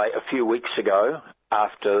 Anyway, a few weeks ago,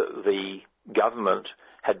 after the government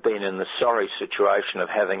had been in the sorry situation of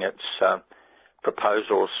having its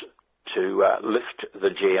proposals to lift the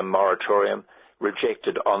GM moratorium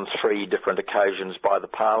rejected on 3 different occasions by the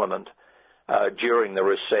Parliament, during the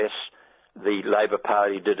recess, the Labor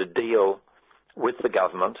Party did a deal with the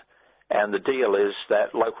government, and the deal is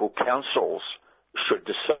that local councils should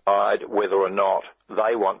decide whether or not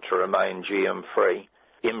they want to remain GM-free.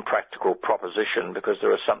 Impractical proposition, because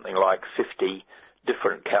there are something like 50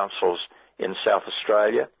 different councils in South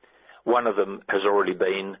Australia. One of them has already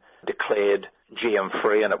been declared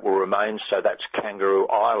GM-free and it will remain, so that's Kangaroo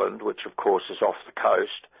Island, which of course is off the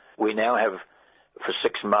coast. We now have for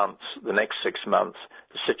 6 months, the next 6 months,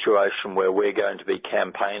 the situation where we're going to be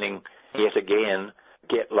campaigning yet again,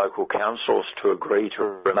 get local councils to agree to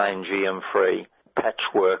remain GM-free,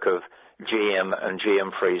 patchwork of GM and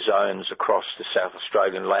GM-free zones across the South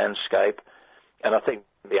Australian landscape. And I think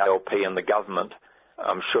the ALP and the government,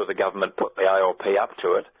 I'm sure the government put the ALP up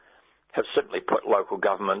to it, have simply put local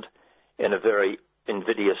government in a very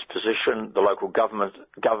invidious position. The Local Government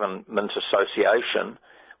Association,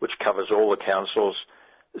 which covers all the councils,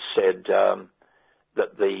 said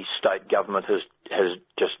that the state government has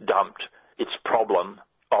just dumped its problem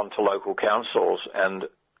onto local councils and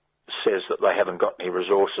says that they haven't got any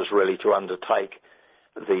resources really to undertake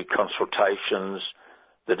the consultations,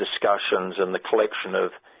 the discussions and the collection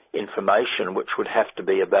of information which would have to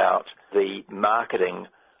be about the marketing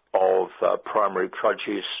of primary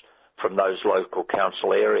produce from those local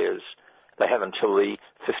council areas. They have until the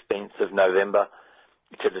 15th of November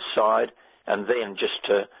to decide, and then just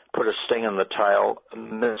to put a sting in the tail,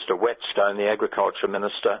 Minister Whetstone, the Agriculture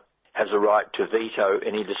Minister, has a right to veto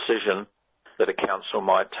any decision that a council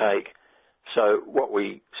might take. So what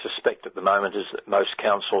we suspect at the moment is that most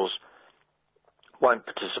councils won't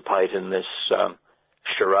participate in this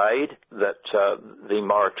charade, that the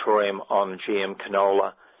moratorium on GM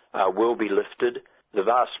canola will be lifted. The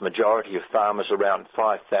vast majority of farmers, around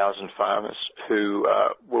 5,000 farmers who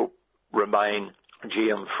will remain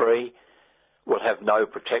GM-free, will have no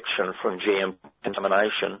protection from GM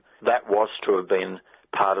contamination. That was to have been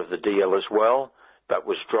part of the deal as well, but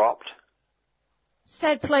was dropped.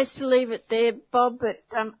 Sad place to leave it there, Bob, but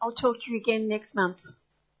I'll talk to you again next month.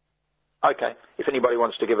 Okay. If anybody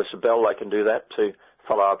wants to give us a bell, they can do that to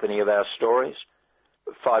follow up any of our stories.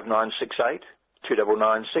 5968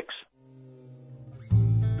 2996.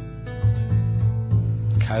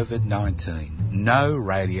 COVID-19. No,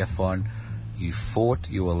 Radiothon. You fought,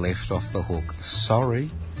 you were left off the hook. Sorry.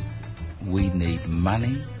 We need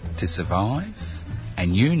money to survive,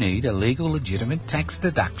 and you need a legal, legitimate tax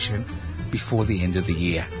deduction before the end of the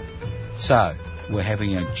year. So, we're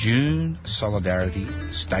having a June Solidarity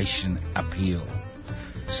Station appeal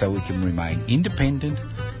so we can remain independent,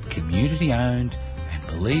 community-owned, and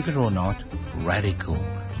believe it or not, radical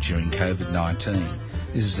during COVID-19.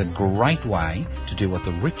 This is a great way to do what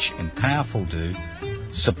the rich and powerful do,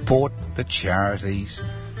 support the charities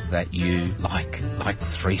that you like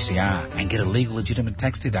 3CR, and get a legal, legitimate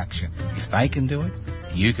tax deduction. If they can do it,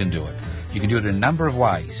 you can do it. You can do it in a number of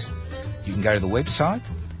ways. You can go to the website,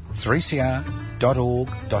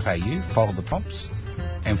 3cr.org.au, follow the prompts,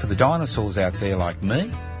 and for the dinosaurs out there like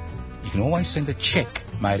me, you can always send a cheque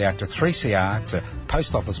made out to 3CR to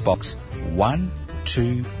Post Office Box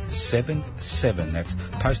 1277. That's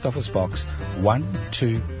Post Office Box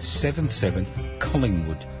 1277,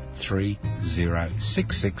 Collingwood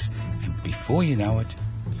 3066. And before you know it,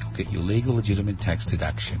 you'll get your legal legitimate tax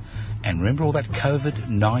deduction. And remember all that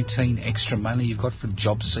COVID-19 extra money you've got for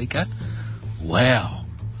JobSeeker? Wow.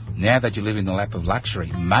 Now that you live in the lap of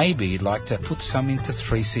luxury, maybe you'd like to put some into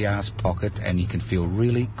 3CR's pocket and you can feel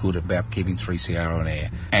really good about keeping 3CR on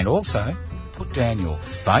air. And also, put down your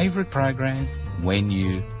favourite program when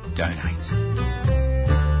you donate.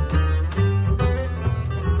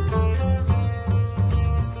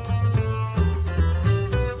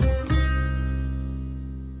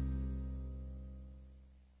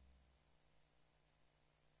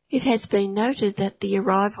 It has been noted that the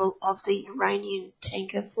arrival of the Iranian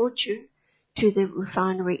tanker Fortune to the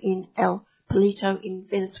refinery in El Palito in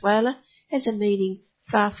Venezuela has a meaning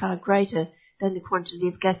far, far greater than the quantity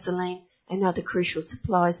of gasoline and other crucial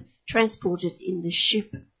supplies transported in the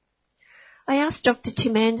ship. I asked Dr.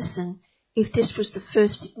 Tim Anderson if this was the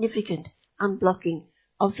first significant unblocking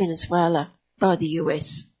of Venezuela by the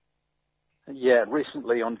US. Yeah,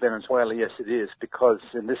 recently on Venezuela, yes it is, because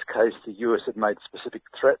in this case the US had made specific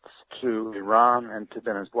threats to Iran and to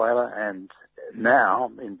Venezuela, and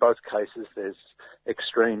now in both cases there's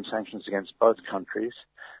extreme sanctions against both countries,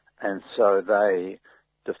 and so they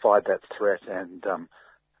defied that threat, and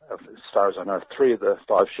as far as I know, 3 of the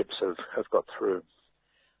 5 ships have got through.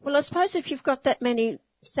 Well, I suppose if you've got that many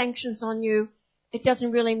sanctions on you, it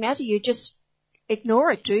doesn't really matter, you just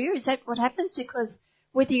ignore it, do you? Is that what happens? Because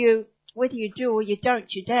whether you do or you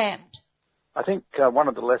don't, you're damned. I think one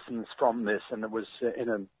of the lessons from this, and it was in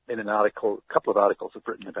an article, a couple of articles have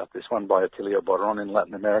written about this, one by Atilio Boron in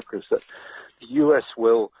Latin America, is that the US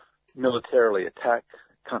will militarily attack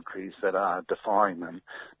countries that are defying them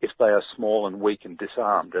if they are small and weak and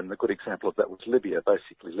disarmed. And the good example of that was Libya.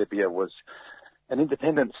 Basically, Libya was an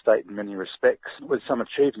independent state in many respects with some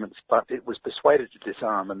achievements, but it was persuaded to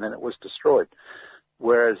disarm and then it was destroyed.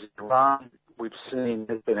 Whereas Iran, we've seen,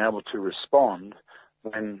 has been able to respond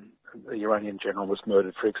when the Iranian general was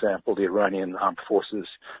murdered, for example. The Iranian armed forces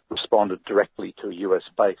responded directly to a US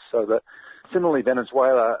base. So that similarly,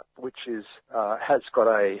 Venezuela, which is has got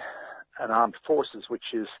an armed forces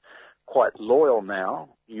which is quite loyal now,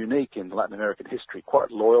 unique in Latin American history,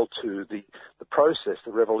 quite loyal to the process,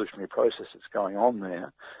 the revolutionary process that's going on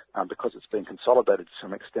there, because it's been consolidated to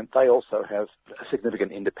some extent. They also have a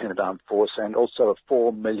significant independent armed force and also a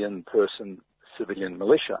 4 million person civilian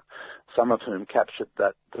militia, some of whom captured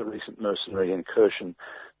the recent mercenary incursion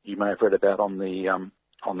you may have read about on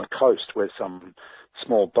the coast, where some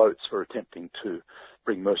small boats were attempting to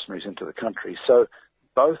bring mercenaries into the country. So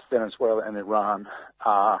both Venezuela and Iran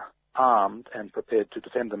are armed and prepared to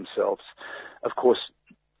defend themselves. Of course,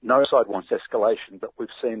 no side wants escalation, but we've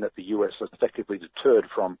seen that the US was effectively deterred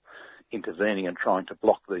from intervening and trying to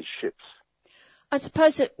block these ships. I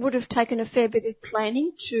suppose it would have taken a fair bit of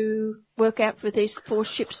planning to work out for these 4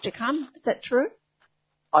 ships to come. Is that true?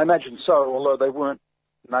 I imagine so, although they weren't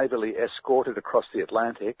navally escorted across the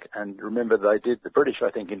Atlantic. And remember, the British,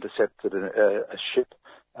 I think, intercepted a ship,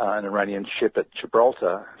 an Iranian ship at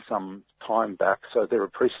Gibraltar some time back. So there are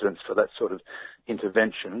precedents for that sort of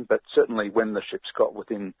intervention. But certainly when the ships got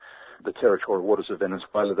within the territorial waters of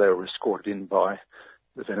Venezuela, they were escorted in by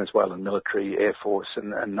the Venezuelan military, air force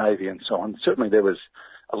and navy and so on. Certainly there was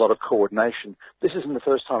a lot of coordination. This isn't the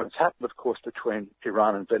first time it's happened, of course, between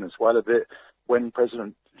Iran and Venezuela. When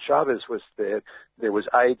President Chavez was there, there was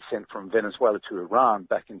aid sent from Venezuela to Iran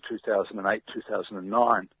back in 2008,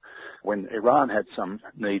 2009, when Iran had some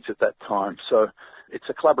needs at that time. So it's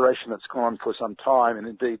a collaboration that's gone on for some time, and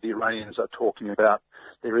indeed the Iranians are talking about,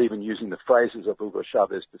 they're even using the phrases of Hugo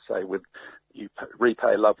Chavez to say, you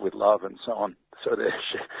repay love with love and so on. So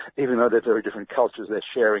even though they're very different cultures, they're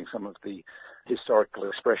sharing some of the historical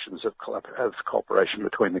expressions of cooperation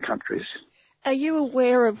between the countries. Are you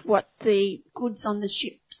aware of what the goods on the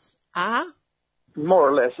ships are? More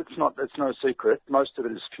or less. It's no secret. Most of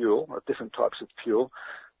it is fuel, or different types of fuel,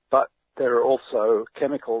 but there are also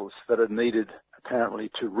chemicals that are needed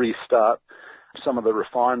apparently to restart some of the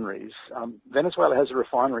refineries. Venezuela has a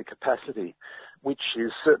refinery capacity which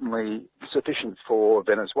is certainly sufficient for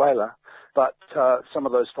Venezuela, but some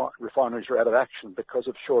of those refineries are out of action because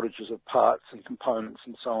of shortages of parts and components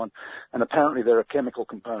and so on. And apparently there are chemical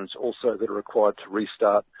components also that are required to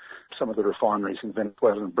restart some of the refineries in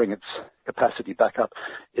Venezuela and bring its capacity back up.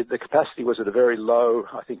 The capacity was at a very low,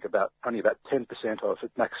 I think only about 10% of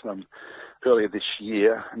its maximum earlier this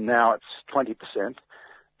year. Now it's 20%.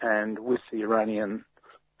 And with the Iranian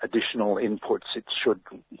additional inputs, it should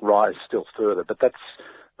rise still further. But that's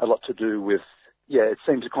a lot to do with, it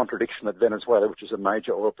seems a contradiction that Venezuela, which is a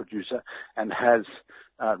major oil producer and has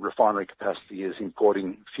refinery capacity, is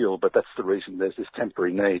importing fuel. But that's the reason there's this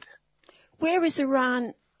temporary need. Where is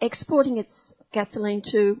Iran exporting its gasoline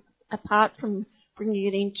to, apart from bringing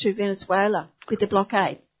it into Venezuela with the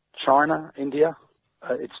blockade? China, India.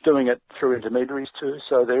 It's doing it through intermediaries too,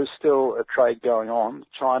 so there is still a trade going on.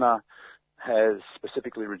 China has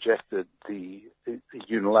specifically rejected the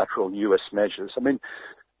unilateral US measures. I mean,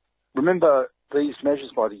 remember, these measures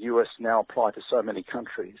by the US now apply to so many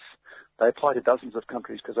countries. They apply to dozens of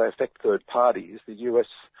countries because they affect third parties. The US,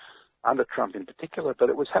 under Trump in particular, but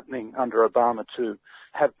it was happening under Obama too,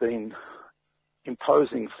 have been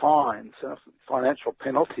imposing fines, financial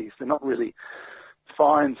penalties. They're not really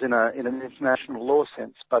fines in an international law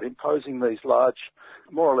sense, but imposing these large,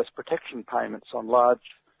 more or less protection payments on large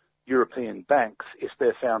European banks if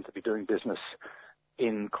they're found to be doing business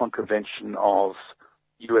in contravention of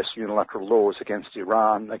US unilateral laws against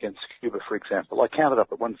Iran, against Cuba, for example. I counted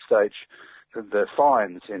up at one stage the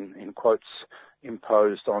fines, in quotes,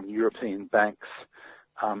 imposed on European banks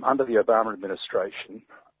under the Obama administration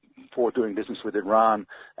for doing business with Iran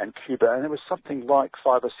and Cuba, and it was something like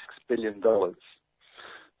 $5 or $6 billion.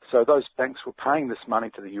 So those banks were paying this money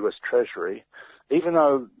to the US Treasury, even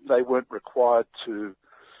though they weren't required to,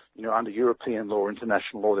 under European law,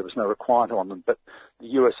 international law, there was no requirement on them. But the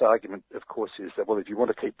US argument, of course, is that, well, if you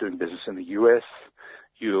want to keep doing business in the US,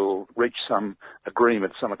 you'll reach some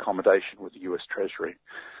agreement, some accommodation with the US Treasury.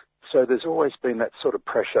 So there's always been that sort of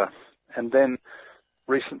pressure. And then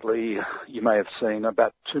recently, you may have seen,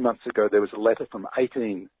 about 2 months ago, there was a letter from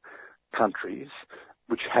 18 countries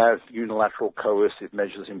which have unilateral coercive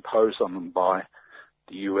measures imposed on them by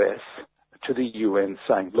the US to the UN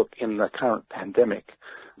saying, look, in the current pandemic,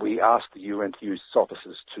 we ask the UN to use its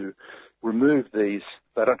officers to remove these,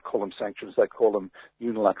 they don't call them sanctions, they call them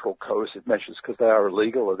unilateral coercive measures because they are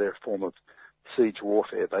illegal or they're a form of siege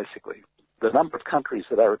warfare, basically. The number of countries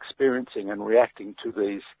that are experiencing and reacting to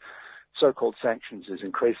these so-called sanctions is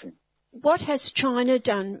increasing. What has China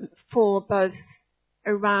done for both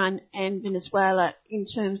Iran and Venezuela in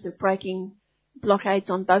terms of breaking blockades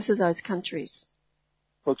on both of those countries?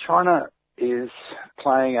 Well, China is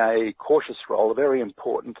playing a cautious role, a very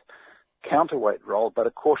important counterweight role, but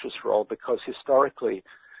a cautious role because historically,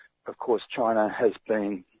 of course, China has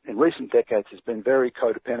been, in recent decades, has been very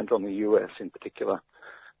codependent on the US in particular.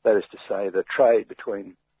 That is to say, the trade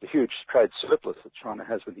between the huge trade surplus that China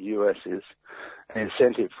has with the US is an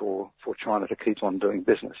incentive for China to keep on doing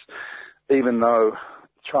business. Even though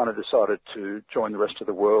China decided to join the rest of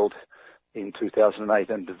the world in 2008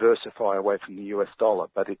 and diversify away from the US dollar,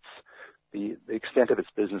 but it's the extent of its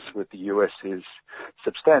business with the US is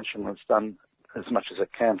substantial, and it's done as much as it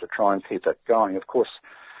can to try and keep that going. Of course,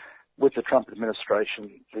 with the Trump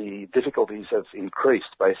administration, the difficulties have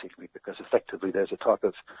increased basically because effectively there's a type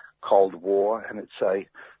of Cold War, and it's a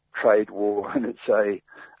trade war, and it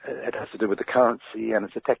has to do with the currency, and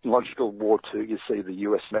it's a technological war too. You see the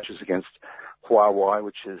US measures against Huawei,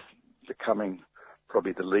 which is becoming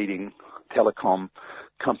probably the leading telecom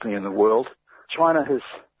company in the world. China has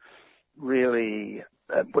really,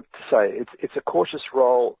 it's a cautious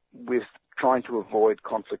role with trying to avoid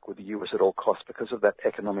conflict with the US at all costs because of that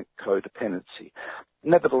economic codependency.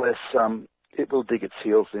 Nevertheless, it will dig its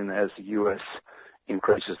heels in as the US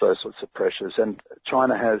increases those sorts of pressures. And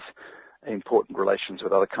China has important relations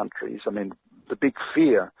with other countries. I mean, the big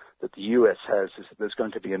fear that the US has is that there's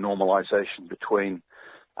going to be a normalization between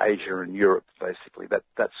Asia and Europe, basically.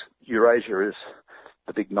 That's Eurasia is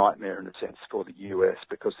the big nightmare in a sense for the US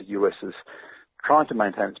because the US is trying to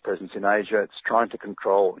maintain its presence in Asia. It's trying to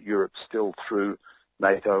control Europe still through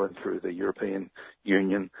NATO and through the European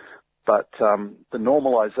Union. But the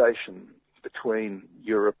normalization between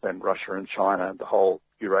Europe and Russia and China, the whole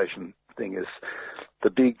Eurasian thing, is the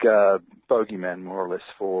big bogeyman, more or less,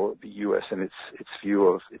 for the US and its view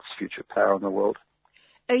of its future power in the world.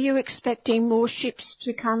 Are you expecting more ships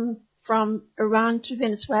to come from Iran to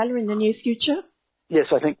Venezuela in the near future? Yes,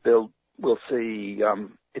 I think we'll see.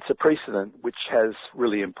 It's a precedent which has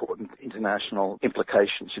really important international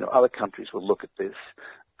implications. Other countries will look at this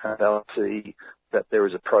and they'll see that there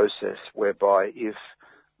is a process whereby if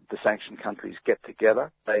the sanctioned countries get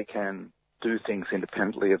together, they can do things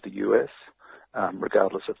independently of the US,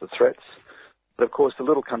 regardless of the threats. But of course, the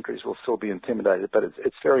little countries will still be intimidated, but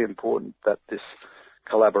it's very important that this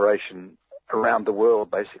collaboration around the world,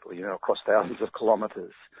 basically, across thousands of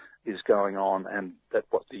kilometers, is going on, and that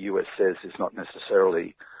what the US says is not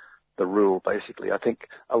necessarily the rule, basically. I think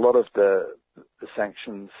a lot of the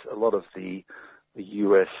sanctions, a lot of the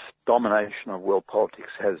US domination of world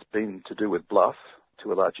politics has been to do with bluff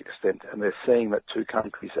to a large extent, and they're seeing that two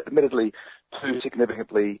countries, admittedly two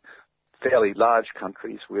significantly fairly large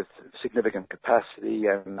countries with significant capacity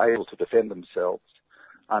and able to defend themselves,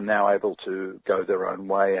 are now able to go their own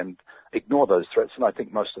way and ignore those threats. And I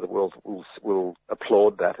think most of the world will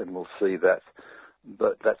applaud that and will see that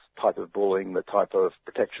type of bullying, the type of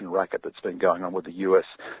protection racket that's been going on with the US.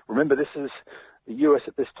 Remember, this is the US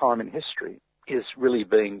at this time in history is really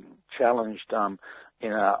being challenged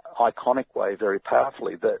in an iconic way very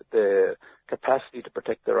powerfully. Their capacity to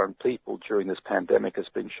protect their own people during this pandemic has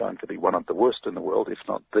been shown to be one of the worst in the world, if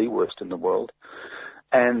not the worst in the world.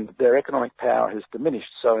 And their economic power has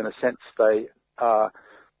diminished. So in a sense, they are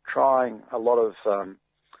trying a lot of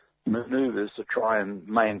maneuvers to try and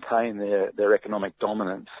maintain their economic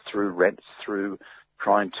dominance through rents, through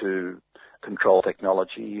trying to control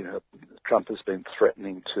technology. Trump has been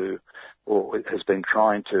threatening to, or has been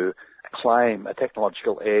trying to claim a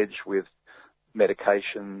technological edge with new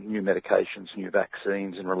medications, new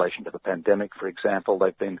vaccines in relation to the pandemic, for example.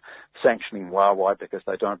 They've been sanctioning Huawei because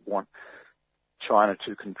they don't want China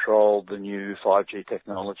to control the new 5G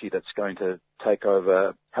technology that's going to take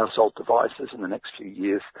over household devices in the next few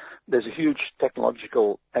years. There's a huge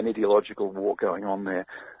technological and ideological war going on there,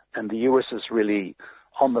 and the US is really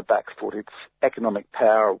on the back foot. Its economic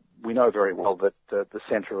power, we know very well that the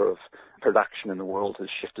centre of production in the world has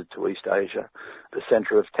shifted to East Asia. The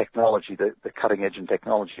centre of technology, the cutting edge in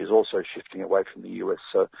technology, is also shifting away from the US.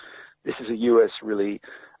 So this is a US really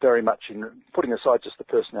very much in, putting aside just the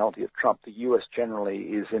personality of Trump, the US generally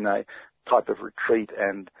is in a type of retreat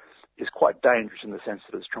and is quite dangerous in the sense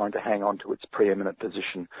that it's trying to hang on to its preeminent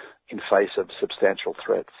position in face of substantial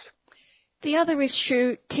threats. The other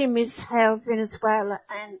issue, Tim, is how Venezuela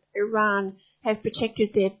and Iran have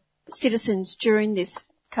protected their citizens during this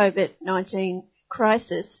COVID-19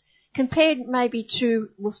 crisis. Compared maybe to,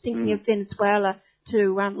 we're thinking of Venezuela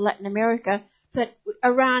to Latin America, but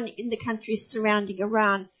Iran in the countries surrounding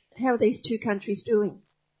Iran, how are these two countries doing?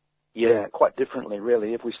 Yeah, quite differently,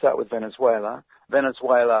 really. If we start with Venezuela,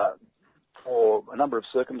 for a number of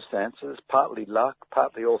circumstances, partly luck,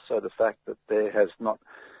 partly also the fact that there has not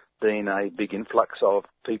been a big influx of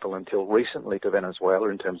people until recently to Venezuela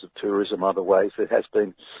in terms of tourism, other ways. There has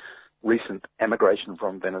been recent emigration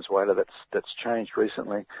from Venezuela that's changed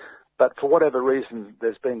recently. But for whatever reason,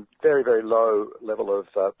 there's been very, very low level of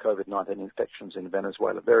COVID-19 infections in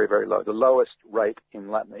Venezuela, very, very low. The lowest rate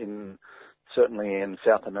certainly in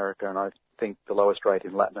South America, and I think the lowest rate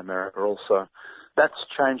in Latin America also. That's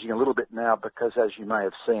changing a little bit now because, as you may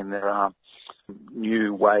have seen, there are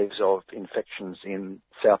new waves of infections in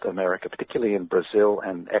South America, particularly in Brazil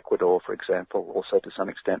and Ecuador, for example, also to some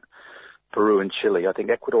extent Peru and Chile. I think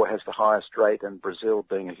Ecuador has the highest rate, and Brazil,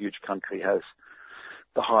 being a huge country, has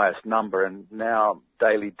the highest number. And now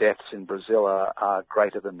daily deaths in Brazil are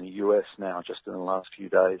greater than the US now, just in the last few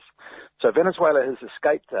days. So Venezuela has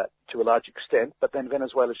escaped that to a large extent, but then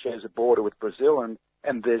Venezuela shares a border with Brazil, and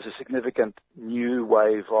there's a significant new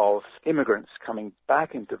wave of immigrants coming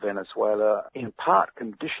back into Venezuela, in part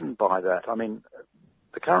conditioned by that. I mean,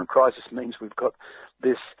 the current crisis means we've got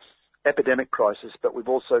this epidemic crisis, but we've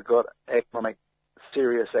also got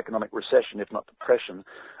serious economic recession, if not depression,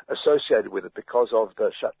 associated with it because of the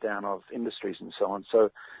shutdown of industries and so on. So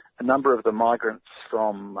a number of the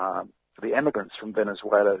the emigrants from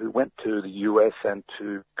Venezuela who went to the US and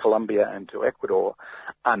to Colombia and to Ecuador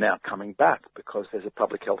are now coming back because there's a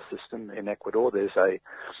public health system in Ecuador, there's a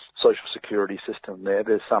social security system there,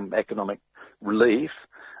 there's some economic relief,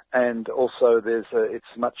 and also it's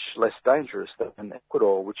much less dangerous than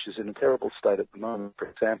Ecuador, which is in a terrible state at the moment, for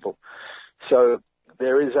example. So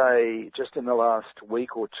there is just in the last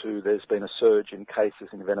week or two, there's been a surge in cases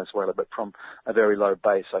in Venezuela, but from a very low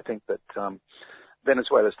base. I think that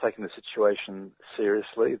Venezuela's taken the situation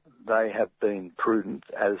seriously. They have been prudent,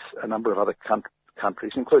 as a number of other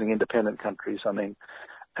countries, including independent countries,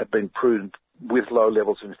 have been prudent with low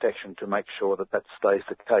levels of infection to make sure that stays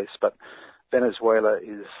the case. But Venezuela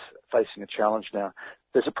is facing a challenge now.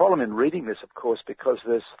 There's a problem in reading this, of course, because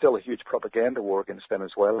there's still a huge propaganda war against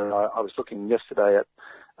Venezuela. And I was looking yesterday at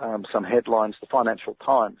some headlines. The Financial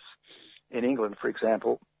Times in England, for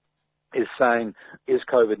example, is saying, is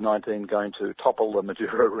COVID-19 going to topple the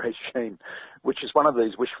Maduro regime? Which is one of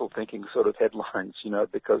these wishful thinking sort of headlines,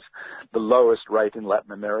 because the lowest rate in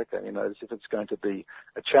Latin America, as if it's going to be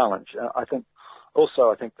a challenge. I think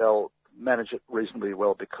they'll manage it reasonably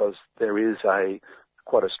well because there is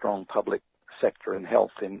quite a strong public sector in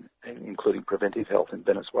health, including preventive health in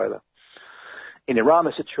Venezuela. In Iran,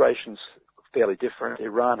 the situation's fairly different.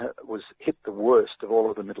 Iran was hit the worst of all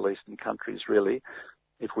of the Middle Eastern countries, really.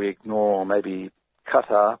 If we ignore maybe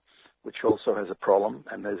Qatar, which also has a problem,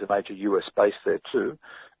 and there's a major US base there too.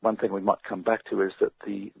 One thing we might come back to is that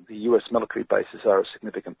the US military bases are a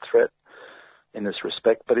significant threat. in this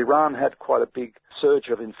respect. But Iran had quite a big surge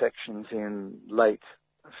of infections in late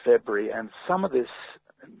February, and some of this,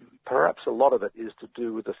 perhaps a lot of it, is to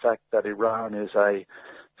do with the fact that Iran is a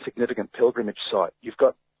significant pilgrimage site. You've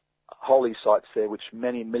got holy sites there which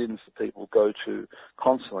many millions of people go to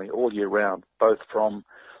constantly all year round, both from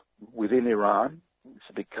within Iran, it's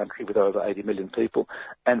a big country with over 80 million people,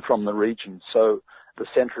 and from the region. So the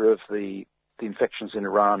centre of the infections in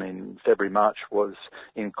Iran in February, March was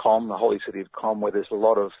in Qom, the holy city of Qom, where there's a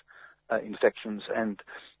lot of infections, and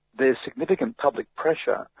there's significant public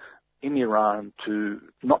pressure in Iran to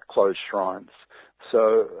not close shrines.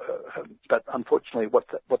 So, but unfortunately what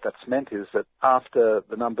that's meant is that after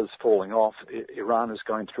the numbers falling off, Iran is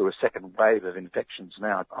going through a second wave of infections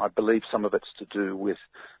now. I believe some of it's to do with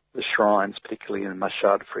the shrines, particularly in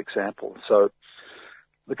Mashhad, for example. So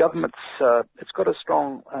the government's, it's got a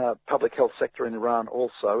strong public health sector in Iran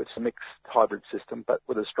also. It's a mixed hybrid system, but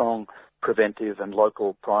with a strong preventive and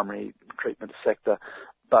local primary treatment sector.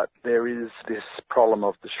 But there is this problem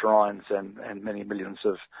of the shrines and many millions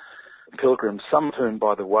of pilgrims, some of whom,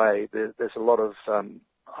 by the way, there's a lot of,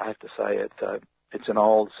 I have to say, it's an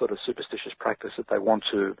old sort of superstitious practice that they want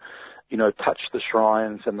to, touch the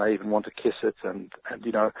shrines, and they even want to kiss it and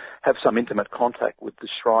have some intimate contact with the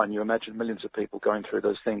shrine. You imagine millions of people going through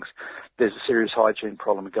those things. There's a serious hygiene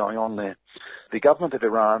problem going on there. The government of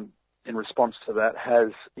Iran, in response to that,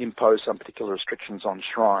 has imposed some particular restrictions on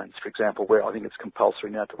shrines. For example, where I think it's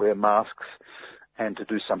compulsory now to wear masks and to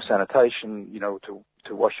do some sanitation,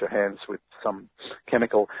 to wash your hands with some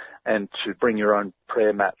chemical, and to bring your own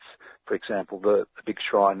prayer mats. For example, the big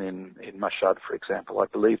shrine in Mashhad, for example, I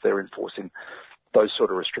believe they're enforcing those sort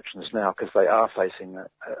of restrictions now because they are facing a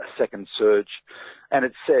second surge. And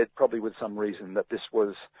it's said, probably with some reason, that this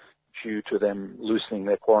was due to them loosening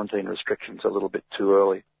their quarantine restrictions a little bit too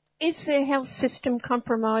early. Is their health system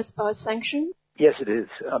compromised by sanction? Yes, it is,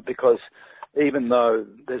 because even though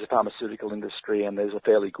there's a pharmaceutical industry and there's a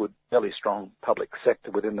fairly strong public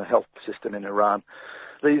sector within the health system in Iran,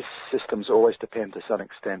 these systems always depend to some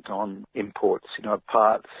extent on imports,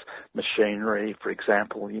 parts, machinery, for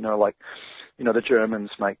example, the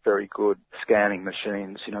Germans make very good scanning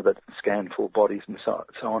machines, that scan full bodies and so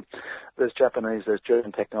on. There's Japanese, there's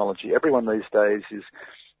German technology. Everyone these days is,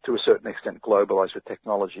 to a certain extent, globalized with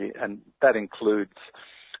technology, and that includes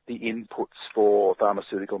the inputs for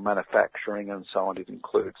pharmaceutical manufacturing and so on. It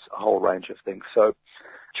includes a whole range of things. So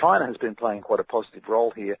China has been playing quite a positive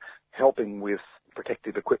role here, helping with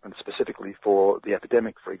protective equipment specifically for the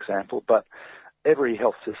epidemic, for example, but every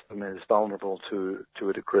health system is vulnerable to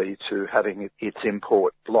a degree to having its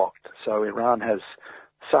import blocked. So Iran has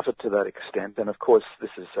suffered to that extent, and of course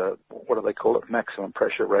this is what do they call it, maximum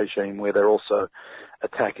pressure regime, where they're also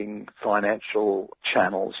attacking financial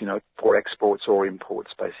channels, for exports or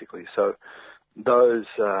imports, basically. So those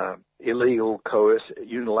illegal,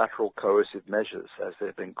 unilateral coercive measures, as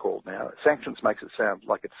they've been called now. Sanctions makes it sound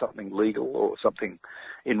like it's something legal or something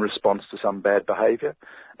in response to some bad behaviour.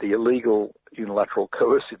 The illegal, unilateral,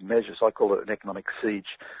 coercive measures, I call it an economic siege.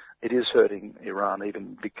 It is hurting Iran.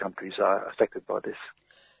 Even big countries are affected by this.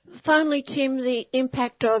 Finally, Tim, the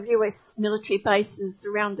impact of US military bases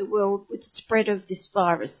around the world with the spread of this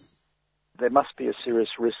virus. There must be a serious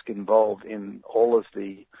risk involved in all of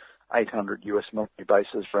the 800 US military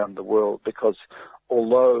bases around the world, because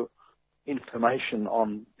although information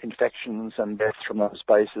on infections and deaths from those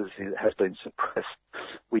bases has been suppressed,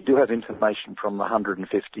 we do have information from the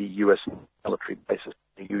 150 US military bases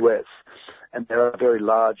in the US, and there are very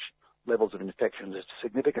large levels of infection. There's a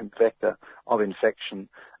significant vector of infection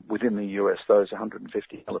within the US, those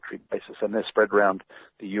 150 military bases, and they're spread around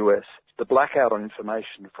the US. The blackout on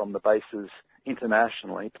information from the bases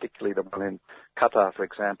internationally, particularly the one in Qatar, for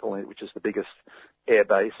example, which is the biggest air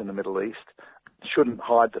base in the Middle East, shouldn't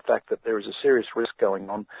hide the fact that there is a serious risk going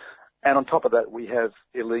on. And on top of that, we have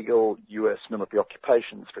illegal US military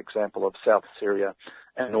occupations, for example, of South Syria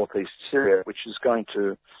and Northeast Syria, which is going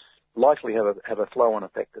to likely have a flow-on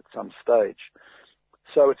effect at some stage.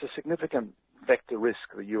 So it's a significant vector risk,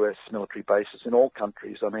 the US military bases in all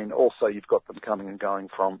countries. I mean, also you've got them coming and going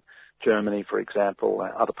from Germany, for example,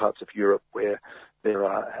 other parts of Europe where there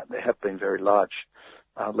have been very large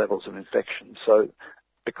levels of infection. So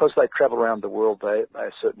because they travel around the world, they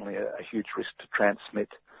are certainly a huge risk to transmit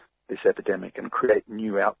this epidemic and create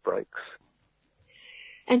new outbreaks.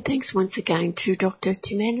 And thanks once again to Dr.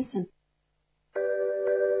 Tim Anderson.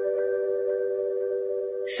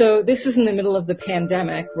 So this is in the middle of the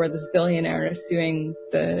pandemic where this billionaire is suing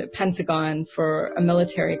the Pentagon for a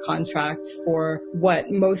military contract for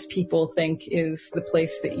what most people think is the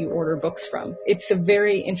place that you order books from. It's a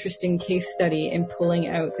very interesting case study in pulling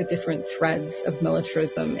out the different threads of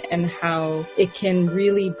militarism and how it can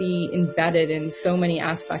really be embedded in so many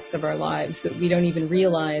aspects of our lives that we don't even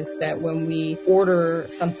realize that when we order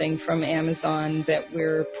something from Amazon that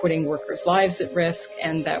we're putting workers' lives at risk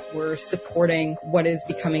and that we're supporting what is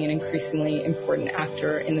becoming an increasingly important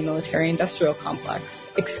actor in the military-industrial complex.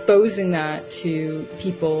 Exposing that to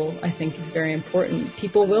people, I think, is very important.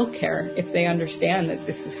 People will care if they understand that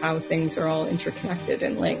this is how things are all interconnected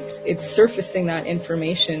and linked. It's surfacing that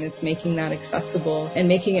information, it's making that accessible and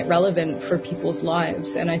making it relevant for people's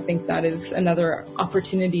lives. And I think that is another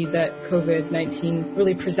opportunity that COVID-19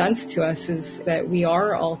 really presents to us, is that we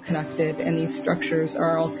are all connected and these structures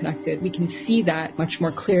are all connected. We can see that much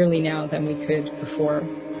more clearly now than we could before.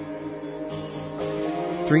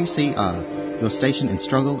 3CR, your station in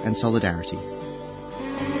struggle and solidarity.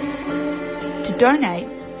 To donate,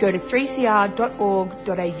 go to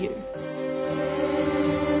 3cr.org.au.